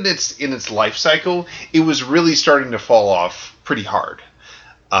this point in its life cycle, it was really starting to fall off pretty hard.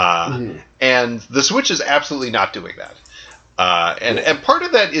 And the Switch is absolutely not doing that. And part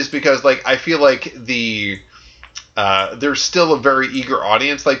of that is because I feel like there's still a very eager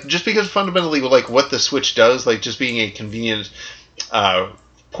audience, just because fundamentally what the Switch does, just being a convenient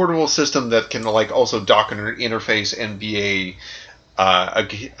portable system that can also dock an interface and be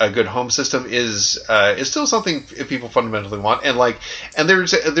a good home system is still something people fundamentally want. And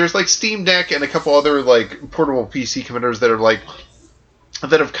there's Steam Deck and a couple other portable PC competitors that are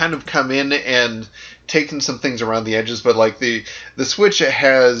that have kind of come in and taken some things around the edges, but the Switch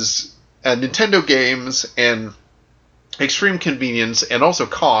has Nintendo games and extreme convenience and also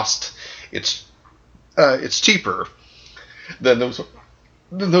cost. It's cheaper than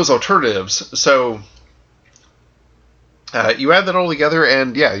those alternatives. So you add that all together,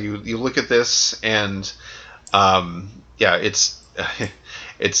 and you look at this, and it's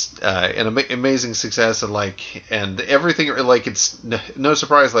it's an amazing success, and everything. It's no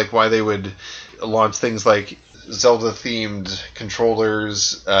surprise why they would launch things like Zelda-themed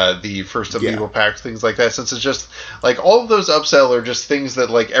controllers, the first Amiibo pack, things like that. Since it's just all of those upsell are just things that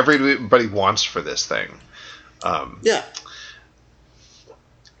everybody wants for this thing. And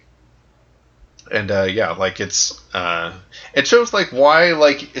it's it shows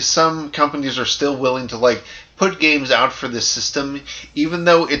why some companies are still willing to put games out for this system, even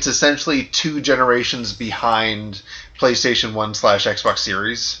though it's essentially 2 generations behind PlayStation 1 / Xbox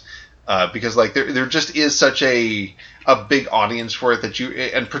Series, because there just is such a big audience for it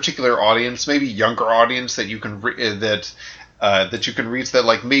and particular audience, maybe younger audience that you can that you can reach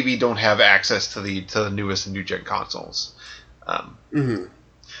that maybe don't have access to the newest and new gen consoles.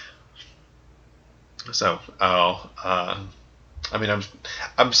 So, I'm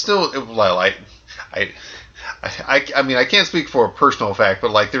still I can't speak for a personal fact,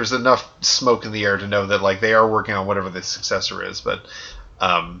 but there's enough smoke in the air to know that they are working on whatever the successor is. But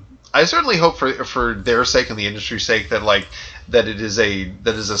I certainly hope for their sake and the industry's sake that it is a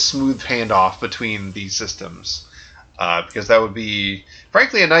smooth handoff between these systems, because that would be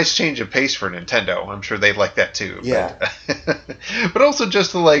frankly a nice change of pace for Nintendo. I'm sure they'd like that too. Yeah. But also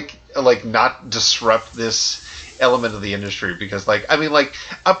just to not disrupt this element of the industry, because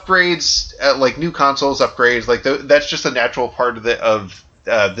upgrades, new consoles upgrades, that's just a natural part of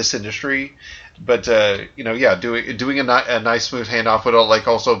this industry. But doing a nice smooth handoff would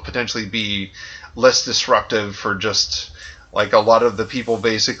also potentially be less disruptive for just a lot of the people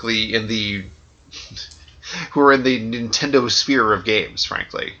basically who are in the Nintendo sphere of games,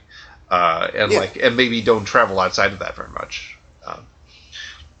 frankly, and maybe don't travel outside of that very much.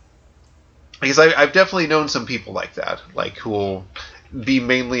 Because I've definitely known some people like that, who will be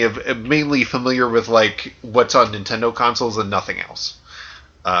mainly familiar with what's on Nintendo consoles and nothing else.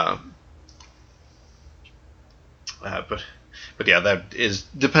 But yeah, that is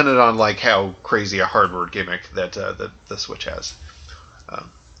dependent on how crazy a hardware gimmick that the Switch has.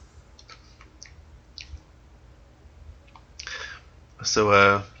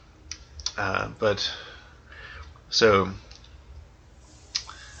 So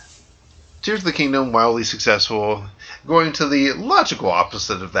Tears of the Kingdom, wildly successful. Going to the logical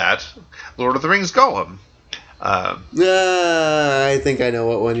opposite of that, Lord of the Rings Gollum. I think I know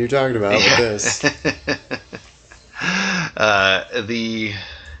what one you're talking about with this. The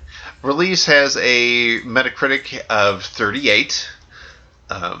release has a Metacritic of 38,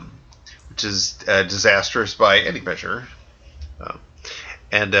 which is disastrous by any measure.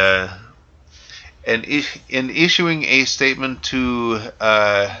 And in issuing a statement to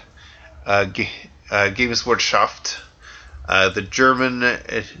Games Workshop, the German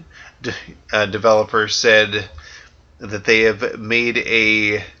developer said that they have made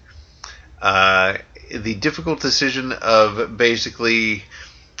the difficult decision of basically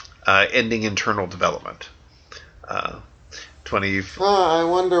ending internal development. I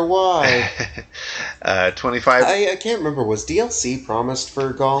wonder why. 25. I can't remember. Was DLC promised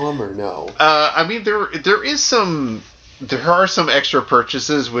for Gollum or no? There are some extra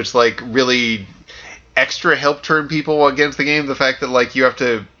purchases which really extra help turn people against the game. The fact that you have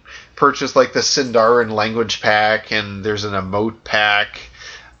to purchase the Sindarin language pack, and there's an emote pack.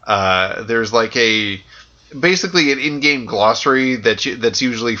 There's basically an in-game glossary that's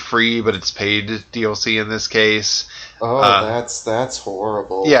usually free, but it's paid DLC in this case. Oh, that's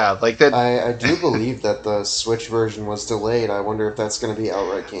horrible. Yeah, like that. I do believe that the Switch version was delayed. I wonder if that's going to be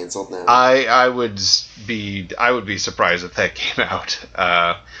outright canceled now. I would be surprised if that came out.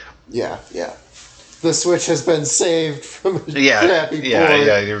 Yeah. The Switch has been saved from a crappy port.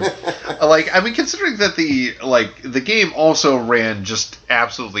 Yeah. Like, I mean, considering that the game also ran just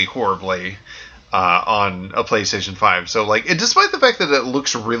absolutely horribly on a PlayStation 5. So, like, despite the fact that it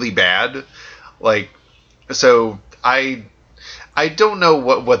looks really bad, like, so I don't know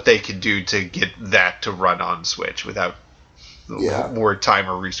what they could do to get that to run on Switch without more time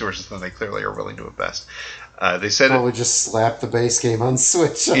or resources than they clearly are willing to invest. They said probably just slap the base game on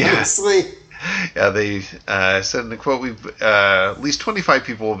Switch, honestly. Yeah, they said in the quote, at least 25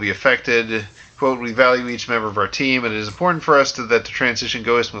 people will be affected. Quote, we value each member of our team, and it is important for us that the transition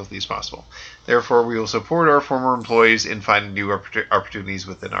go as smoothly as possible. Therefore, we will support our former employees in finding new opportunities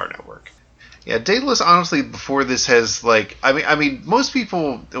within our network. Yeah, Daedalus, honestly, before this has, like, I mean, most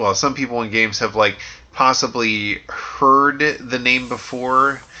people, well, some people in games have, like, possibly heard the name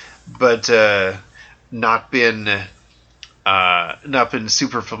before, but not been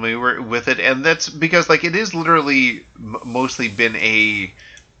super familiar with it, and that's because, like, it is literally mostly been a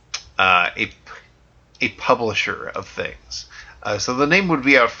publisher of things. So the name would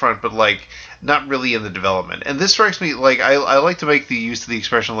be out front, but, like, not really in the development. And this strikes me, like, I like to make the use of the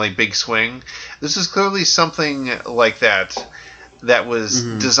expression, like, big swing. This is clearly something like that was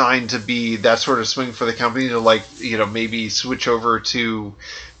designed to be that sort of swing for the company to, like, you know, maybe switch over to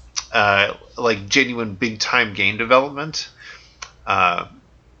like genuine big time game development. And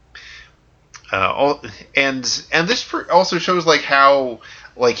this also shows, like, how,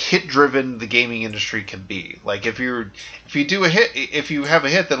 like, hit driven the gaming industry can be. Like, if you have a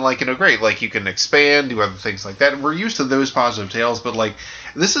hit, then, like, you know, great, like, you can expand, do other things like that. We're used to those positive tales, but, like,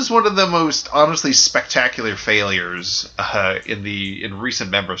 this is one of the most honestly spectacular failures in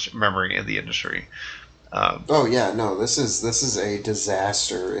recent memory in the industry. This is a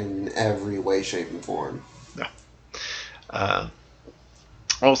disaster in every way, shape, and form. Yeah.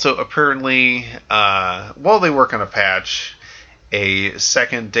 Also, apparently, while they work on a patch, a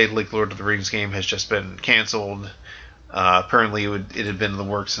second Data Leak Lord of the Rings game has just been canceled. Apparently, it had been in the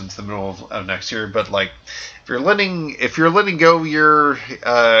works since the middle of next year. But, like, if you're letting go your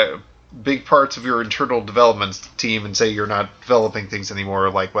big parts of your internal development team and say you're not developing things anymore,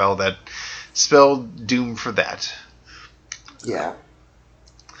 like, well, that spelled doom for that. Yeah.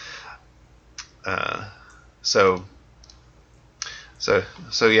 So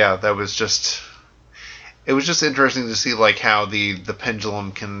yeah, that was just. It was just interesting to see, like, how the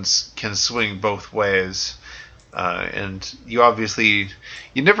pendulum can swing both ways, and you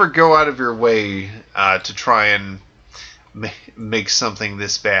never go out of your way to try and make something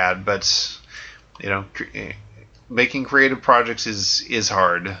this bad, but, you know, making creative projects is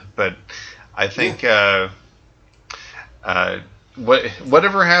hard. But I think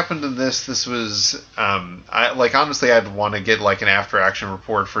whatever happened in this was honestly, I'd want to get, like, an after action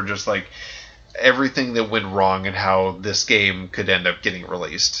report for just, like, everything that went wrong and how this game could end up getting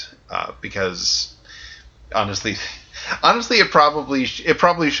released, because honestly it probably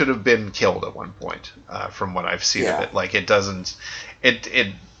should have been killed at one point, from what I've seen of it. Like, it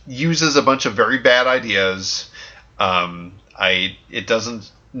uses a bunch of very bad ideas. No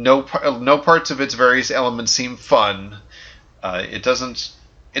parts of its various elements seem fun. It doesn't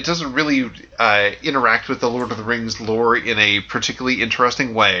really interact with the Lord of the Rings lore in a particularly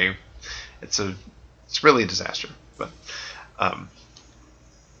interesting way. It's really a disaster. But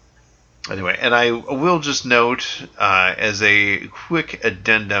anyway, and I will just note, as a quick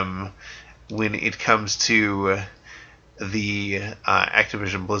addendum, when it comes to the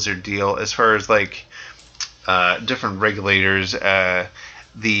Activision Blizzard deal, as far as, like, different regulators, the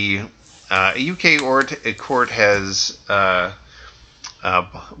UK court has blocked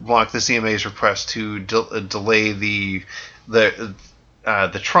the CMA's request to delay the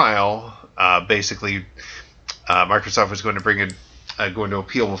trial. Basically, Microsoft was going to going to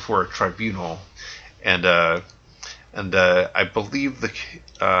appeal before a tribunal, and I believe the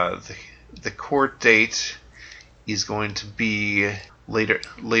court date is going to be later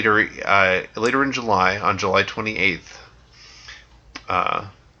in July, on July 28th.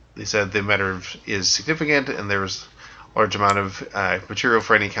 They said the matter is significant, and there's a large amount of material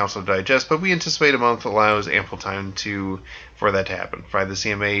for any council to digest, but we anticipate a month allows ample time for that to happen. Provided the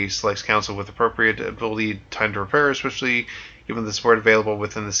CMA selects counsel with appropriate ability, time to prepare, especially given the support available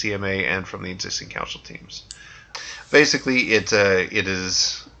within the CMA and from the existing council teams. Basically, it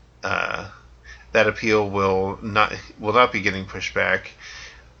is that appeal will not be getting pushed back.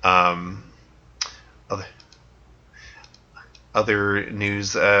 Um, other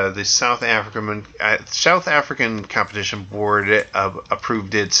news: the South African Competition Board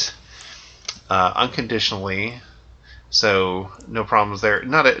approved it unconditionally, so no problems there.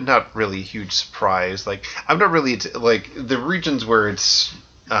 Not really a huge surprise. Like I'm not really like the regions where it's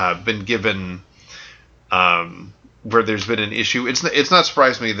been given. Where there's been an issue, it's not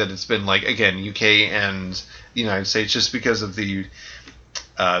surprised me that it's been like again UK and the United States, just because of the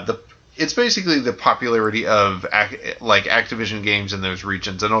it's basically the popularity of like Activision games in those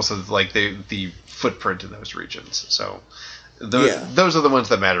regions, and also like the footprint in those regions. So those are the ones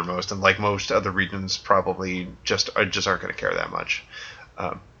that matter most, and like most other regions probably just aren't going to care that much.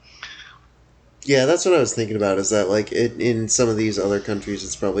 Yeah, that's what I was thinking about. Is that like in some of these other countries,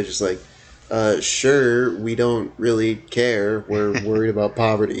 it's probably just like, sure, we don't really care. We're worried about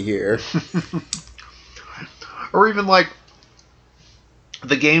poverty here. Or even like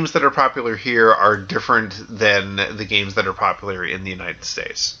the games that are popular here are different than the games that are popular in the United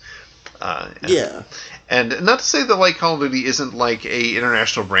States. And not to say that like Call of Duty isn't like a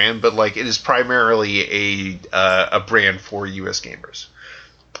international brand, but like it is primarily a brand for U.S. gamers.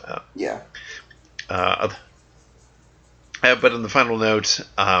 But in the final note,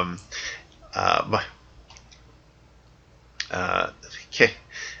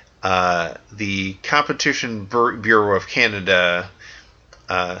 the Competition Bureau of Canada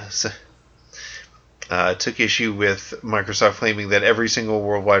took issue with Microsoft claiming that every single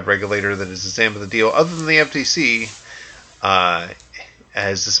worldwide regulator that has examined the deal, other than the FTC,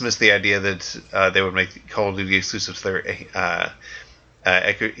 has dismissed the idea that they would make Call of Duty exclusive to their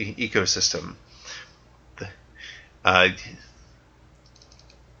ecosystem.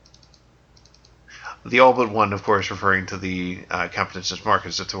 The all but one, of course, referring to the Competition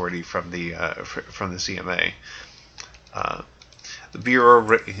Markets Authority from the CMA. The Bureau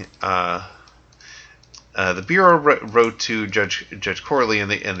wrote to Judge Corley in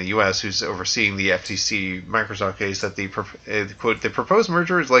the U.S., who's overseeing the FTC Microsoft case, that quote, the proposed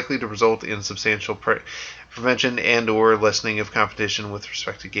merger is likely to result in substantial prevention and/or lessening of competition with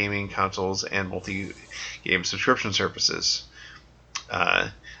respect to gaming consoles and multi-game subscription services,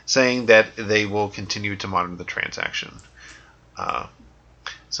 saying that they will continue to monitor the transaction.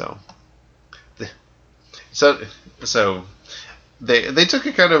 So they took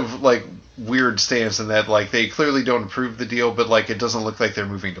a kind of like weird stance in that like they clearly don't approve the deal, but like it doesn't look like they're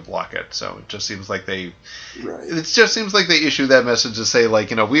moving to block it. So it just seems like they issue that message to say like,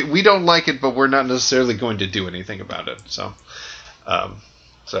 we don't like it, but we're not necessarily going to do anything about it. So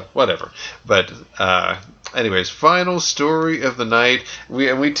whatever. But anyways, final story of the night.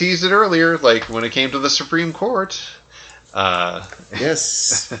 We teased it earlier, like when it came to the Supreme Court.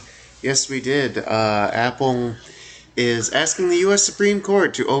 Yes, we did. Apple is asking the U.S. Supreme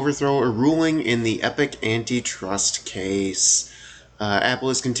Court to overthrow a ruling in the Epic antitrust case. Apple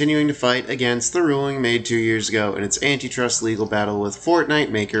is continuing to fight against the ruling made 2 years ago in its antitrust legal battle with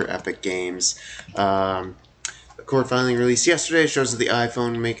Fortnite maker Epic Games. A court filing released yesterday shows that the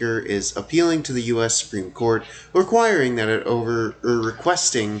iPhone maker is appealing to the U.S. Supreme Court, requesting that it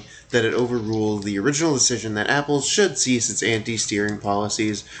overrule the original decision that Apple should cease its anti-steering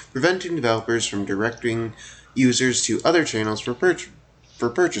policies, preventing developers from directing users to other channels for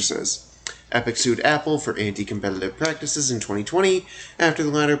purchases. Epic sued Apple for anti-competitive practices in 2020 after the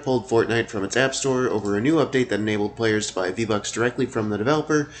latter pulled Fortnite from its App Store over a new update that enabled players to buy V-Bucks directly from the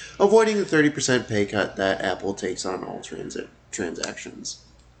developer, avoiding the 30% pay cut that Apple takes on all transactions.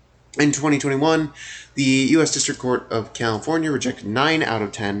 In 2021, the U.S. District Court of California rejected 9 out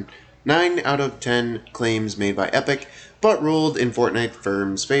of 10 claims made by Epic, but ruled in Fortnite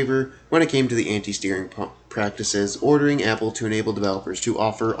firm's favor when it came to the anti-steering practices, ordering Apple to enable developers to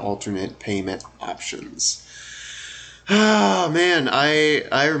offer alternate payment options. Oh man,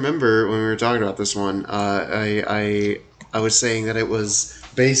 I remember when we were talking about this one, I was saying that it was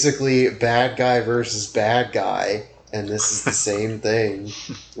basically bad guy versus bad guy, and this is the same thing.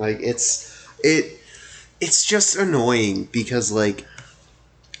 Like it's just annoying because like,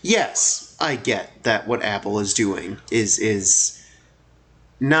 yes, I get that what Apple is doing is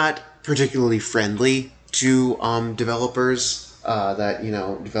not particularly friendly to developers. That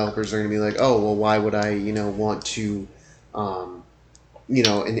developers are going to be like, oh well, why would I want to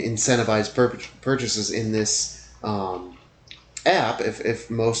incentivize purchases in this app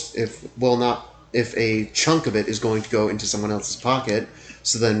if a chunk of it is going to go into someone else's pocket.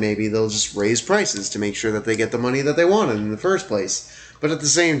 So then maybe they'll just raise prices to make sure that they get the money that they wanted in the first place. But at the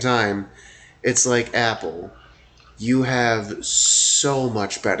same time, it's like, Apple, you have so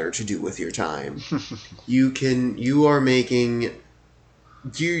much better to do with your time. You are making,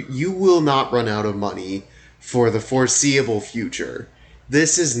 you will not run out of money for the foreseeable future.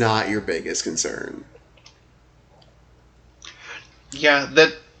 This is not your biggest concern. Yeah,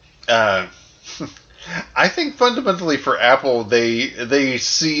 that. I think fundamentally for Apple, they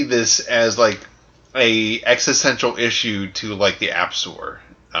see this as like a existential issue to like the App Store.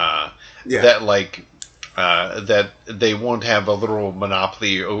 That like that they won't have a literal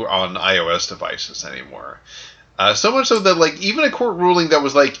monopoly on iOS devices anymore. So much so that like even a court ruling that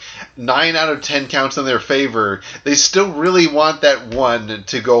was like 9 out of 10 counts in their favor, they still really want that one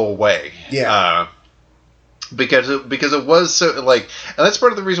to go away. Yeah. Because it was so like, and that's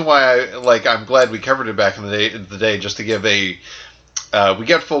part of the reason why I'm glad we covered it back in the day just to give we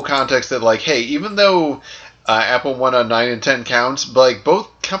get full context that like, hey, even though Apple won on 9 and 10 counts, but like both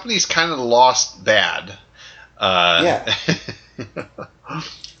companies kind of lost bad. Yeah.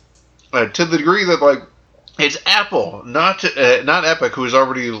 To the degree that like it's Apple, not Epic, who has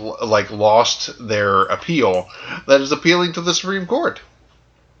already like lost their appeal, that is appealing to the Supreme Court.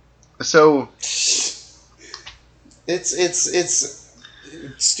 So it's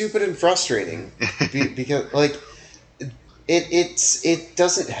stupid and frustrating because like it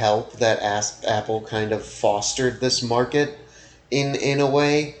doesn't help that Apple kind of fostered this market in a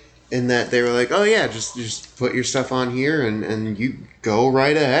way, in that they were like, oh yeah, just put your stuff on here and you go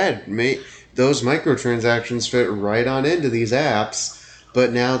right ahead. Those microtransactions fit right on into these apps.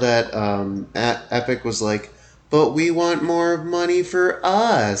 But now that Epic was like, but we want more money for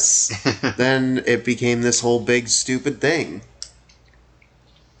us, then it became this whole big stupid thing.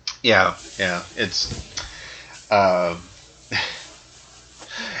 Yeah, it's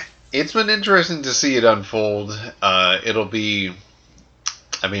it's been interesting to see it unfold. It'll be,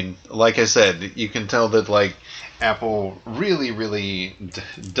 I mean, like I said, you can tell that like Apple really, really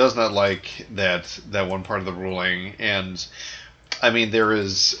does not like that one part of the ruling, and I mean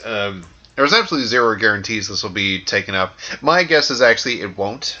there's absolutely zero guarantees this will be taken up. My guess is actually it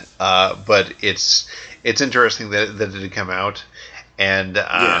won't, but it's interesting that it did come out, and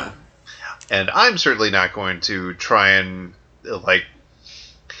and I'm certainly not going to try and like.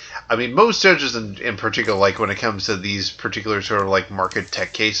 I mean, most judges in particular, like when it comes to these particular sort of like market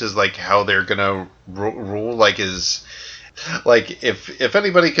tech cases, like how they're gonna rule, like is like if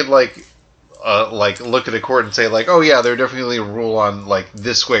anybody could like look at a court and say like, oh yeah, they're definitely a rule on like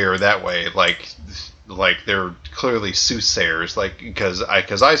this way or that way, like they're clearly soothsayers, like because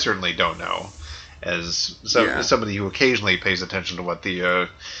I certainly don't know, as somebody who occasionally pays attention to what the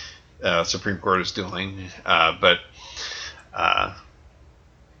Supreme Court is doing,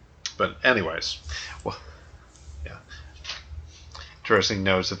 But anyways, well, yeah. Interesting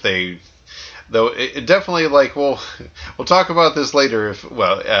notes that though it definitely like we'll talk about this later if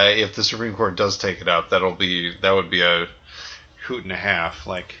the Supreme Court does take it up, that would be a hoot and a half.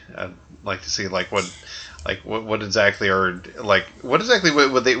 Like I'd like to see what exactly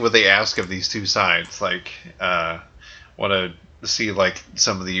would they ask of these two sides? Like want to see like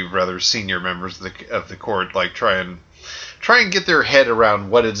some of the rather senior members of the court like try and get their head around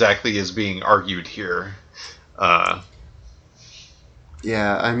what exactly is being argued here.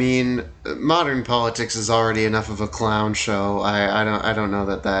 Yeah, I mean, modern politics is already enough of a clown show. I don't know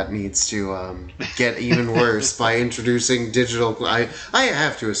that needs to get even worse by introducing digital. I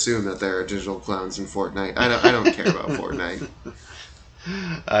have to assume that there are digital clowns in Fortnite. I don't care about Fortnite.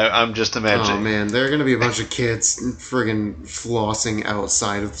 I'm just imagining. Oh man, there are gonna be a bunch of kids friggin' flossing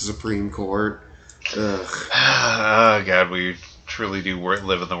outside of the Supreme Court. Ugh. Oh God, we truly do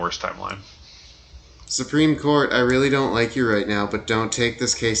live in the worst timeline. Supreme Court, I really don't like you right now, but don't take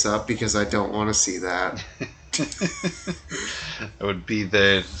this case up because I don't want to see that. It would be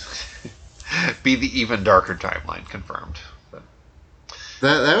the even darker timeline, confirmed. But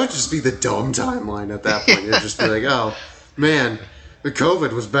that would just be the dumb timeline at that point. It'd just be like, oh man, the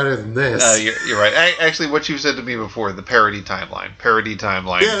COVID was better than this. You're right. Actually, what you said to me before, the parody timeline.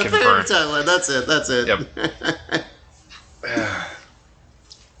 Yeah, the confirmed. parody timeline. That's it. Yep.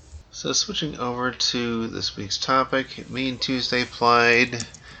 So switching over to this week's topic, me and Tuesday played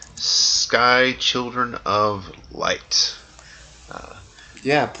Sky Children of Light.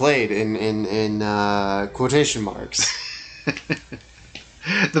 Played in quotation marks.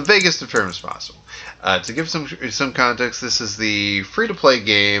 The vaguest of terms possible. To give some context, this is the free-to-play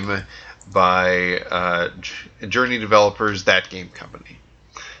game by Journey developers, That Game Company.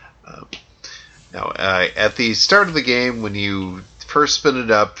 Now, at the start of the game, when you first spin it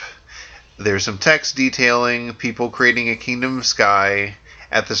up, there's some text detailing people creating a kingdom of sky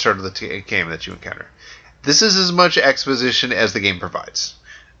at the start of the game that you encounter. This is as much exposition as the game provides.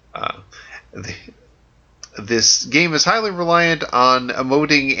 The, this game is highly reliant on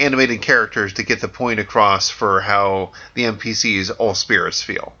emoting animated characters to get the point across for how the NPCs, all spirits,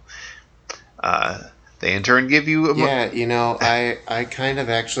 feel. They in turn give you... I kind of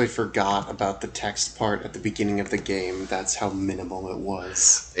actually forgot about the text part at the beginning of the game. That's how minimal it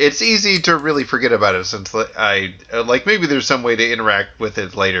was. It's easy to really forget about it since maybe there's some way to interact with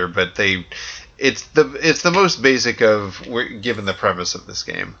it later, but it's the most basic of given the premise of this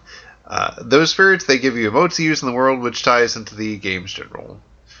game. Those spirits, they give you emotes to use in the world, which ties into the game's general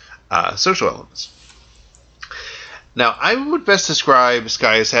social elements. Now, I would best describe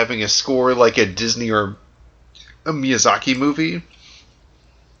Sky as having a score like a Disney or a Miyazaki movie.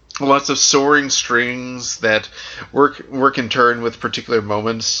 Lots of soaring strings that work in turn with particular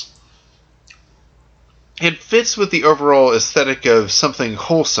moments. It fits with the overall aesthetic of something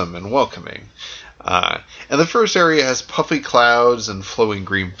wholesome and welcoming. And the first area has puffy clouds and flowing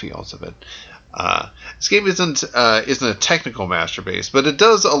green fields of it. This game isn't a technical masterpiece, but it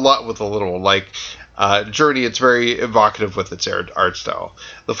does a lot with a little. Like Journey, it's very evocative with its art style.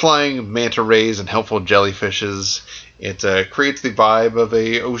 The flying manta rays and helpful jellyfishes, it creates the vibe of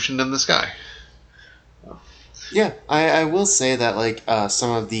a ocean in the sky. Yeah, I will say that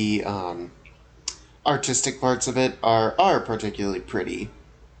some of the artistic parts of it are particularly pretty.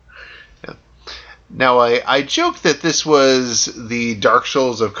 Now, I joked that this was the Dark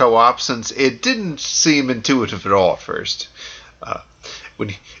Souls of co-op since it didn't seem intuitive at all at first.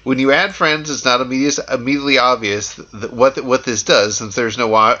 When you add friends, it's not immediately obvious what this does, since there's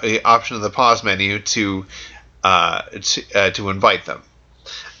no option in the pause menu to invite them.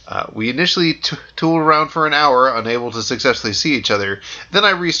 We initially tooled around for an hour, unable to successfully see each other. Then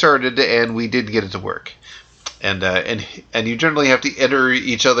I restarted, and we did get it to work. And you generally have to enter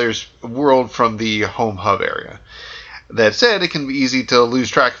each other's world from the home hub area. That said, it can be easy to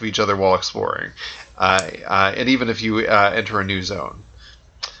lose track of each other while exploring, and even if you enter a new zone.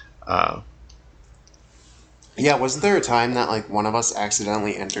 Yeah, wasn't there a time that one of us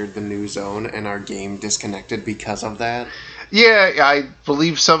accidentally entered the new zone and our game disconnected because of that? Yeah, I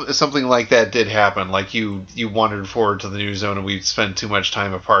believe something like that did happen. Like you wandered forward to the new zone and we spent too much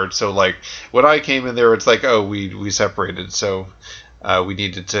time apart. So when I came in there, it's we separated. So we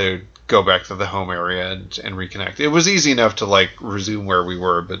needed to go back to the home area and reconnect. It was easy enough to resume where we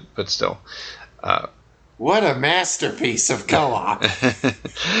were, but still. What a masterpiece of co-op.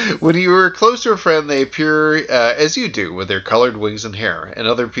 When you are close to a friend, they appear as you do, with their colored wings and hair, and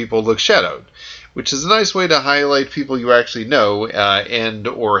other people look shadowed, which is a nice way to highlight people you actually know and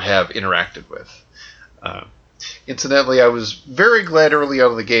or have interacted with. Incidentally, I was very glad early on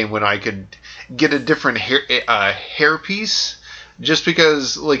in the game when I could get a different hair piece, just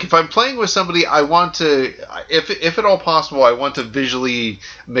because, if I'm playing with somebody, I want to, if at all possible, I want to visually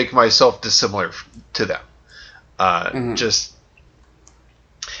make myself dissimilar to them. It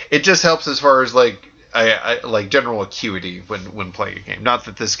just helps as far as I general acuity when playing a game. Not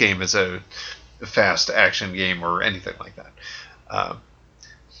that this game is a fast action game or anything like that.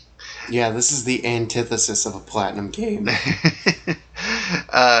 Yeah, this is the antithesis of a platinum game.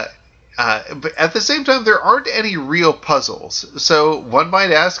 But at the same time, there aren't any real puzzles. So one might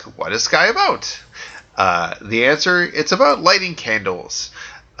ask, what is Sky about? The answer, it's about lighting candles.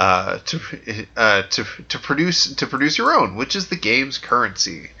 To produce your own, which is the game's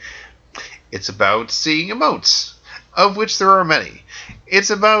currency. It's about seeing emotes, of which there are many. It's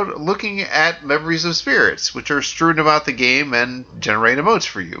about looking at memories of spirits, which are strewn about the game and generate emotes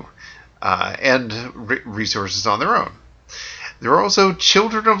for you, and resources on their own. There are also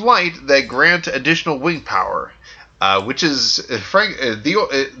children of light that grant additional wing power, which is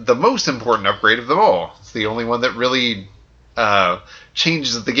the most important upgrade of them all. It's the only one that really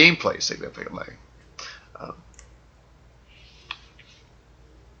changes the gameplay significantly.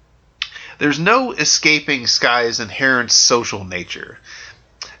 There's no escaping Sky's inherent social nature.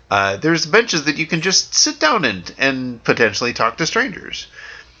 There's benches that you can just sit down in and potentially talk to strangers.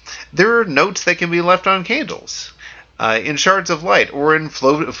 There are notes that can be left on candles, in shards of light, or in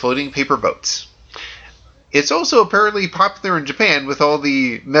floating paper boats. It's also apparently popular in Japan, with all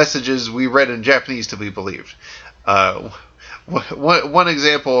the messages we read in Japanese to be believed. One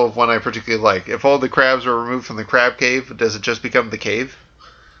example of one I particularly like: if all the crabs are removed from the crab cave, does it just become the cave?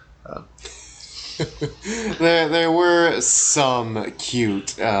 There were some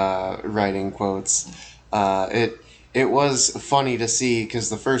cute writing quotes. It was funny to see, because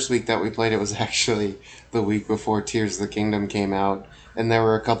the first week that we played it was actually the week before Tears of the Kingdom came out, and there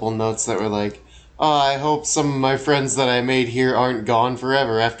were a couple notes that were like, I hope some of my friends that I made here aren't gone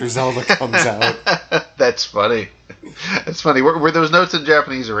forever after Zelda comes out. That's funny. That's funny. Were those notes in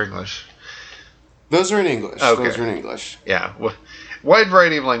Japanese or English? Those are in English. Okay. Those are in English. Yeah. Wide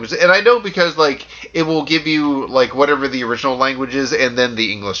variety of languages. And I know because, like, it will give you, like, whatever the original language is and then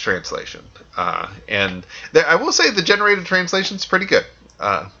the English translation. And I will say the generated translation is pretty good.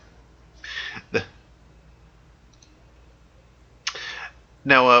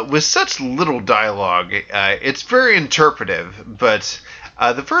 Now, with such little dialogue, it's very interpretive, but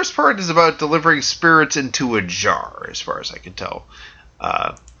the first part is about delivering spirits into a jar, as far as I can tell.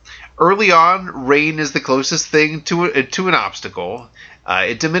 Early on, rain is the closest thing to an obstacle.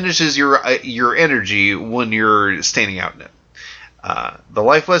 It diminishes your energy when you're standing out in it. The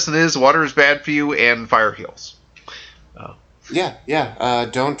life lesson is water is bad for you and fire heals. Yeah.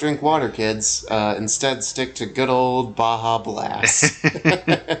 Don't drink water, kids. Instead, stick to good old Baja Blast.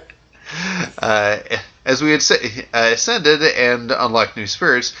 As we had ascended and unlocked new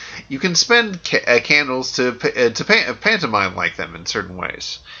spirits, you can spend candles to pantomime like them in certain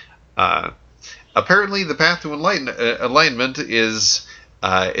ways. Apparently, the path to enlightenment is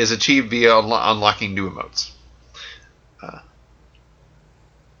achieved via unlocking new emotes.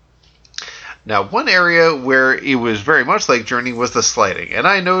 Now, one area where it was very much like Journey was the sliding, and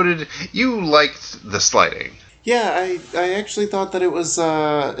I noted you liked the sliding. Yeah, I actually thought that it was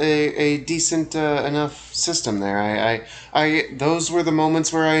a decent enough system there. I those were the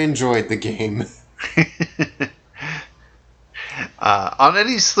moments where I enjoyed the game. On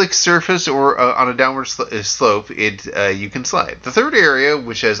any slick surface or on a downward slope, you can slide. The third area,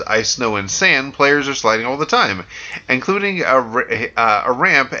 which has ice, snow, and sand, players are sliding all the time, including a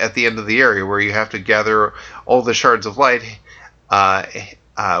ramp at the end of the area where you have to gather all the shards of light,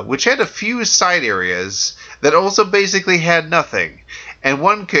 which had a few side areas that also basically had nothing, and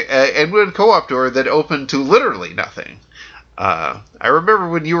one co-op door that opened to literally nothing. I remember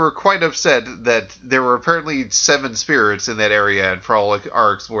when you were quite upset that there were apparently 7 spirits in that area, and for all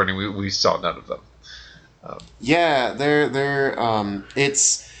our exploring, we saw none of them. Yeah,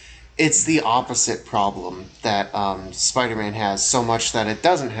 it's the opposite problem that Spider-Man has, so much that it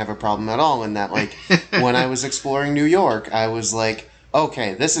doesn't have a problem at all. In that, like, when I was exploring New York, I was like,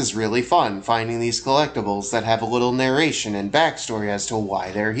 okay, this is really fun, finding these collectibles that have a little narration and backstory as to why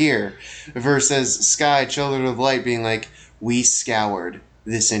they're here, versus Sky, Children of Light, being like, we scoured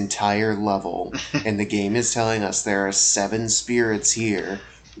this entire level, and the game is telling us there are 7 spirits here.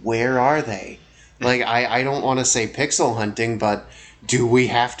 Where are they? Like, I don't want to say pixel hunting, but do we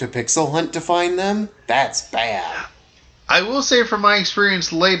have to pixel hunt to find them? That's bad. I will say from my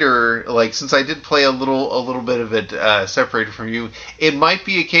experience later, like, since I did play a little bit of it separated from you, it might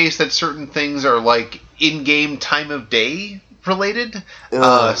be a case that certain things are, like, in-game time of day related,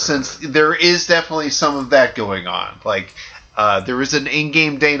 since there is definitely some of that going on. Like, there is an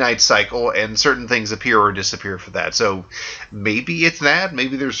in-game day-night cycle, and certain things appear or disappear for that. So maybe it's that.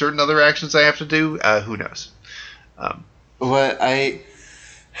 Maybe there's certain other actions I have to do. Who knows? But I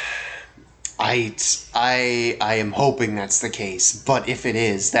am hoping that's the case. But if it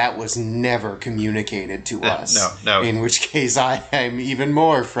is, that was never communicated to us. No. In which case, I am even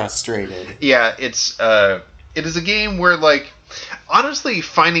more frustrated. Yeah, it is a game where, like, honestly,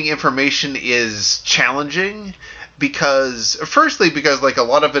 finding information is challenging. Firstly, because like a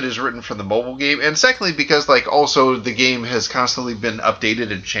lot of it is written for the mobile game, and secondly, because like also the game has constantly been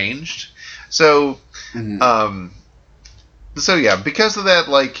updated and changed. So, so yeah, because of that,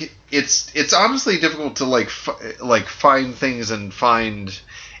 like it's honestly difficult to like find things and find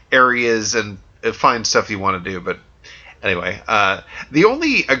areas and find stuff you want to do. But anyway, the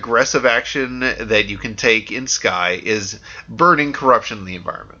only aggressive action that you can take in Sky is burning corruption in the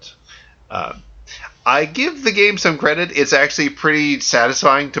environment. I give the game some credit. It's actually pretty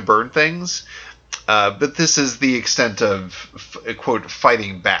satisfying to burn things, but this is the extent of, quote,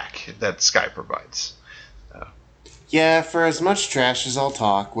 fighting back that Sky provides. Yeah, for as much trash as I'll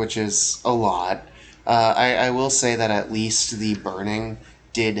talk, which is a lot, I will say that at least the burning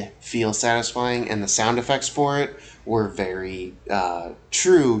did feel satisfying, and the sound effects for it were very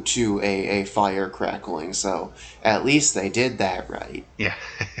true to a fire crackling, so at least they did that right. Yeah.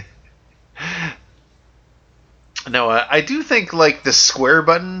 No, I do think like the square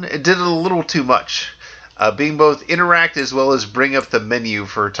button did it a little too much, being both interact as well as bring up the menu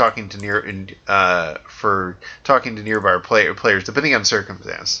for talking to nearby players, depending on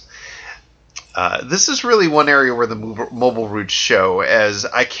circumstance. This is really one area where the mobile roots show, as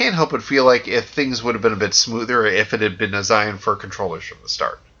I can't help but feel like if things would have been a bit smoother if it had been designed for controllers from the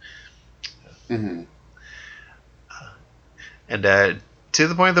start. Mm-hmm. And to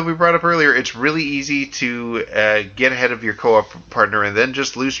the point that we brought up earlier, it's really easy to get ahead of your co-op partner and then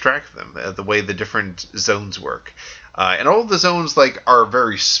just lose track of them. The way the different zones work, and all of the zones are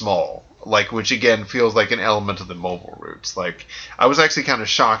very small. Which again feels like an element of the mobile routes. I was actually kind of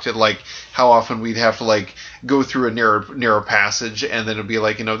shocked at how often we'd have to go through a narrow passage, and then it'd be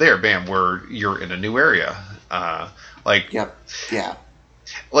there, bam, you're in a new area. Yep. Yeah.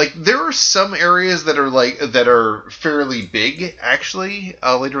 There are some areas that are fairly big actually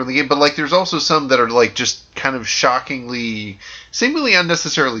later in the game, but there's also some that are just kind of shockingly, seemingly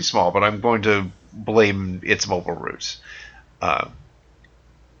unnecessarily small. But I'm going to blame its mobile routes.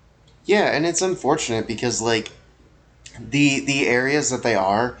 Yeah, and it's unfortunate because the areas that they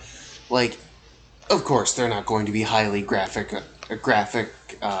are, of course they're not going to be highly graphic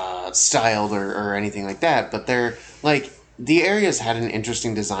styled or anything like that, but they're the areas had an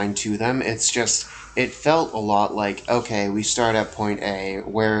interesting design to them. It's just, it felt a lot okay, we start at point A,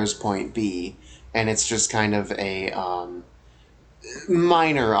 where is point B? And it's just kind of a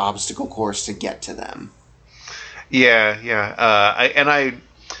minor obstacle course to get to them. Yeah.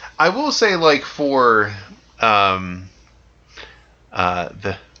 I will say, for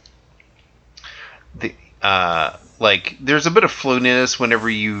there's a bit of fluidness whenever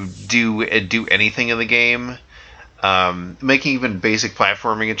you do anything in the game. Making even basic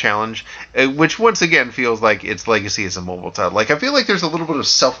platforming a challenge, which once again feels like its legacy as a mobile title. I feel like there's a little bit of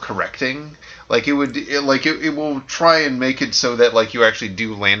self-correcting. It will try and make it so that you actually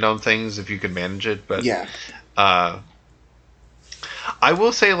do land on things if you can manage it. But yeah, I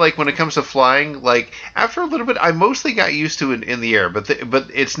will say when it comes to flying, after a little bit, I mostly got used to it in the air. But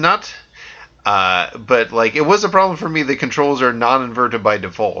it's not. But it was a problem for me. The controls are non-inverted by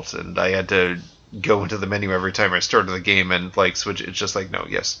default, and I had to go into the menu every time I started the game and switch. It's just no,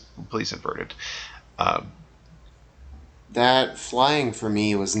 yes, please invert it. That flying for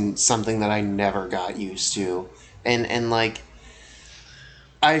me was something that I never got used to, and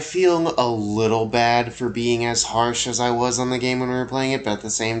I feel a little bad for being as harsh as I was on the game when we were playing it, but at the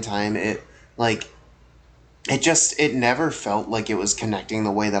same time, it never felt like it was connecting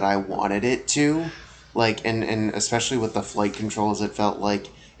the way that I wanted it to. And especially with the flight controls, it felt like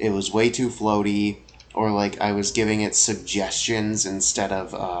it was way too floaty, or I was giving it suggestions instead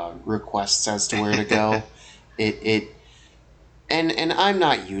of requests as to where to go. And I'm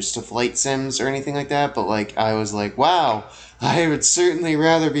not used to flight sims or anything like that, but I was wow, I would certainly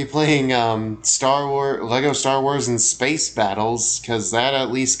rather be playing Lego Star Wars and Space Battles, because that at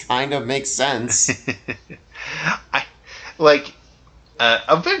least kind of makes sense.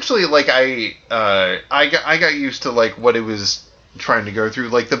 Eventually, I got used to what it was trying to go through.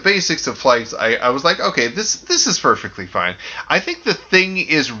 The basics of flights, I was okay, this is perfectly fine. I think the thing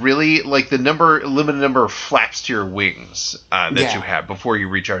is really the limited number of flaps to your wings that you have before you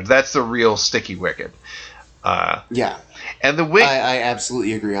recharge. That's the real sticky wicket. Yeah. And the wing, I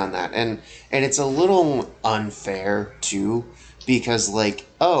absolutely agree on that. And it's a little unfair too, because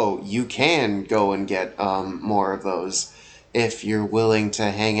you can go and get more of those if you're willing to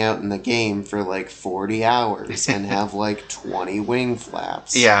hang out in the game for 40 hours and have 20 wing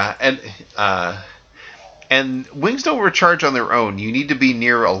flaps. Yeah, and wings don't recharge on their own. You need to be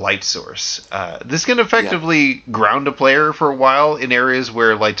near a light source. This can effectively ground a player for a while in areas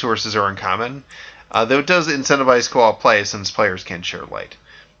where light sources are uncommon, though it does incentivize co-op play since players can share light.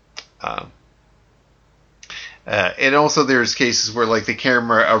 And also there's cases where the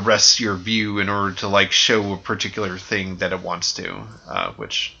camera arrests your view in order to show a particular thing that it wants to,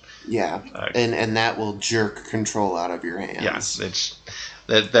 which and that will jerk control out of your hands. Yes,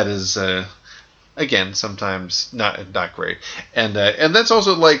 that is again sometimes not great, and that's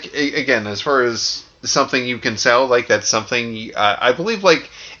also again, as far as something you can sell, that's something I believe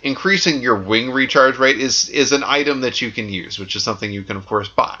increasing your wing recharge rate is an item that you can use, which is something you can of course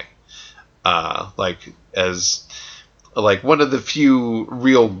buy. As one of the few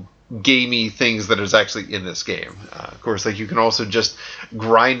real gamey things that is actually in this game. Of course, you can also just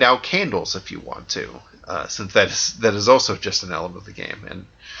grind out candles if you want to, since that is also just an element of the game. And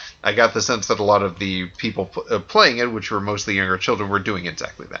I got the sense that a lot of the people playing it, which were mostly younger children, were doing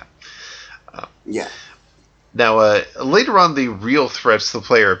exactly that. Now, later on, the real threats to the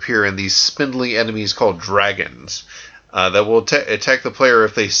player appear in these spindly enemies called dragons that will attack the player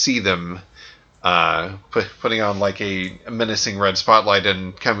if they see them. Putting on a menacing red spotlight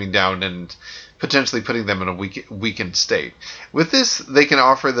and coming down and potentially putting them in a weakened state. With this, they can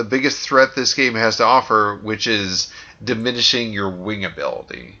offer the biggest threat this game has to offer, which is diminishing your wing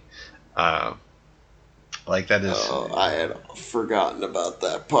ability. Like that is. Oh, I had forgotten about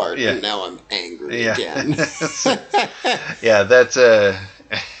that part, Yeah. and now I'm angry Yeah. again. Yeah, that's that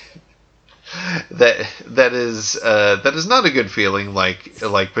is not a good feeling.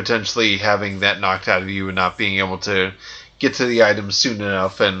 Like potentially having that knocked out of you and not being able to get to the item soon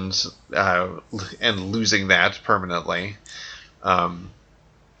enough, and losing that permanently.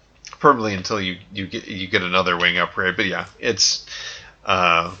 Permanently until you get another wing upgrade. But yeah, it's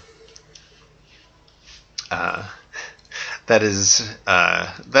uh, that is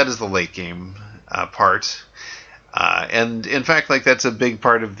the late game part, and in fact, like that's a big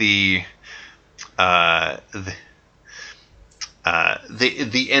part of uh, the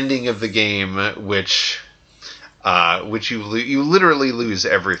the ending of the game, which you literally lose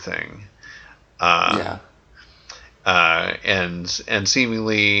everything. Yeah. And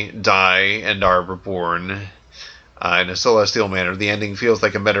seemingly die and are reborn in a celestial manner. The ending feels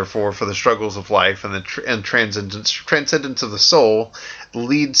like a metaphor for the struggles of life, and and transcendence of the soul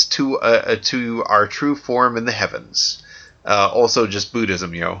leads to our true form in the heavens. Also, just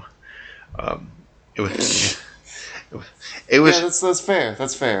Buddhism, yo. It was. It was. Yeah, that's fair.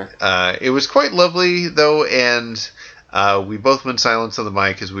 That's fair. It was quite lovely, though, and we both went silent on the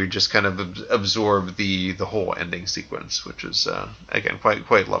mic as we just kind of absorbed the whole ending sequence, which was again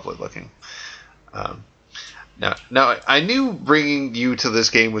quite lovely looking. Now I knew bringing you to this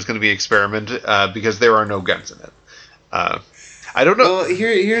game was going to be an experiment because there are no guns in it. I don't know. Well,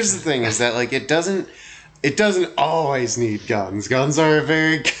 here's the thing: is that like it doesn't always need guns. Guns are a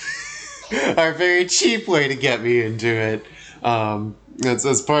very cheap way to get me into it.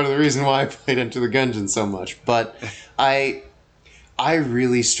 That's part of the reason why I played Enter the Gungeon so much. But I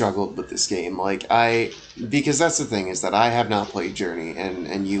really struggled with this game. Because that's the thing, is that I have not played Journey,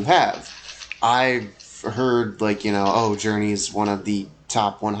 and you have. I've heard, Journey is one of the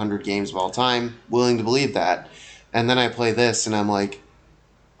top 100 games of all time. Willing to believe that. And then I play this, and I'm like,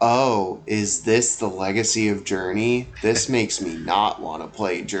 oh, is this the legacy of Journey? This makes me not want to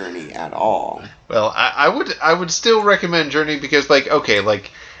play Journey at all. Well, I would still recommend Journey because,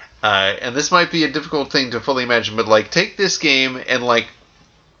 and this might be a difficult thing to fully imagine, but take this game and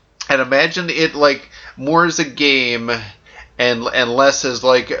imagine it more as a game and less as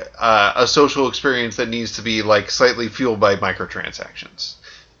a social experience that needs to be slightly fueled by microtransactions.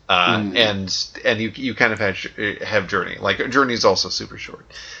 And you kind of have Journey. Journey is also super short.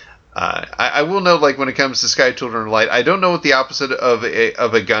 I will know, when it comes to Sky Children of Light, I don't know what the opposite of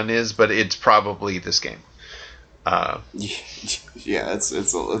a gun is, but it's probably this game. Yeah, it's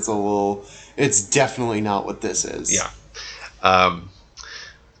a little. It's definitely not what this is. Yeah.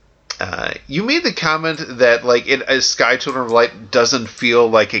 You made the comment that Sky Children of Light doesn't feel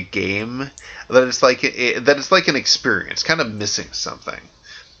like a game. That it's like an experience, kind of missing something.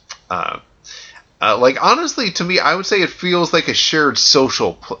 Honestly, to me, I would say it feels like a shared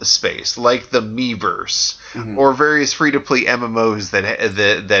social space, like the Miiverse, or various free-to-play MMOs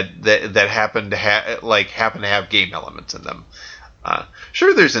that happen to have game elements in them.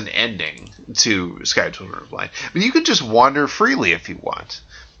 Sure, there's an ending to Sky Children of Light, but you can just wander freely if you want.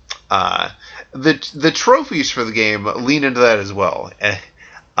 The trophies for the game lean into that as well.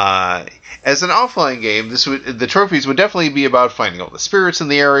 As an offline game, the trophies would definitely be about finding all the spirits in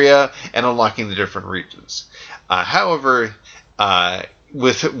the area and unlocking the different regions. However,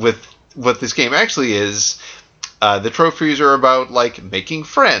 with what this game actually is, the trophies are about making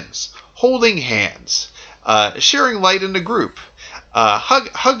friends, holding hands, sharing light in a group,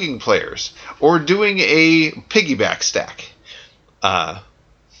 hugging players, or doing a piggyback stack.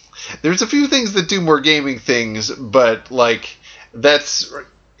 There's a few things that do more gaming things, but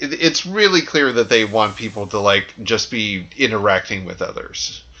it's really clear that they want people to just be interacting with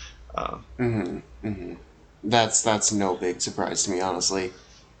others. That's no big surprise to me, honestly.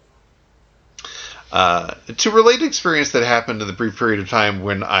 To relate an experience that happened in the brief period of time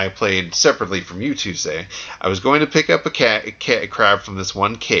when I played separately from you Tuesday, I was going to pick up a crab from this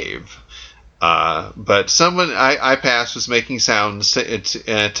one cave, but someone I passed was making sounds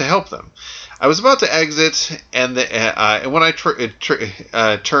to help them. I was about to exit, and when I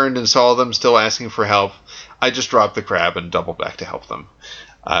turned and saw them still asking for help, I just dropped the crab and doubled back to help them.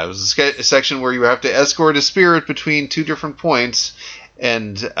 It was a section where you have to escort a spirit between two different points,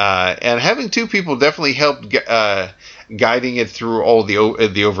 and having two people definitely helped guiding it through all the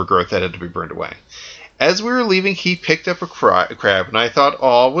overgrowth that had to be burned away. As we were leaving, he picked up a crab, and I thought,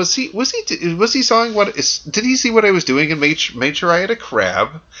 "Oh, was he sawing what? Did he see what I was doing and made sure I had a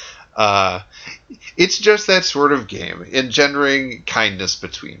crab?" It's just that sort of game, engendering kindness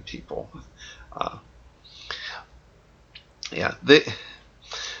between people. Yeah,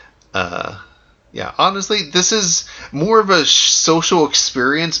 Yeah, honestly, this is more of a social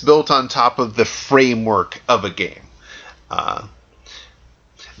experience built on top of the framework of a game. Uh,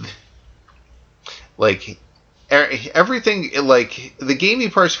 like everything, like the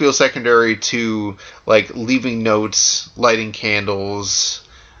gaming parts feel secondary to like leaving notes, lighting candles,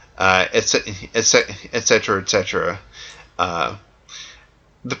 etc., etc., etc.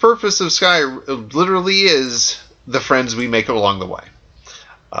 The purpose of Sky literally is the friends we make along the way.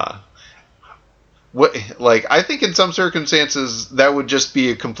 Uh, what like I think in some circumstances that would just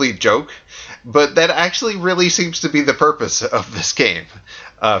be a complete joke, but that actually really seems to be the purpose of this game,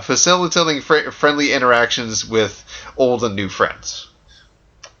 facilitating friendly interactions with old and new friends.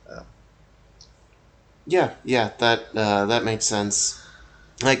 Yeah, that makes sense.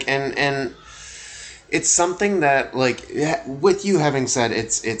 Like, and it's something that, like, with you having said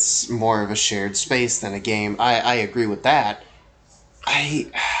it's more of a shared space than a game. I agree with that. I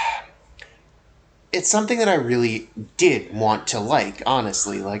It's something that I really did want to like,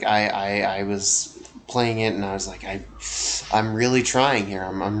 honestly. Like, I was playing it and I was like, I'm really trying here.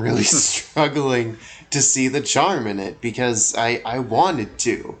 I'm really struggling to see the charm in it because I wanted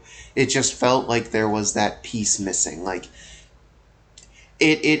to. It just felt like there was that piece missing. Like,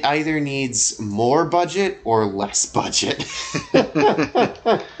 it either needs more budget or less budget.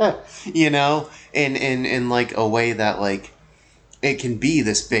 You know? In like a way that, like, it can be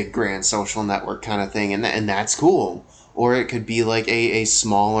this big grand social network kind of thing, and that's cool. Or it could be like a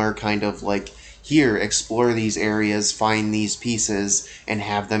smaller kind of like, here, explore these areas, find these pieces, and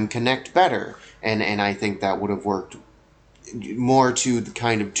have them connect better. And I think that would have worked more to the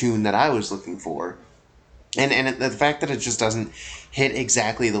kind of tune that I was looking for. And the fact that it just doesn't hit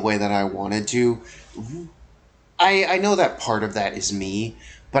exactly the way that I wanted to, I know that part of that is me,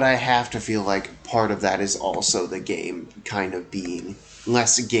 but I have to feel like part of that is also the game kind of being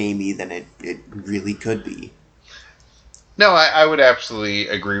less gamey than it really could be. No, I would absolutely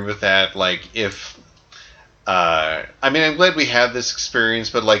agree with that. Like, if I mean, I'm glad we had this experience,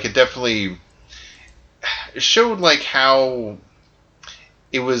 but like, it definitely showed like how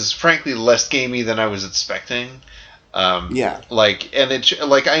it was frankly less gamey than I was expecting. Yeah. Like, and it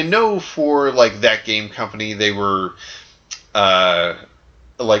like I know for like that game company, they were uh,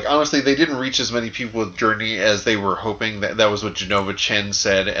 like honestly, they didn't reach as many people with Journey as they were hoping. That was what Genova Chen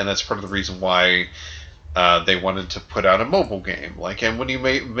said, and that's part of the reason why they wanted to put out a mobile game. Like, and when you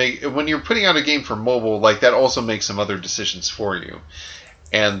when you're putting out a game for mobile, like that also makes some other decisions for you.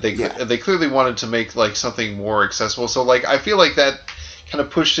 And they clearly wanted to make like something more accessible. So like I feel like that kind of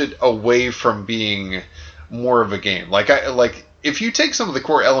pushed it away from being more of a game. Like if you take some of the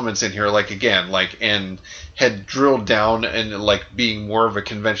core elements in here, like again, like and had drilled down and like being more of a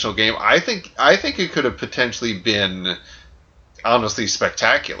conventional game, I think it could have potentially been honestly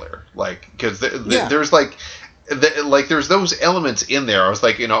spectacular. Like because there's like. Like there's those elements in there. I was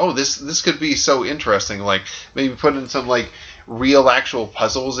like, oh, this could be so interesting. Like maybe put in some like real actual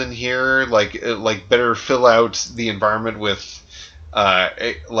puzzles in here. Like better fill out the environment with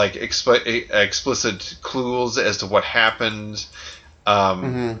like explicit clues as to what happened.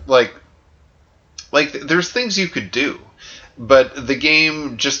 Like there's things you could do, but the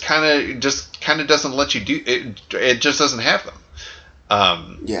game just kind of doesn't let you do it. It just doesn't have them.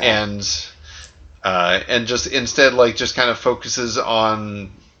 And just instead like just kind of focuses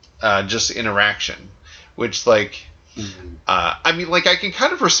on just interaction, which like I mean like I can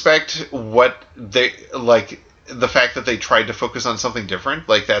kind of respect what they like the fact that they tried to focus on something different.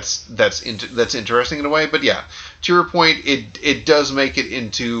 Like that's interesting in a way. But yeah, to your point, it does make it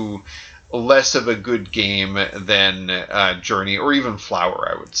into less of a good game than Journey or even Flower,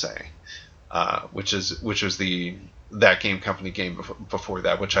 I would say, which was the that game company game before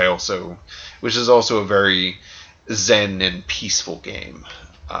that, which is also a very zen and peaceful game,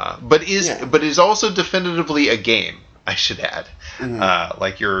 but is also definitively a game. I should add,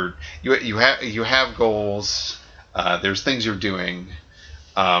 like you have goals. There's things you're doing,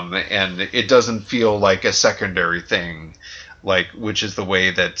 and it doesn't feel like a secondary thing, like which is the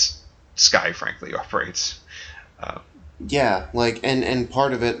way that Sky frankly operates. Yeah, like and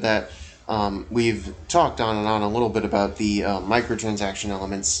part of it that we've talked on and on a little bit about the microtransaction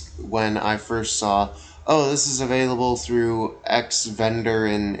elements. When I first saw, oh, this is available through X vendor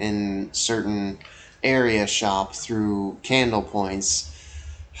in certain area shop through candle points,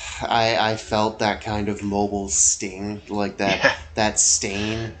 I felt that kind of mobile sting, like that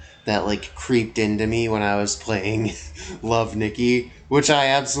stain that like creeped into me when I was playing Love Nikki, which I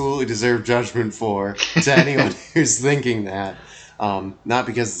absolutely deserve judgment for to anyone who's thinking that. Not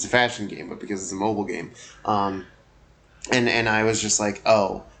because it's a fashion game, but because it's a mobile game. And I was just like,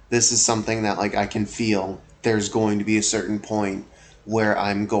 oh, this is something that like I can feel there's going to be a certain point where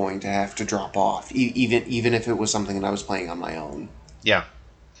I'm going to have to drop off, even if it was something that I was playing on my own. Yeah.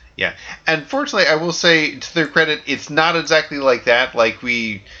 Yeah. And fortunately, I will say, to their credit, it's not exactly like that. Like,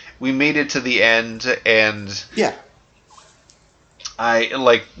 we made it to the end, and Yeah.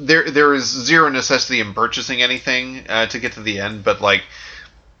 there is zero necessity in purchasing anything to get to the end, but like,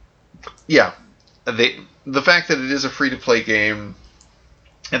 yeah, the fact that it is a free to play game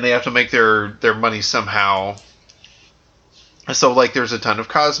and they have to make their money somehow. So like, there's a ton of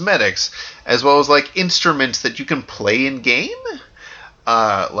cosmetics as well as like instruments that you can play in game.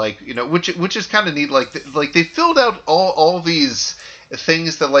 Like, you know, which is kind of neat. Like they filled out all these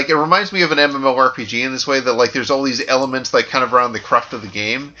things that, like, it reminds me of an MMORPG in this way, that like there's all these elements like kind of around the cruft of the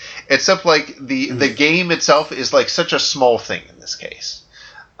game, except like the game itself is like such a small thing in this case.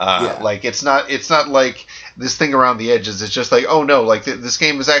 Like it's not like this thing around the edges. It's just like, oh no, like this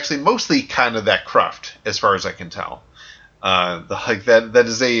game is actually mostly kind of that cruft as far as I can tell.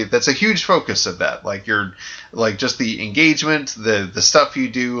 That's a huge focus of that. Like, you're like, just the engagement, the stuff you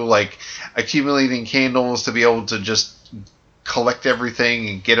do, like accumulating candles to be able to just collect everything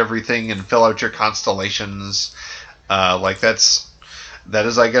and get everything and fill out your constellations. Like that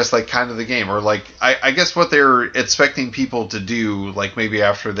is, I guess, like kind of the game, or like I guess what they're expecting people to do, like maybe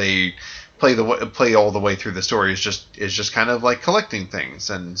after they play all the way through the story, is just kind of like collecting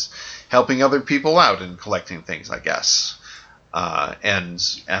things and helping other people out and collecting things, I guess. And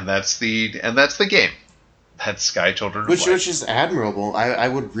that's the game. That's Sky Children of Light. Which is admirable. I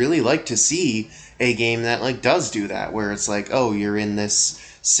would really like to see a game that like does do that, where it's like, oh, you're in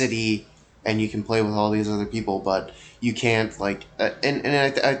this city and you can play with all these other people, but you can't like.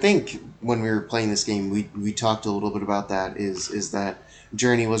 I think when we were playing this game, we talked a little bit about that. Is that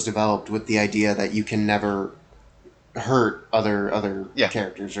Journey was developed with the idea that you can never hurt other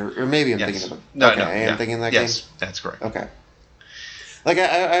characters, or maybe I'm thinking of it. I'm thinking of that game. Yes, that's correct. Okay. Like,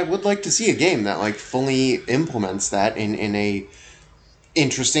 I would like to see a game that, like, fully implements that in a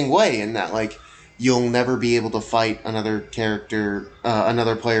interesting way, in that, like, you'll never be able to fight another character,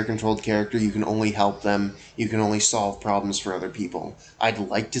 another player-controlled character. You can only help them. You can only solve problems for other people. I'd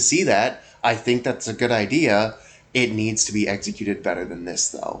like to see that. I think that's a good idea. It needs to be executed better than this,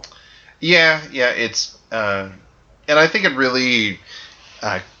 though. Yeah, it's... and I think it really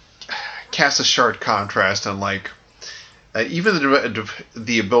casts a sharp contrast on, like... even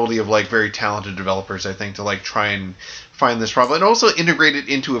the ability of like very talented developers, I think, to like try and find this problem and also integrate it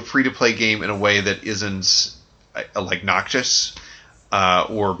into a free to play game in a way that isn't like noxious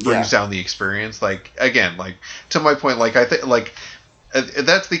or brings down the experience. Like, again, like, to my point, like I think like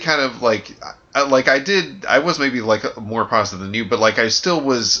that's the kind of like I was maybe like more positive than you, but like I still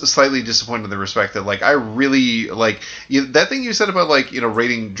was slightly disappointed in the respect that like I really like that thing you said about like, you know,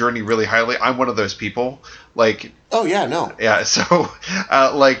 rating Journey really highly. I'm one of those people. Like, oh yeah, no, yeah. So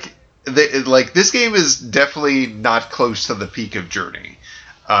like this game is definitely not close to the peak of Journey.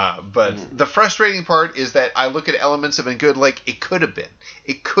 But the frustrating part is that I look at elements of it and good, like it could have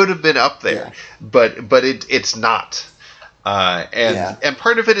been up there, but it's not. And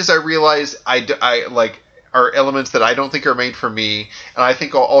part of it is I realize I like are elements that I don't think are made for me, and I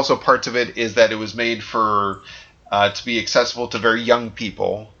think also parts of it is that it was made for to be accessible to very young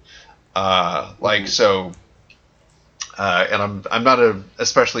people, so. And I'm not a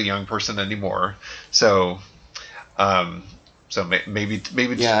especially young person anymore, so maybe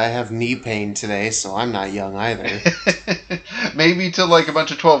I have knee pain today, so I'm not young either. Maybe to like a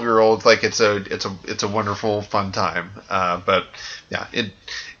bunch of 12-year-olds, like it's a wonderful fun time. But yeah,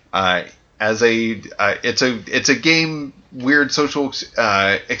 it's a game weird social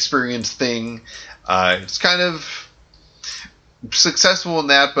experience thing. It's kind of successful in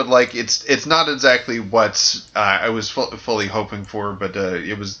that, but like it's not exactly what I was fully hoping for. But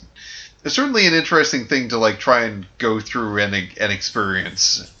it's certainly an interesting thing to like try and go through and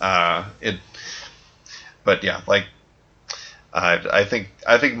experience. But yeah, like I think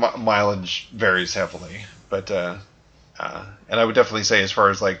mileage varies heavily, but and I would definitely say, as far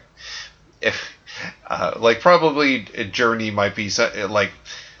as like if like probably a Journey might be like.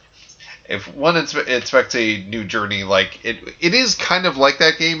 If one expects a new Journey, like it is kind of like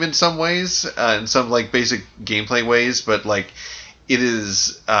that game in some ways, in some like basic gameplay ways, but like it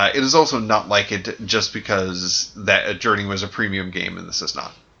is also not like it just because that Journey was a premium game and this is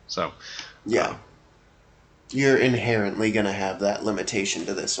not. So yeah, you're inherently gonna have that limitation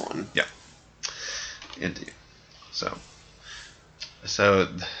to this one. Yeah, indeed. So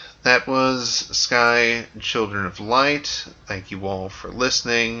that was Sky Children of Light. Thank you all for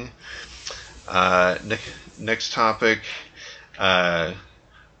listening. Next topic,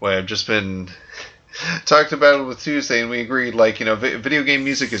 Boy, I've just been talked about it with Tuesday, and we agreed, video game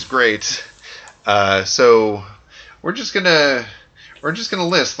music is great. So we're just gonna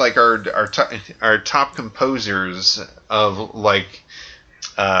list like our top composers of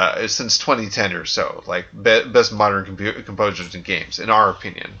since 2010 or so, like best modern composers in games, in our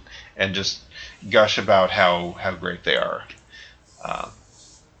opinion, and just gush about how great they are.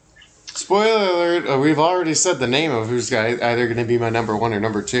 Spoiler alert, we've already said the name of who's either going to be my number one or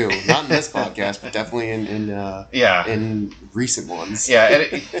number two. Not in this podcast, but definitely in recent ones. Yeah,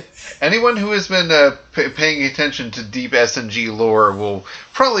 anyone who has been paying attention to deep SNG lore will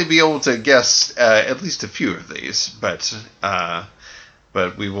probably be able to guess at least a few of these, but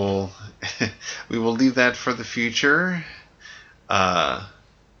we will we will leave that for the future. Yeah.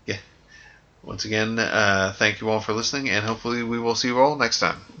 Once again, thank you all for listening, and hopefully we will see you all next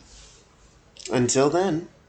time. Until then.